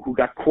who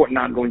got caught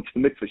not going to the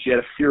mikveh. She had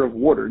a fear of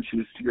water, and she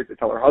was scared to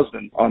tell her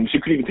husband. She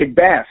couldn't even take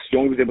baths. She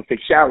only was able to take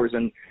showers,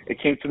 and it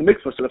came to the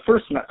mikveh. So the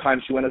first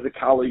time she went as a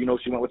kala,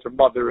 she went with her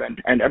mother,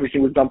 and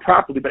everything was done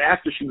properly. But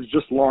after, she was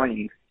just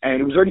lying. And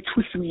it was already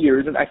 2-3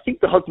 years, and I think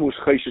the husband was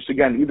chayshish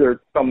again,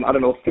 either from, I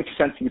don't know, 5th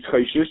sense he was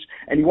chayshish,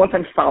 and he one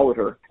time followed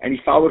her, and he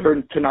followed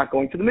her to not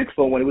going to the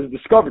mikveh when it was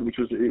discovered, we're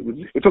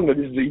talking about,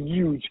 this is a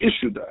huge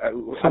issue.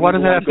 So what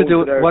does that have to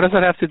do? What does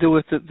that have to do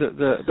with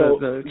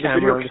the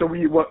camera?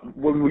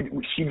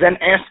 She then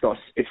asked us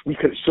if we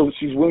could. So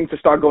she's willing to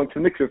start going to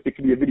the mikveh if it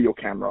could be a video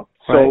camera.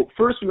 So right.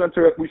 first we went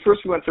to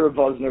Rav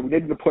Vosner. We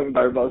made an appointment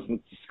by Rav Vosner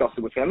to discuss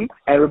it with him,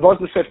 and Rav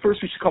Vosner said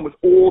first we should come with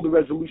all the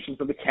resolutions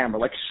of the camera,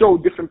 like show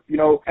different,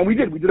 and we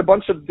did a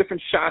bunch of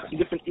different shots in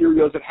different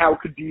areas of how it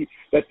could be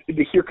that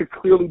the hair could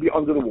clearly be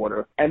under the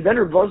water. And then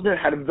Rav Vosner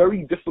had a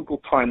very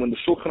difficult time when the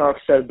Shulchan Aruch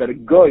says that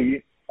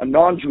a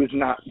non-Jew is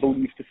not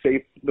believed to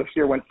say the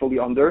hair went fully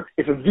under.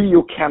 If a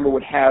video camera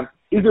would have,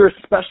 is there a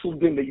special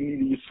din that you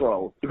need to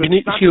Yisrael?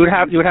 You would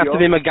have to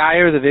be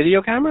Megayer the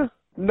video camera?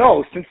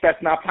 No, since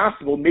that's not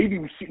possible, maybe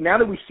now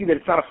that we see that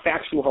it's not a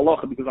factual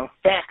halacha, because on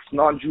facts,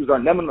 non-Jews are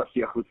neman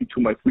nasiach with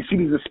tumah. We see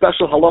there's a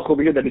special halacha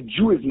over here that a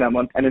Jew is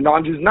neman and a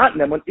non-Jew is not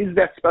neman. Is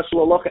that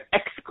special halacha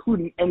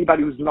excluding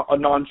anybody who's not a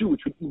non-Jew,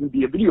 which would even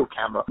be a video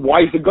camera?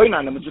 Why is the guy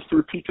not neman? Just to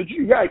repeat to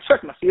Jew? Yeah, I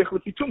checked nasiach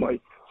with tumah.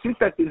 Since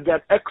that is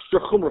that extra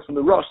chumrah from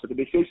the rush that the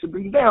Beis Yosef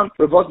brings down,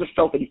 Rav Vosner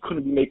felt that he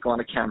couldn't be making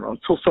on a camera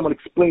until someone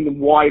explained him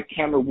why a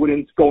camera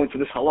wouldn't go into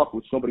this halakha,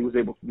 which nobody was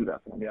able to do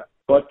that for him yet.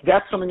 But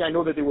that's something I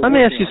know that they were. Let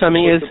me ask you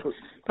something.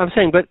 I'm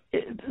saying, but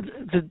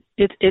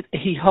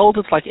he holds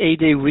it like a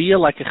day real,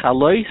 like a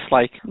chalois,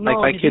 like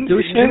Kiddushin?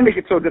 He didn't make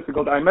it so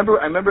difficult. I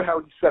remember how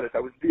he said it.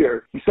 I was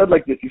there. He said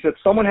like this. He said,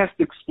 someone has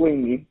to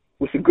explain me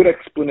with a good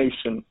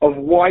explanation of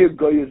why a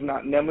guy is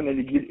not neman and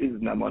a gid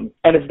is neman.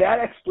 And if that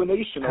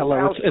explanation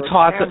it's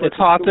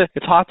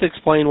hard to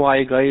explain why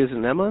a guy is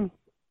neman.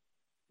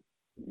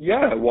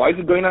 Yeah, why is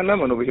it going on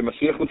Neman over here?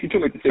 Masiach Lefi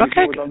Tumah to say he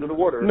was under the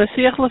water.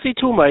 Masiach Lefi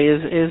Tumah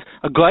is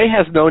a guy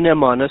has no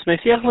Nemanis.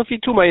 Masiach Lefi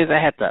Tumah is a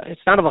heta.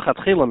 It's not a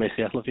v'chatchila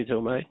Masiach Lefi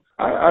Tumah.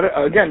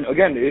 Again,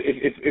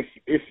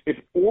 if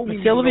all these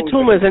Masiach Lefi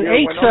Tumah is an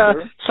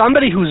eitzah,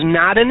 somebody who's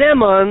not a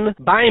Neman,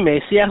 by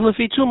Masiach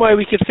Lefi Tumah,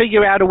 we could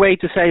figure out a way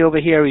to say over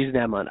here he's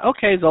Neman.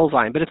 Okay,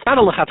 Zolzain, but it's not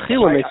a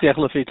v'chatchila Masiach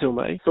Lefi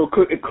Tumah. So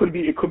it could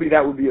be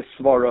that would be a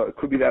svara. It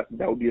could be that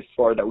would be a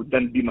svara that would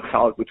then be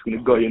machalik between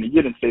a guy and a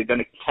yid and say then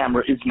a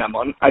camera is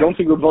Neman. I don't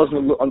think Rav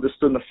Wosner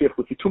understood Masiach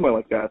Lefi Tumah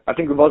like that. I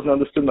think Rav Wosner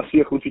understood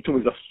Masiach Lefi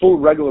Tumah is a full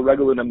regular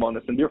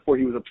Nemanis, and therefore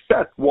he was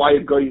upset why a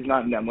guy is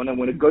not Neman, and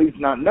when a guy is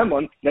not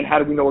Neman, then how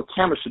do we know a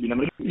camera should be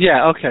Neman?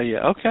 Yeah, okay.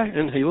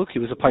 And he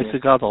was a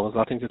paisa gadol. There's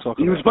nothing to talk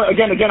about. But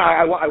again,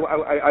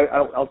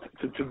 I'll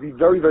to be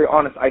very, very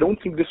honest, I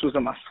don't think this was a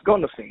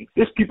maskana thing.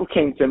 These people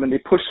came to him and they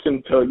pushed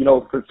him to,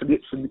 for the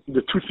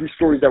 2-3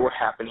 stories that were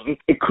happening.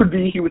 It could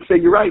be he would say,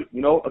 you're right,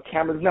 a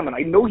camera's Neman.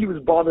 I know he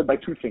was bothered by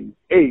 2 things.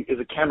 A, is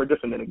a camera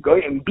different than a guy?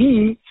 And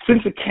B,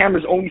 since a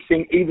camera's only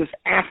saying Avis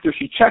after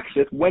she checks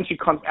it, when she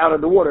comes out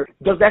of the water,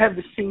 does that have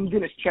the same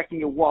din as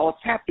checking it while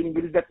it's happening,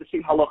 but is that the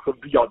same halacha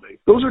b'yadei?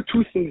 Those are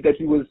 2 things that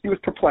he was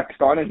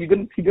perplexed on, and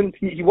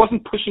he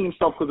wasn't pushing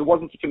himself because it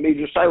wasn't such a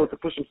major shiloh to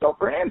push himself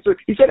for an answer.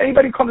 He said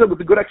anybody comes up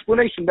with a good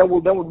explanation, then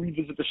we'll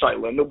revisit the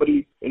shiloh. And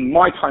nobody, in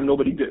my time,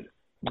 nobody did.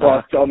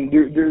 But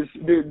there's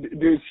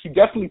he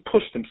definitely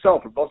pushed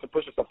himself, or also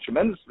pushed himself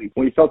tremendously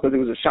when he felt that there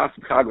was a shas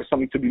chag or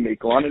something to be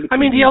made on. I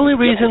mean, the only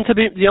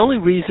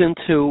reason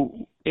to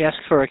ask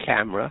for a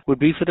camera would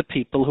be for the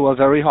people who are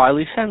very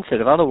highly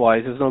sensitive.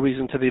 Otherwise, there's no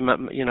reason to be,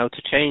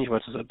 to change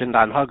what's been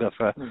done haga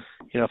for,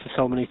 for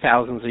so many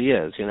thousands of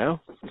years.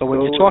 So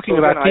when you're talking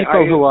about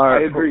people who are,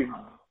 I agree.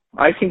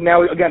 I think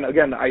now, again,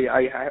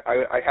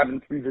 I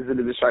haven't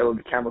revisited the Shiloh of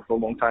the camera for a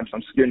long time, so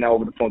I'm scared now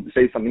over the phone to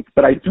say something.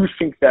 But I do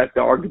think that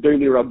there are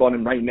Gedolei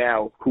Rabbanim right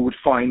now who would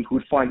find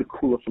the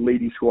cooler for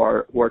ladies who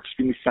are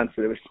extremely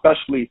sensitive,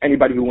 especially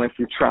anybody who went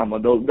through trauma.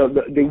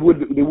 They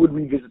would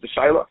revisit the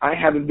Shiloh. I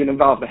haven't been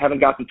involved. I haven't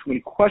gotten too many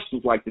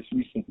questions like this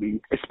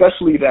recently,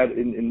 especially that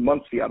in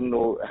Monsey, I don't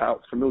know how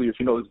familiar if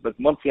you know this, but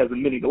Monsey has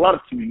a lot of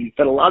communities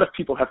that a lot of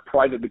people have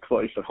private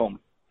mikvahs at home.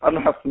 I don't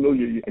know how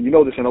familiar you, and you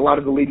know this, and a lot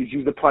of the ladies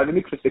use the private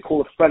mikvahs. They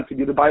call a friend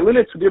to either buy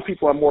linnet, so their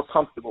people are more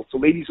comfortable. So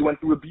ladies who went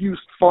through abuse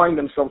find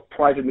themselves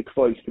private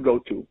mikvahs to go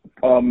to.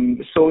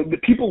 So the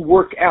people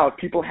work out.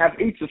 People have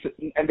eitzes,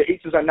 and the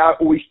eitzes are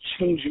not always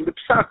changing the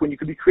psak when you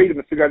could be creative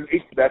and figure out an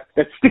eitzes that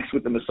sticks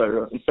with the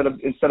Messiah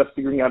instead of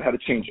figuring out how to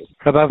change it.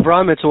 Rabbi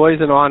Avram, it's always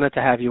an honor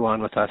to have you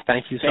on with us.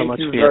 Thank you so much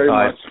for your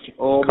time.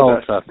 All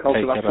the best. Kol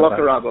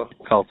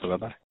tov,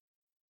 Rabbi.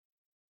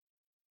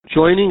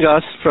 Joining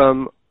us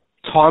from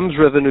Toms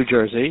River, New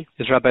Jersey,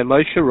 is Rabbi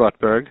Moshe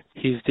Rotberg.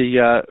 He's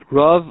the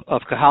Rav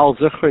of Kahal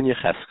Zichron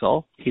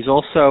Yecheskel. He's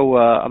also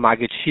a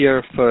Maggid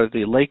Shir for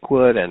the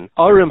Lakewood and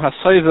Orim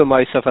HaSoiva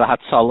Maisa for the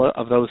Hatzalah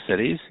of those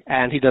cities.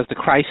 And he does the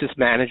crisis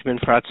management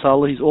for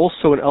Hatzalah. He's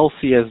also an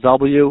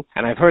LCSW.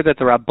 And I've heard that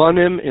the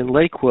Rabbanim in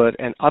Lakewood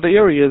and other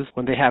areas,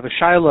 when they have a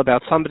shayla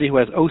about somebody who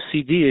has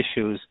OCD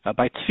issues,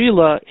 by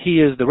Tefillah,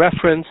 he is the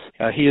reference.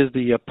 He is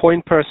the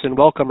point person.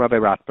 Welcome, Rabbi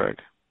Rotberg.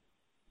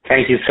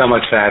 Thank you so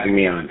much for having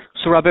me on.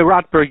 So, Rabbi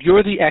Rotberg,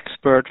 you're the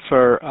expert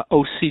for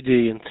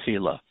OCD and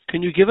Tefillah.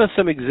 Can you give us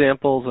some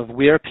examples of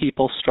where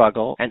people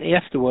struggle, and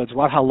afterwards,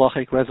 what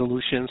halachic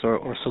resolutions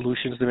or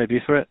solutions there may be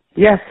for it?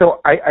 Yeah,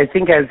 so I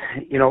think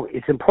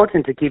it's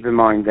important to keep in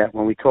mind that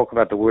when we talk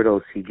about the word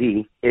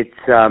OCD, it's,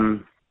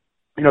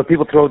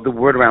 people throw the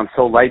word around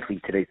so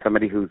lightly today.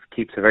 Somebody who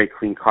keeps a very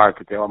clean car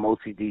could say, I'm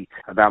OCD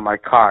about my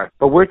car.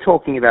 But we're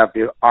talking about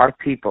there are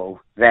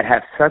people that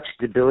have such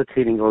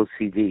debilitating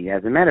OCD.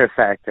 As a matter of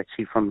fact,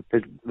 actually, from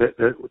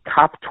the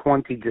top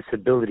 20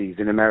 disabilities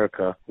in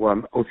America,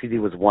 OCD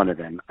was one of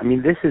them. I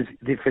mean,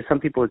 for some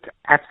people, it's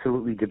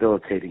absolutely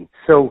debilitating.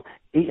 So,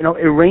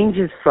 it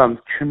ranges from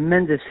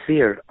tremendous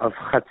fear of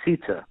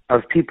chatzitza,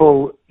 of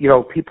people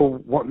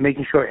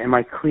making sure, am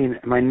I clean,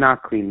 am I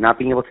not clean, not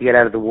being able to get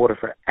out of the water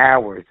for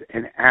hours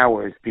and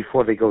hours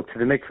before they go to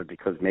the mikveh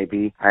because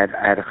maybe I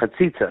had a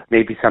chatzitza,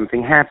 maybe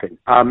something happened.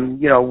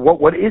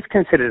 What is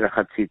considered a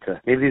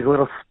chatzitza? Maybe there's a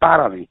little spot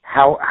on me.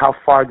 How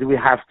far do we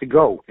have to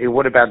go?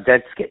 What about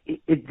dead skin?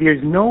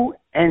 There's no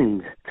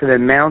end to the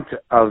amount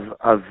of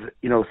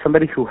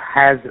somebody who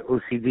has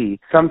OCD.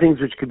 Some things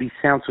which could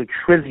sound so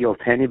trivial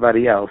to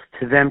anybody else,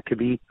 to them could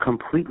be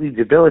completely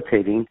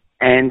debilitating,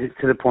 and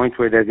to the point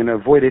where they're going to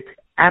avoid it.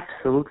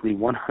 Absolutely,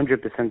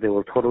 100% they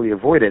will totally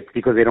avoid it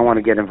because they don't want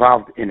to get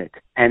involved in it.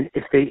 And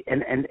if they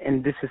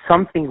and this is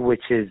something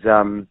which is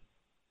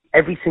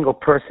every single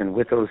person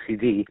with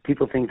OCD,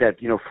 people think that,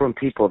 from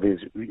people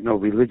there's,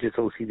 religious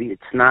OCD.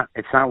 It's not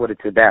what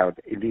it's about.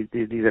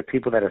 These are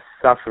people that are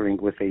suffering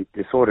with a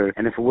disorder,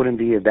 and if it wouldn't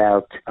be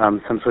about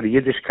some sort of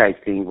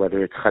Yiddishkeit thing,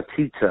 whether it's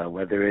chatzitza,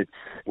 whether it's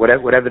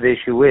whatever the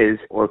issue is,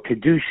 or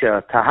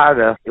kedusha,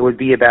 tahara, it would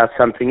be about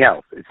something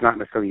else. It's not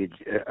necessarily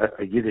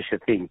a Yiddish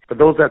thing. But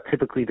those are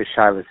typically the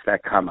shilas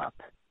that come up.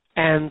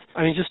 And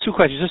I mean, just two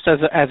questions, just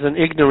as an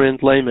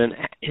ignorant layman,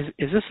 is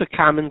this a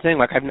common thing?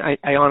 Like,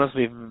 I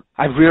honestly,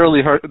 I've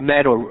rarely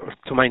met or,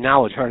 to my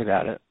knowledge, heard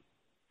about it.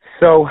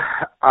 So,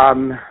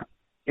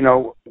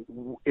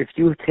 if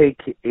you take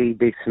a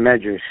base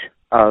medrash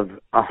of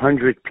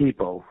 100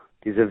 people,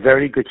 there's a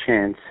very good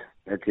chance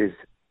that there's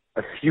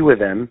a few of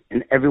them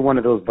in every one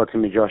of those Batei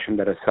Midrashim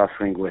that are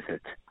suffering with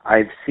it.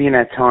 I've seen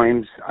at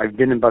times, I've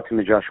been in Batei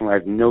Midrashim where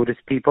I've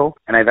noticed people,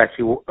 and I've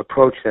actually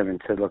approached them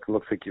and said, look, it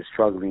looks like you're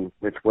struggling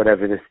with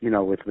whatever this,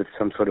 with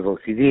some sort of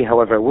OCD,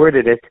 however I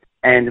worded it.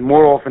 And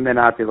more often than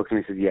not, they look at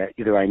me and say, yeah,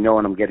 either I know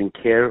and I'm getting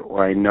care,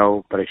 or I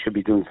know, but I should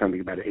be doing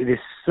something about it. It is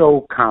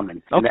so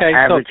common. In the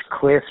average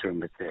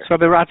classroom, it's there. So,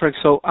 Rabbi Rotberg,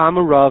 so I'm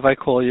a Rav, I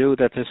call you,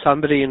 that there's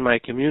somebody in my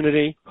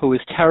community who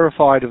is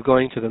terrified of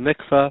going to the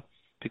mikveh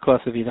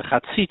because of either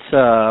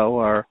chatzitza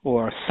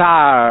or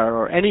sar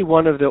or any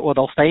one of or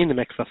they'll stay in the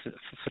mikveh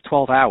for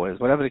 12 hours,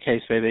 whatever the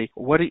case may be.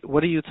 What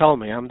do you tell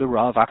me? I'm the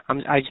Rav.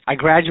 I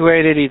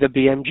graduated either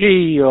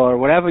BMG or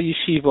whatever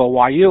yeshiva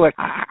or YU.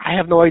 I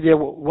have no idea.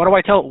 What do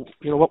I tell?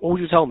 What would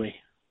you tell me?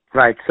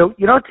 Right. So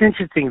it's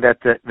interesting that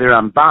the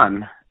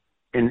Ramban.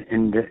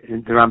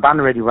 The Ramban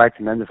already writes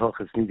in the end of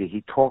Hilchos Nida,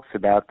 he talks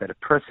about that a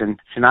person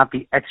should not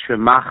be extra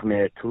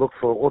machmir to look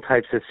for all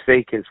types of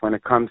fakers when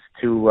it comes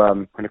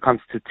to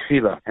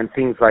tefillah and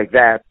things like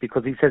that,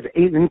 because he says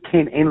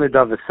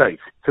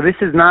so this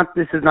is not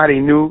a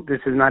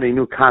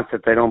new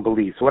concept. I don't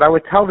believe. So what I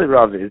would tell the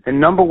Rav is, the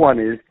number one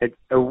is that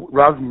a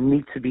Rav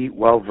needs to be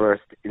well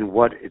versed in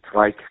what it's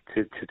like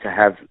to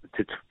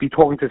be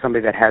talking to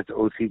somebody that has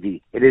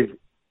OCD.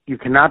 You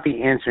cannot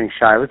be answering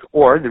shilas,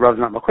 or the Rav's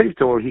not machayiv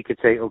to, or he could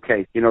say,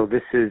 okay,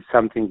 this is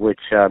something which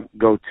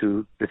go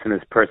to this and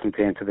this person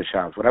to answer the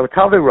shilas. What I would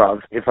tell the Rav,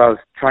 if I was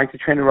trying to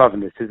train a Rav in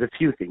this, is a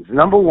few things.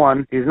 Number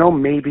one, there's no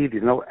maybe,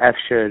 there's no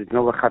efsher, there's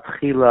no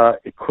lechatchila,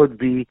 it could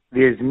be,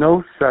 there's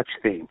no such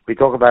thing. We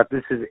talk about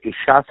this is a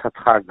shas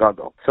hatchar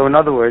gadol. So in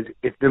other words,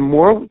 if the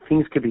more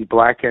things could be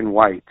black and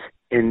white,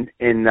 in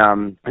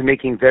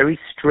making very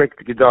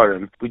strict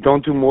gedarim, we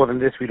don't do more than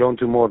this, we don't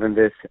do more than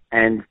this,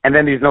 and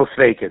then there's no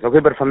sveikas. Okay,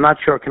 but if I'm not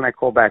sure, can I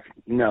call back?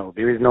 No,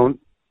 there is no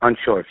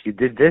unsure. If you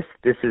did this,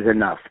 this is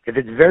enough. If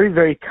it's very,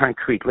 very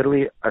concrete,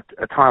 literally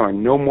a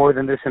timeline, no more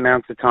than this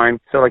amount of time.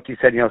 So like you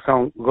said,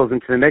 someone goes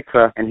into the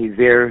mikveh and he's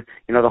there,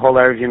 the whole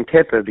Erev Yom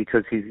Kippur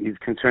because he's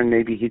concerned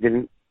maybe he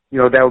didn't,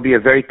 that would be a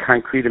very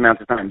concrete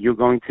amount of time. You're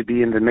going to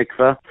be in the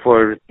mikveh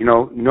for,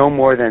 no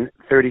more than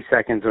 30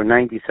 seconds or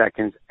 90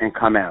 seconds and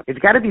come out. It's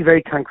got to be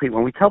very concrete.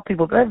 When we tell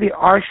people that they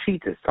are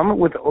shitas, someone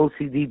with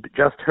OCD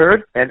just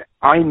heard that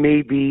I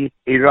may be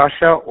a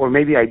Rasha or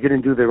maybe I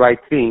didn't do the right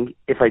thing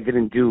if I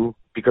didn't do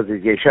because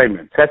it's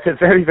Yeshayman. So that's a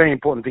very, very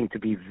important thing to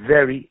be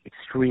very,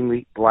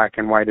 extremely black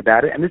and white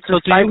about it. And this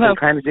is kind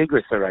of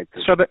digress, right?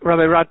 So,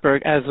 Rabbi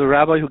Rotberg, as a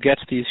rabbi who gets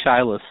these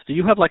shilas, do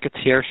you have like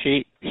a tear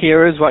sheet?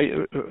 Here is what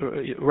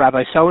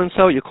Rabbi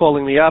so-and-so, you're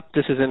calling me up.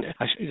 This is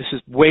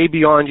way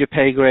beyond your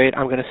pay grade.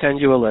 I'm going to send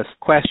you a list.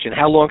 Question,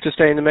 how long to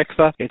stay in the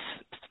mikveh? It's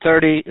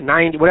 30,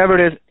 90, whatever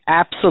it is,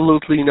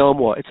 absolutely no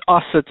more. It's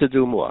asa to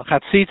do more.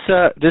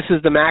 Chatzitza, this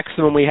is the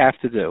maximum we have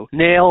to do.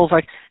 Nails,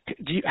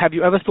 have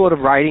you ever thought of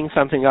writing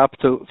something up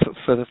for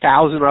the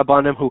 1,000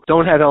 Rabbanim who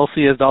don't have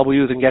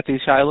LCSWs and get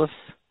these shilas?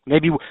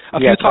 Maybe a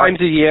few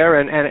times a year,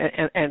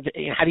 and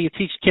how do you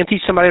teach? Can't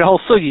teach somebody the whole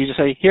sugi. You just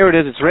say, here it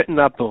is, it's written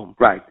up, boom.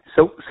 Right.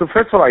 So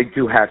first of all, I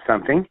do have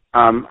something.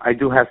 I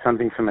do have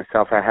something for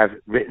myself. I have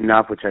written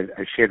up, which I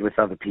shared with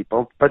other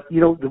people. But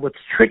what's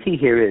tricky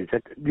here is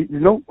that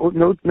no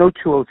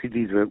two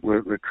OCDs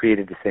were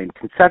created the same.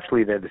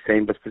 Conceptually, they're the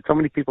same, but for so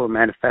many people, it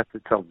manifests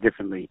itself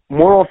differently.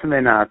 More often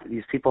than not,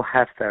 these people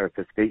have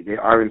therapists. They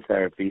are in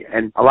therapy,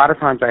 and a lot of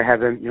times I have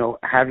them.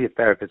 Have your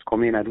therapist call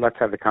me, and let's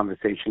have the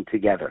conversation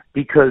together,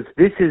 because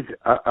this is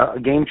a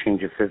game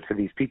changer for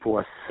these people who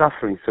are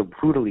suffering so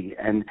brutally,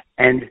 and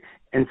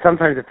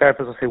sometimes the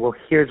therapist will say, well,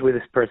 here's where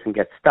this person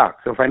gets stuck.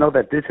 So if I know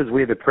that this is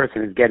where the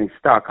person is getting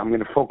stuck, I'm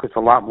going to focus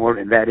a lot more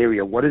in that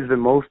area. What is the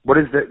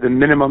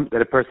minimum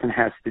that a person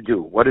has to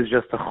do? What is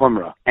just a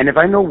chumrah? And if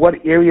I know what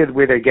areas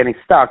where they're getting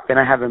stuck, then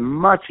I have a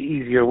much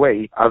easier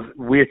way of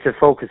where to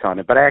focus on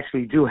it. But I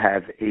actually do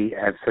have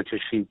such a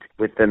sheet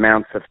with the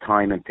amounts of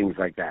time and things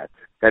like that.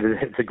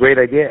 It's a great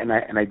idea, and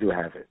I do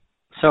have it.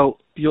 So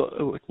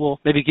we'll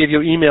maybe give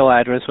your email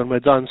address when we're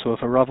done, so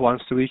if a Rav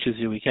wants to reach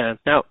you, we can.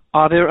 Now,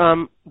 are there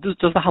does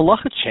the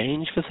halacha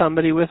change for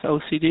somebody with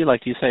OCD?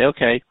 Like, do you say,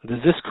 okay, does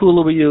this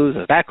kula we use,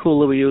 or that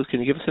kula we use?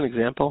 Can you give us an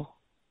example?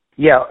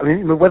 Yeah, I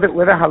mean, whether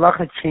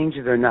halacha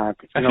changes or not.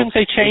 I shouldn't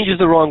say change is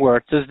the wrong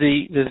word. Does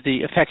the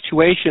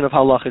effectuation of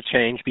halacha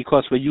change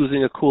because we're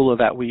using a kula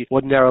that we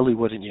ordinarily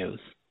wouldn't use?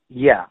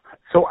 Yeah.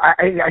 So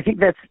I think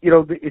that's,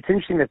 it's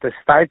interesting that the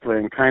Steipler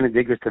and kind of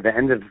diggers to the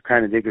end of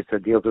kind of diggers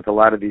deals with a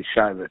lot of these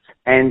shilas.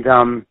 And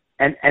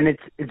And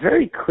it's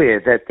very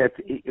clear that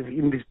if,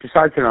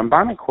 besides the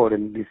Rambam quote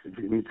and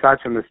besides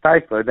from the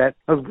Steipler, that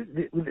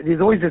there's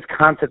always this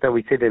concept that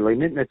we say that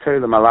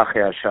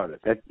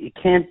you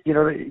can't,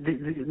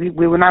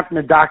 we were not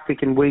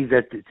medactic in ways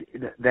that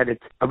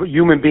it's a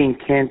human being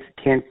can't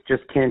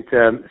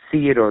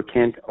see it or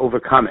can't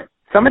overcome it.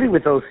 Somebody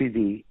with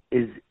OCD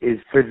is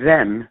for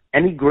them,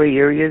 any gray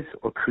areas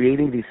or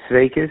creating these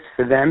sveikas,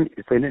 for them,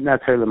 it's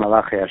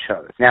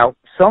now,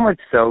 so much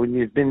so, and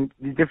there's been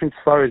different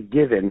stories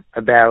given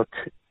about,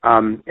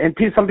 and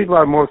some people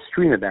are more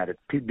extreme about it,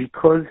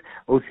 because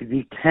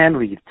OCD can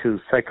lead to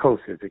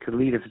psychosis. It could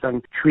lead, if it's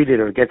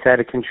untreated or gets out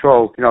of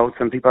control.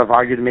 Some people have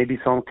argued maybe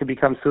someone could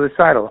become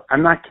suicidal.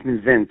 I'm not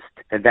convinced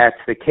that that's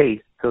the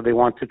case. So they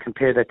want to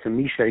compare that to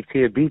Misha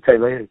to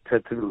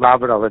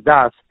Lavar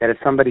al-Adas, that if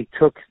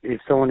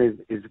someone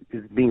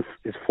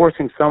is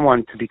forcing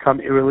someone to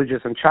become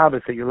irreligious on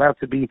Shabbos, that you're allowed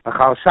to be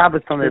Machal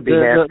Shabbos on their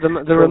behalf.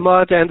 The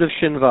Ramah at the end of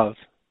Shin Vav.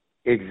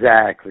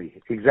 Exactly.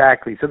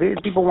 So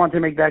people want to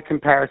make that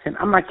comparison.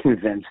 I'm not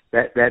convinced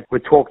that we're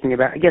talking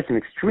about, I guess in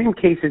extreme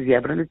cases, yeah,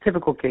 but in the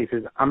typical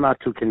cases, I'm not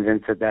too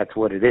convinced that that's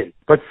what it is.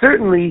 But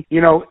certainly,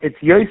 it's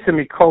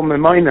Yosem Mikol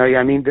Memoinai.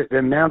 I mean, the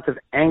amount of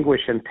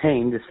anguish and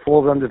pain, this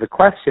falls under the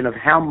question of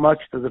how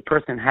much does a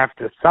person have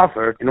to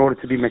suffer in order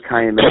to be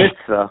Mekayim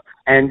Mitzvah.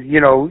 And, is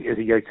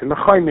it Yosem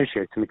Mechoimish,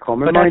 Yosem Mikol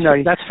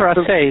Memoinai? That's for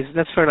assays.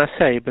 That's for an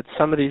assay, but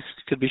some of these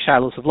could be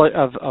shadows of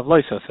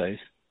lois assays.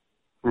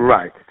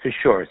 Right, for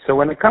sure. So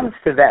when it comes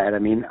to that, I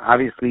mean,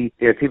 obviously,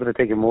 there are people that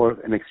take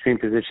an extreme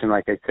position,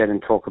 like I said, and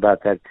talk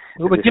about that.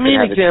 But give me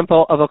an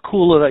example of a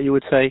kula that you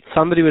would say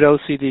somebody with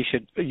OCD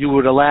you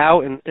would allow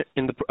in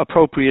the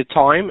appropriate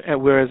time,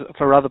 and whereas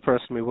for other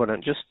person we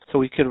wouldn't, just so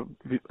we could...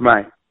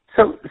 Right.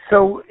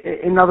 So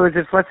in other words,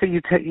 if let's say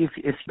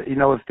if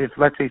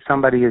let's say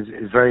somebody is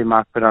very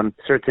makbid on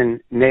certain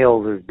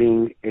nails as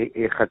being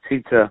a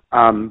chatzitza,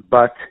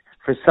 but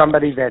for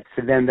somebody that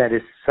for them that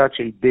is such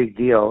a big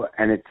deal,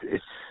 and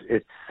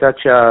it's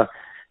such a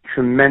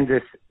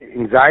tremendous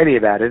anxiety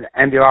about it,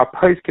 and there are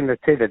poskim that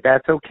say that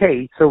that's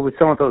okay. So with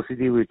someone with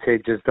OCD, we would say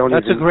just don't.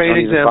 That's a great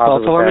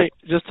example. So let me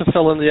just to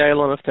fill in the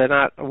Eilam if they're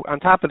not on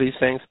top of these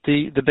things.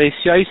 The Beis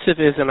Yosef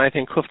is, and I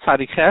think Kuf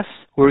Tzadik Ches,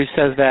 where he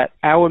says that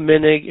our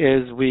minig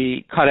is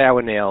we cut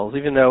our nails,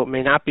 even though it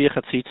may not be a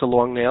chatzitza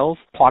long nails,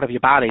 part of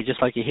your body,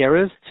 just like your hair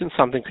is. Since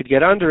something could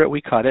get under it,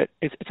 we cut it.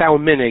 It's our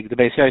minig, the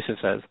Beis Yosef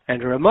says.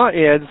 And Ramah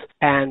adds,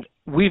 and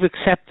we've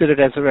accepted it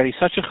as already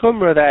such a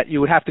chumrah that you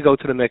would have to go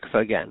to the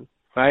mikveh again.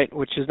 Right,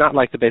 which is not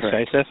like the Beis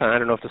Yosef, and I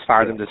don't know if the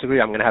Sfardim disagree.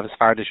 I'm going to have a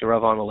Sfardish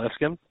Rav on the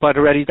Lifskim. But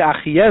already the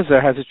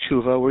Achiezer has a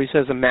tshuva where he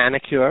says a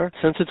manicure,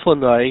 since it's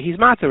Lanoi, he's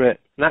matter it.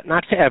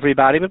 Not to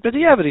everybody, but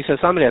he says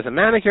somebody has a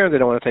manicure and they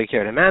don't want to take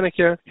care of the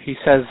manicure. He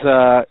says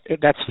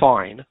that's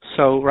fine.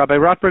 So Rabbi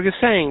Rotberg is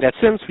saying that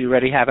since we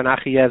already have an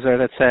Achiezer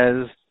that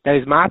says that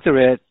is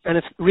matter it, and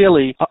it's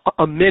really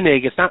a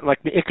minig, it's not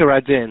like Me'ikar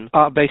Adin,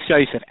 Beis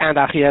Yosef, and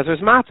Achiezer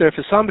is matter.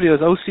 For somebody who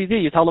has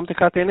OCD, you tell them to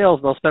cut their nails,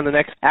 and they'll spend the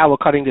next hour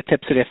cutting the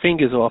tips of their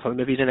fingers off, or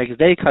maybe the next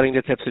day cutting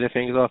the tips of their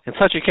fingers off. In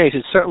such a case,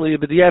 it's certainly a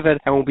b'diavad,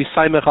 and will be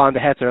saimach on the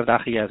heter of the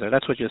Achiezer.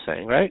 That's what you're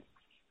saying, right?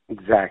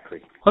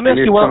 Exactly. Let me ask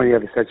you one.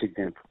 Such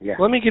example. Yeah.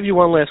 Let me give you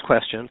one last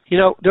question.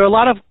 There are a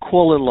lot of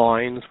call-in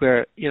lines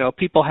where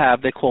people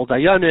they call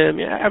dayanim.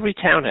 Every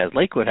town has.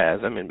 Lakewood has.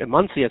 I mean,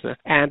 Muncie has.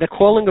 And they're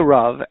calling a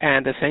rav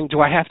and they're saying,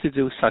 "Do I have to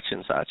do such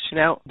and such?"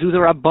 Now, do the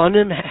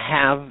rabbanim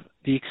have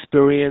the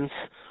experience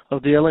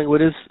of dealing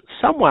with is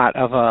somewhat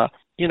of a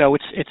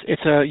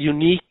it's a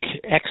unique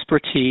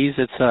expertise.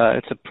 It's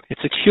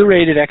a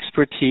curated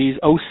expertise.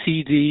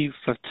 OCD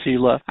for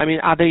tefillah. I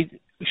mean,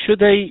 should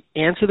they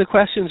answer the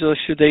questions, or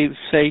should they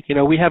say,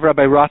 we have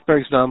Rabbi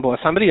Rotberg's number, or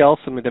somebody else,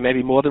 I mean, there may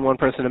be more than one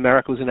person in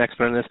America who's an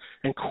expert in this,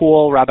 and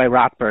call Rabbi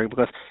Rotberg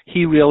because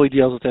he really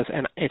deals with this,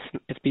 and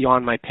it's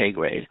beyond my pay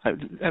grade.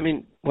 I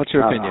mean, what's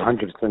your opinion?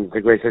 100% it's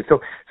a great say. So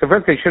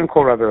first, they shouldn't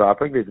call Rabbi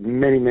Rotberg. There's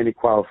many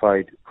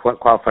qualified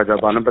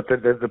Rabbanim, but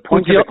the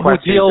point of the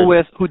question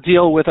who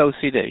deal with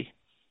OCD.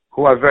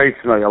 Who are very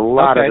familiar. A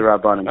lot of the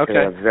Rabbanim today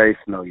are very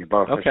familiar,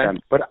 Baruch Hashem.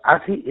 But I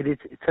think it's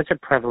such a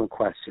prevalent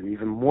question.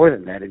 Even more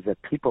than that is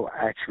that people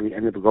actually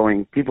end up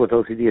people with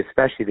OCD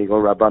especially, they go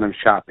Rabbanim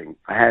shopping.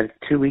 I had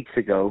 2 weeks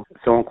ago,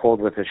 someone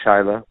called with a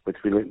shaila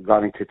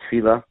regarding to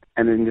tefillah,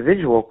 and an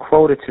individual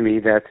quoted to me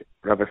that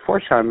Rabbi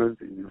Forsheimer,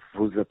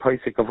 who's the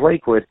Paisik of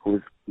Lakewood,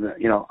 who's he's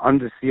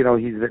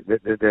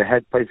the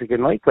head Paisik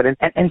in Lakewood,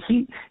 and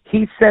he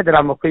said that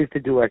I'm okay to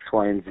do X,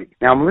 Y, and Z.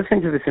 Now I'm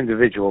listening to this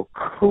individual,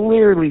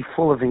 clearly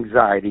full of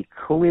anxiety,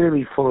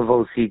 clearly full of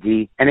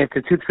OCD, and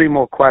after 2-3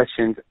 more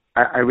questions,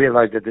 I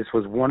realized that this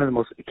was one of the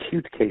most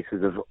acute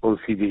cases of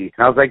OCD. And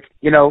I was like,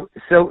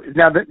 so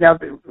now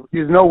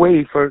there's no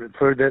way for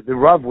the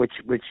Rav, which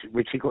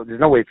he called,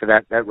 there's no way for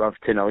that Rav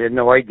to know. He had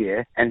no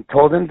idea, and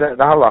told him that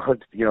the halacha,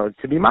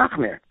 to be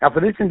machmir. Now for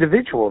this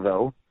individual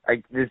though,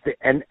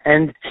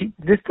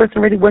 this person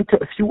already went to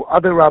a few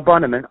other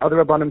Rabbanim, and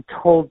other Rabbanim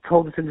told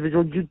this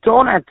individual, you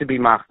don't have to be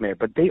machmir,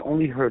 but they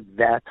only heard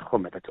that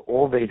chumah. That's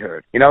all they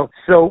heard.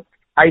 So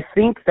I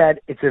think that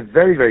it's a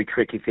very, very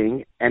tricky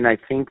thing, and I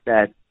think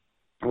that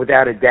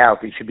without a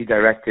doubt, they should be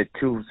directed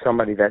to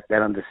somebody that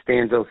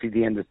understands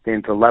OCD,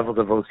 understands the levels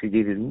of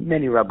OCD. There's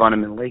many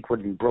Rabbanim in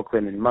Lakewood, in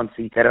Brooklyn, in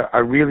Muncie that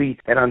are really,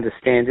 that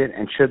understand it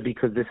and should,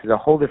 because this is a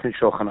whole different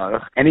Shulchan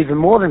Aruch. And even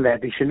more than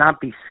that, they should not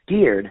be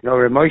scared. You know,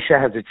 Rav Moshe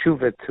has a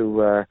tshuva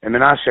to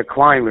Menashe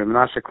Klein, where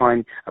Menashe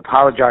Klein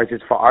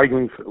apologizes for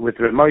arguing with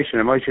Rav Moshe.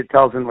 Rav Moshe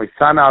tells him, like,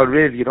 Sana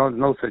al-Riv, you don't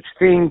know such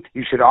thing.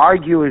 You should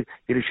argue.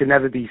 You should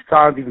never be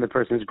silent, even the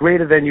person is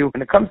greater than you.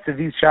 When it comes to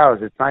these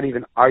showers, it's not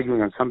even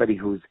arguing on somebody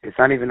it's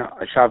not even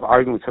a shav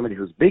arguing with somebody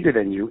who's bigger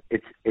than you.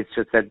 It's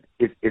just that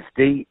if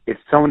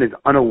someone is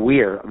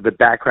unaware of the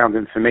background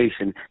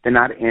information, they're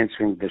not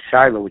answering the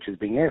shiloh which is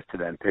being asked to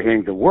them. They're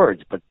hearing the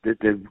words, but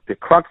the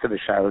crux of the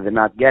shiloh they're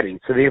not getting.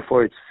 So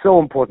therefore, it's so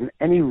important.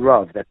 Any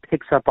Rav that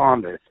picks up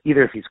on this,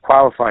 either if he's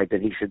qualified,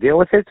 then he should deal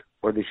with it,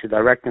 or they should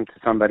direct him to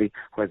somebody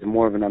who has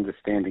more of an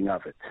understanding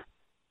of it.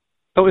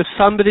 So if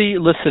somebody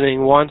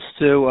listening wants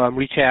to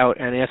reach out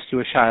and ask you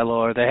a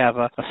shiloh, or they have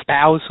a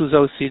spouse who's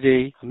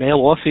OCD, male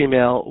or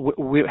female,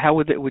 how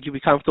would you be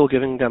comfortable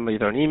giving them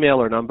either an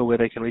email or number where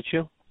they can reach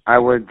you? I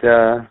would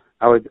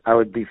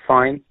be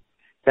fine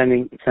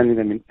sending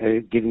them,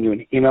 giving you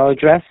an email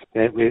address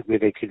where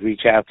they could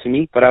reach out to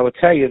me. But I would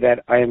tell you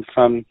that I'm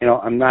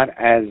not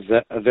as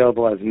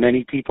available as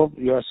many people.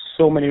 There are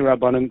so many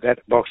Rabbanim that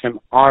Baruch Hashem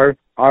are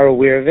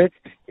aware of it.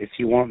 If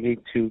you want me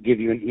to give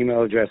you an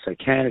email address, I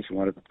can. If you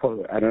want to,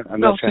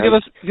 not sure.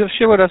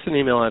 Share with us an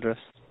email address.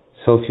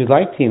 So if you'd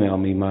like to email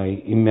me,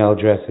 my email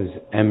address is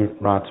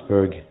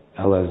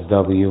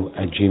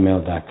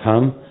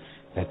mrotzberglsw@gmail.com.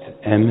 That's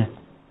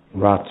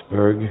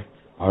mrotzberg,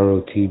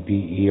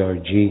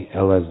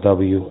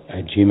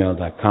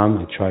 ROTBERGLSW@gmail.com.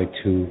 I try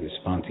to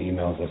respond to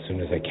emails as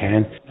soon as I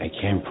can. I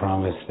can't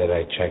promise that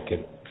I check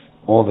it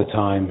all the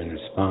time and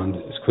respond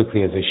as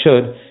quickly as I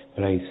should,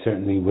 but I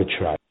certainly would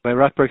try. Rabbi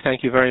Rothberg,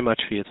 thank you very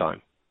much for your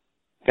time.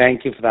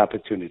 Thank you for the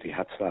opportunity.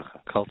 Hatzlacha.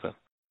 Kulta.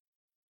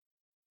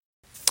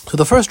 So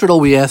the first riddle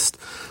we asked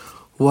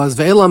was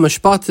Ve'ela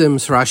Mishpatim.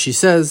 So Rashi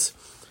says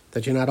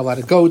that you're not allowed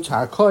to go to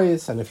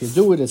Harkois, and if you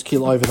do it, it's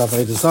Kil Ovid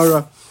Avodah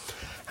Zarah.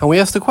 And we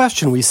asked the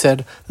question, we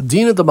said,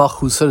 Dina de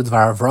Malchusa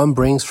Dvar Avram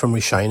brings from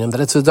Rishonim that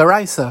it's a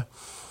daraisa.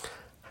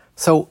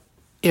 So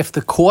if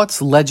the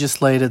courts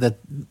legislated that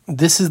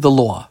this is the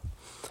law,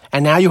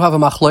 and now you have a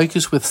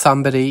machlokes with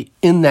somebody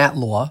in that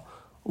law,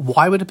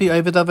 why would it be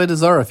Ovid Avodah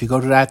Zarah if you go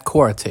to that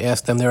court to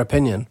ask them their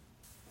opinion?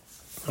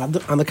 On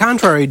the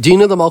contrary,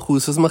 Dina de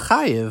Malchusa is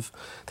mechayiv,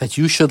 that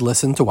you should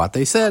listen to what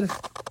they said.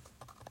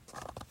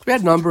 We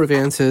had a number of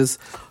answers.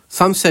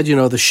 Some said, the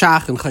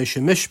Shach and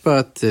Choshen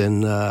Mishpat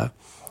and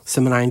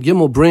Siman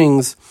Gimel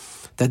brings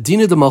that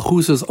Dina de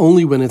Malchusa is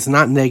only when it's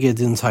not neged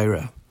in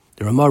Torah.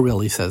 The Ramah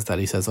really says that.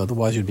 He says,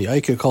 otherwise you'd be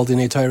Eiker called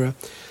in Torah.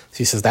 So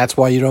he says, that's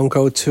why you don't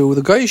go to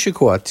the Goyish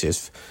court.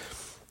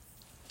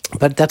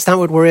 But that's not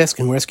what we're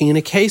asking. We're asking in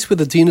a case where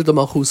the Dina de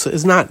Malchusa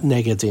is not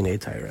neged Dinei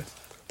Torah.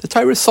 The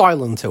Torah is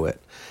silent to it.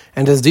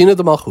 And as Dina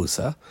de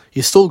Malchusa,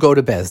 you still go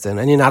to Bezdin,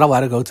 and you're not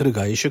allowed to go to the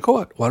Goyish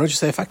court. Why don't you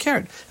say if I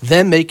cared?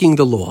 Them making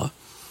the law,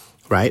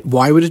 right?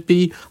 Why would it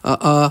be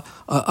a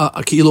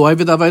Kilu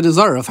Ovid Avodah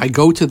Zarah if I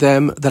go to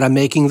them that are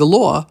making the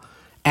law,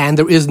 and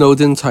there is no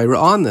Din Torah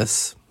on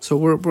this? So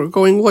we're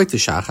going like the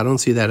Shach. I don't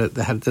see that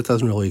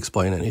doesn't really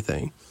explain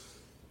anything.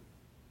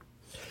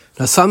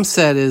 Now, some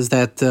said is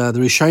that the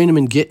Rishonim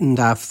in Gittin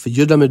Daf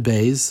Yudamid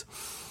Beis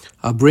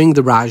bring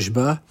the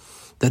Rashba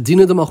that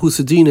Dina de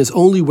Malchusa Din is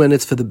only when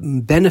it's for the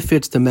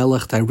benefit the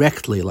Melech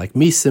directly, like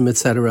Misim,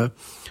 etc.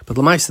 But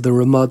Lamaisa, the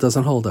Ramah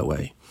doesn't hold that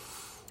way.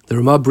 The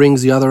Ramah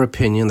brings the other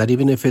opinion that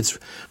even if it's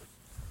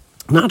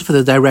not for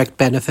the direct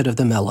benefit of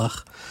the Melech,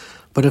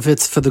 but if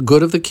it's for the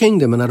good of the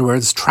kingdom, in other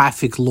words,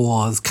 traffic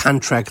laws,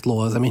 contract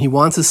laws, he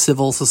wants a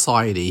civil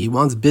society, he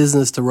wants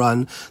business to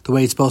run the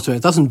way it's supposed to.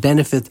 It doesn't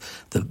benefit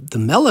the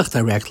Melech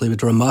directly, but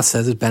the Ramah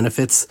says it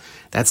benefits,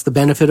 that's the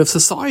benefit of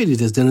society.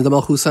 There's Dina de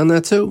Malchusa on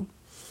that too.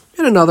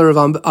 And another of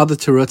other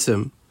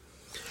terutzim.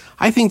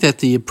 I think that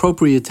the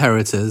appropriate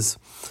teretz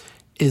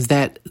is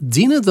that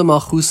Dina de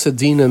Malchusa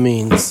Dina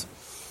means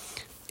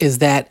is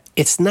that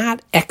it's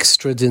not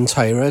extra Din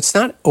Torah, it's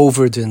not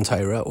over Din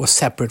Torah or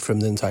separate from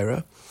Din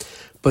Torah,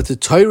 but the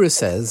Torah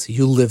says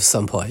you live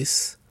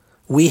someplace.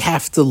 We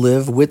have to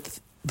live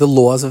with the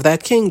laws of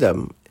that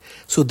kingdom.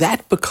 So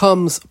that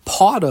becomes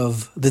part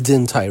of the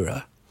Din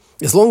Torah,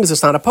 as long as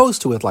it's not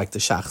opposed to it, like the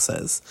Shach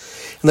says.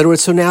 In other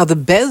words, so now the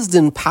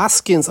Bezdin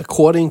paskins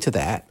according to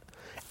that,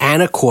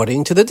 and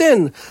according to the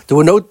Din. There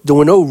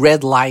were no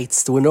red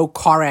lights, there were no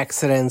car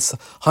accidents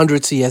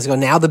hundreds of years ago.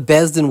 Now the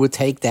Bezdin would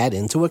take that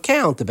into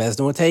account. The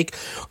Bezdin would take,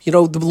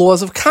 the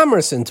laws of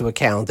commerce into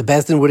account. The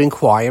Bezdin would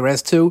inquire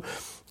as to,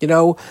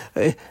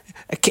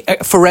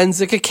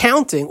 forensic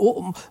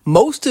accounting.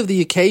 Most of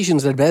the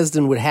occasions that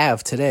Bezdin would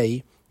have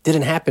today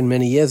didn't happen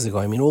many years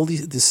ago.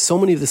 So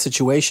many of the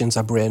situations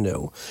are brand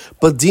new.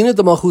 But Dina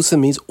de Malchusa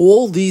means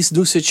all these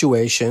new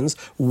situations,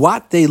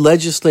 what they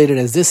legislated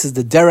as this is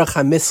the Derech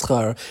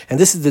HaMischar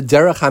and this is the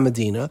Derech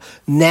HaMedina,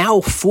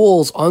 now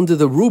falls under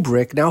the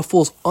rubric,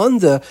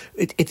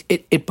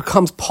 it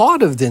becomes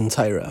part of Din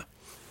Torah.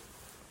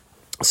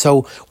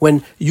 So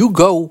when you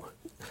go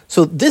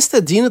So this,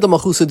 the din of the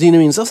Malchus Adina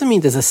means, doesn't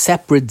mean there's a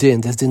separate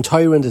din. There's din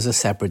Torah and there's a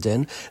separate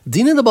din.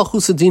 Din of the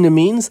Malchus Adina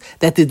means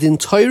that the din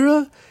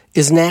Torah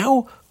is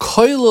now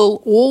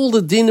koilel all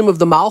the dinim of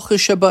the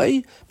Malchus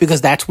Shabai, because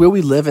that's where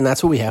we live and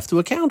that's what we have to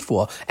account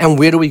for. And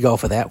where do we go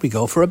for that? We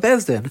go for a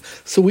bezdin.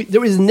 So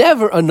there is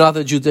never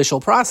another judicial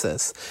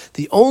process.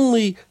 The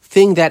only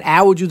thing that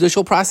our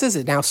judicial process,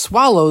 it now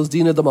swallows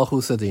din of the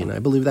Malchus Adina. I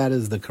believe that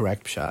is the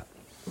correct shot.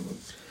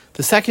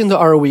 The second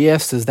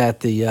ROES is that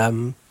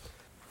the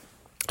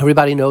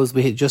everybody knows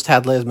we just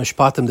had Les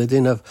Mishpatim, the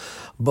din of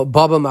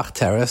Baba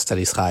Machteres, that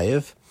he's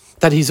chayiv,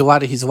 that he's allowed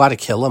to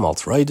kill him,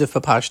 als roidev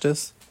for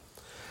pashtus.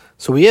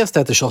 So we asked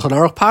that the Shulchan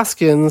Aruch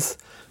paskins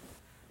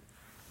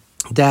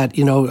that,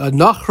 a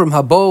Nachrim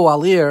Habo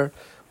Alir,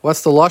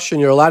 what's the lashon?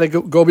 You're allowed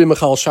to go be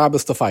Mechal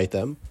Shabbos to fight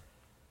them.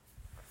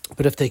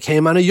 But if they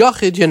came on a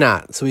Yachid, you're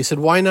not. So he said,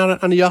 why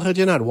not on a Yachid,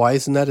 you're not? Why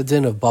isn't that a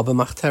din of Baba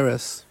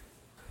Machteres?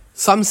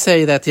 Some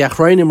say that the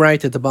Achronim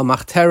write that the Baba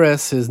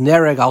Machteres is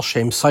Nereg al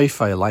Shem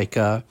Seifai, like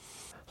a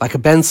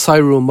Ben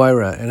Sairu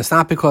Moira, and it's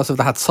not because of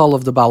the Hatzal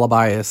of the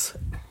Balabayas.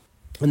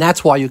 And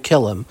that's why you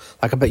kill him.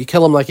 You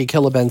kill him like you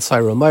kill a Ben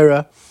Sairu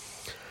Moira.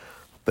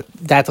 But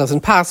that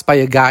doesn't pass by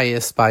a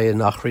Gaius, by a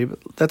Nachri.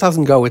 That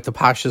doesn't go with the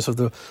pashas of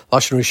the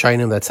Lashon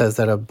Rishayim that says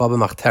that a Baba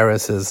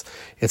Machteres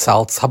it's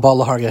alt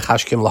Habal Laharge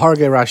Chashkim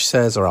Laharge, Rash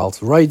says, or alt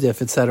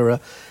Roidif, etc.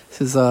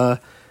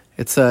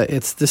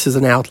 This is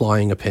an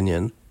outlying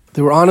opinion.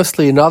 There were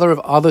honestly other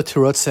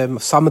terutzim.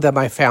 Some of them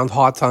I found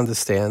hard to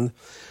understand.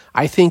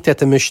 I think that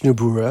the Mishnah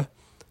Brura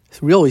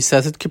really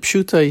says it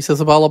kipshuta. He says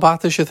a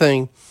balabatish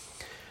thing.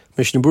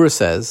 Mishnah Brura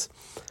says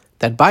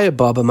that by a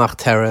Baba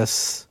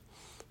Machteres,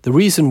 the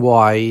reason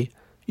why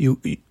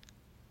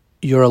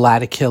you're allowed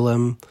to kill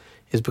him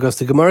is because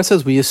the Gemara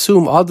says we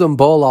assume Adam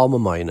Bol Alma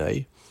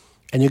Mainai,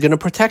 and you're going to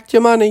protect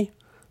your money.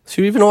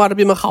 So you're even allowed to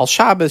be Machal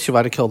Shabbos, you're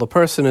allowed to kill the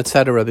person,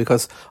 etc.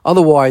 Because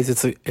otherwise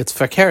it's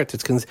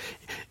fakert.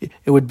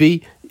 It would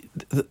be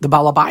the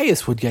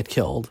Balabayas would get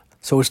killed.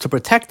 So it's to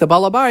protect the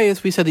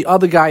Balabayas. We said the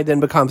other guy then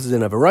becomes the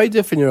din of a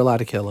Raidif, and you're allowed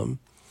to kill him.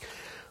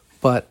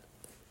 But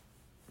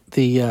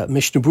the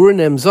Mishnah Brura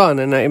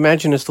Nemzon, and I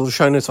imagine it's the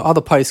Lashonis to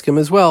other Paiskim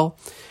as well,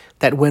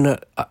 that when a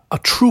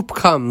troop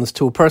comes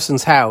to a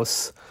person's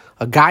house,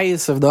 a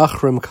Gaius of the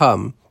Achrim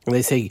come, and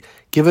they say,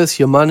 give us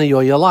your money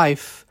or your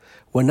life,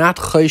 we're not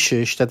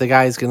choishish that the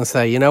guy is going to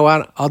say, you know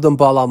what, Adam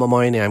Bal Al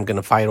Mamoyne, I'm going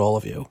to fight all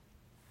of you.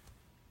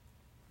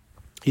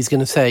 He's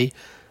going to say,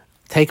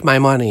 take my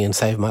money and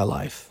save my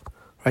life.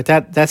 Right?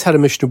 That's how the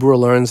Mishnah Brura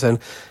learns, and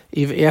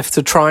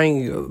after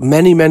trying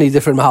many, many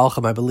different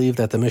mahalachim, I believe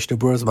that the Mishnah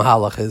Brura's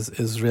mahalach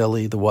is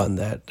really the one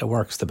that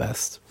works the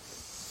best.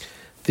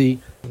 The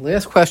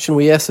last question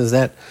we ask is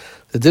that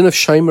the din of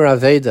Shomer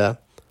Aveda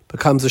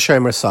becomes a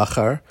Shomer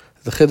Sachar,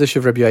 the Chiddush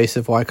of Rabbi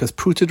Yosef. Why? Because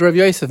Pruted Rabbi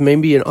Yosef,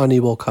 maybe an Ani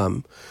will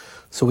come.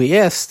 So we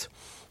asked,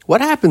 what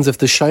happens if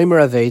the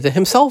Shomer Aveda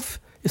himself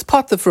is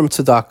pater from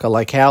tzedakah?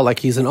 Like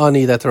he's an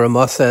Ani that the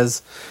Ramah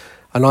says,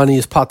 an Ani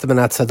is pater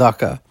b'nat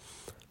tzedakah.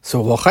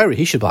 So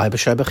he should buy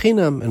b'shai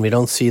b'chinam, and we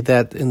don't see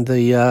that in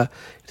the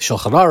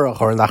Shulchan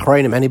Aruch or in the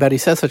Achronim. Anybody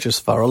says such a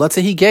svara. Let's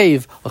say he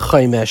gave a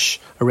chaymesh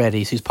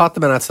already, so he's pater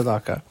b'nat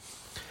tzedakah.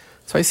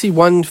 So I see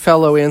one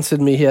fellow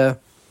answered me here,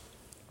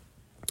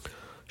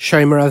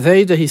 Shomer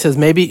Aveda. He says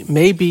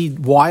maybe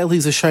while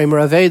he's a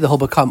Shomer Aveda he'll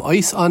become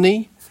ois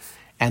ani,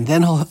 and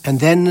then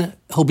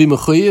he'll be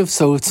mechuyev.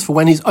 So it's for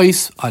when he's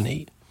ois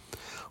ani,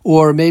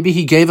 or maybe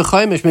he gave a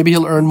chaymesh. Maybe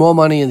he'll earn more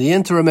money in the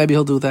interim. Maybe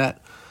he'll do that.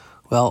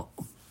 Well,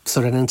 so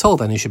then until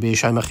then he should be a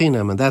Shai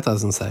Machinam, and that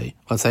doesn't say.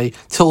 Let's say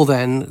till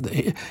then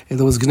if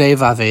there was Gnei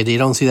Aveda, you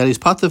don't see that he's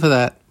pater for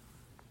that.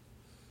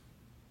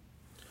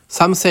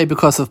 Some say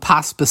because of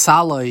Pas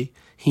Besaloi,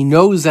 he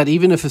knows that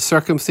even if his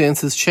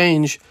circumstances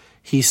change,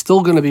 he's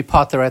still going to be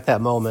pater at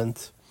that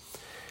moment.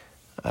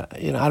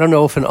 I don't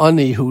know if an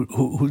Ani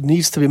who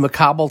needs to be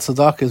Makabal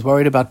Tzedakah is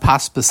worried about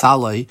Pas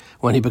Besaloi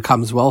when he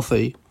becomes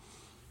wealthy.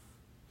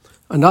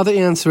 Another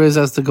answer is,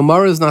 as the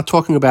Gemara is not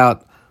talking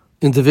about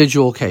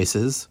individual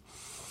cases,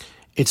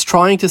 it's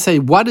trying to say,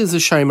 what is a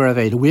Shomer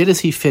Aveda? Where does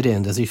he fit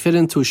in? Does he fit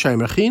into a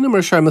Shomer Chinam or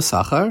a Shomer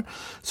Sachar?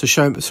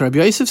 So Rabbi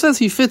Yosef says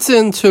he fits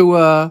into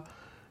a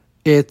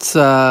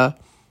Shomer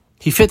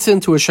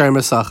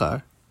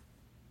Sachar.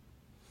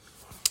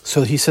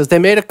 So he says they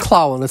made a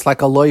klal and it's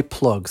like a loy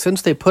plug.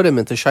 Since they put him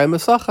into Shomer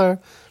Sachar,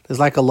 there's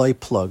like a loy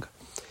plug.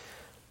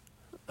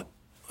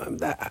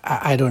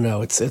 I don't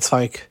know. It's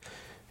like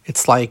a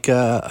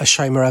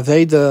Shomer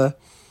Aveda.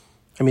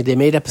 I mean, they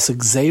made up a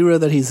Gzeira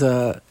that he's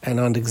and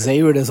on the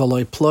Gzeira there's a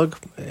loy plug.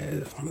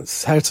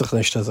 It's herzlich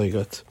nicht so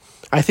good.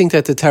 I think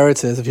that the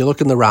teretz is, if you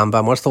look in the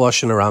Rambam, what's the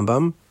Lashon of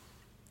Rambam?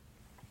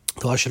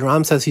 The Lashon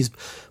Rambam says he's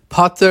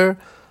pater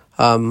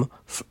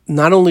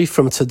not only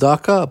from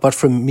tzedakah, but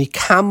from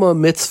mikama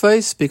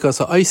mitzvahs, because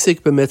a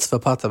oisik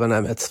b'mitzvah pater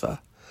b'na mitzvah.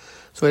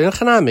 So in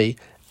Chanami,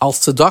 al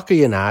tzedakah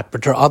you're not,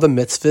 but there are other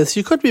mitzvahs.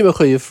 You could be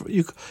mechuyev.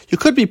 You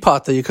could be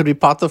pater. You could be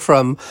pater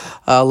from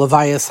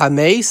levayas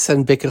hameis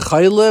and biker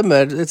chaylim.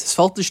 It's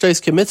felt the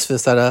shtoiske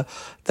mitzvahs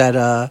that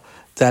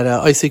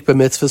oisik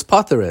b'mitzvahs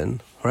pater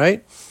in,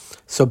 right?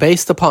 So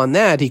based upon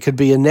that, he could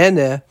be a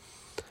nene,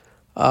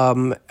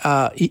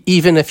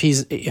 even if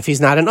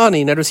he's not an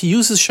ani. In other words, he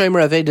uses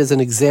Shomer Aved as an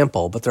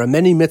example, but there are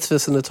many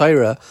mitzvahs in the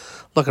Torah.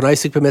 Look, an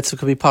Isaac mitzvah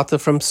could be pater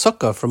from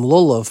sukkah, from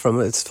lulav, from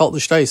it's felt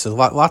l'shtayis,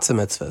 lots of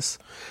mitzvahs.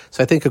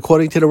 So I think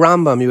according to the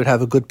Rambam, you would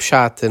have a good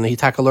pshat, and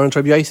Hitaka learned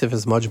Rabbi Yosef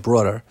is much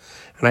broader.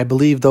 And I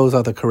believe those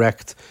are the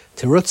correct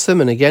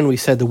tirutzim. And again, we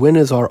said the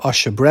winners are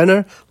Asher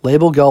Brenner,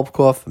 Label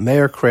Gelbkopf,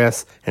 Meir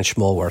Kress, and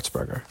Shmuel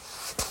Wurzberger.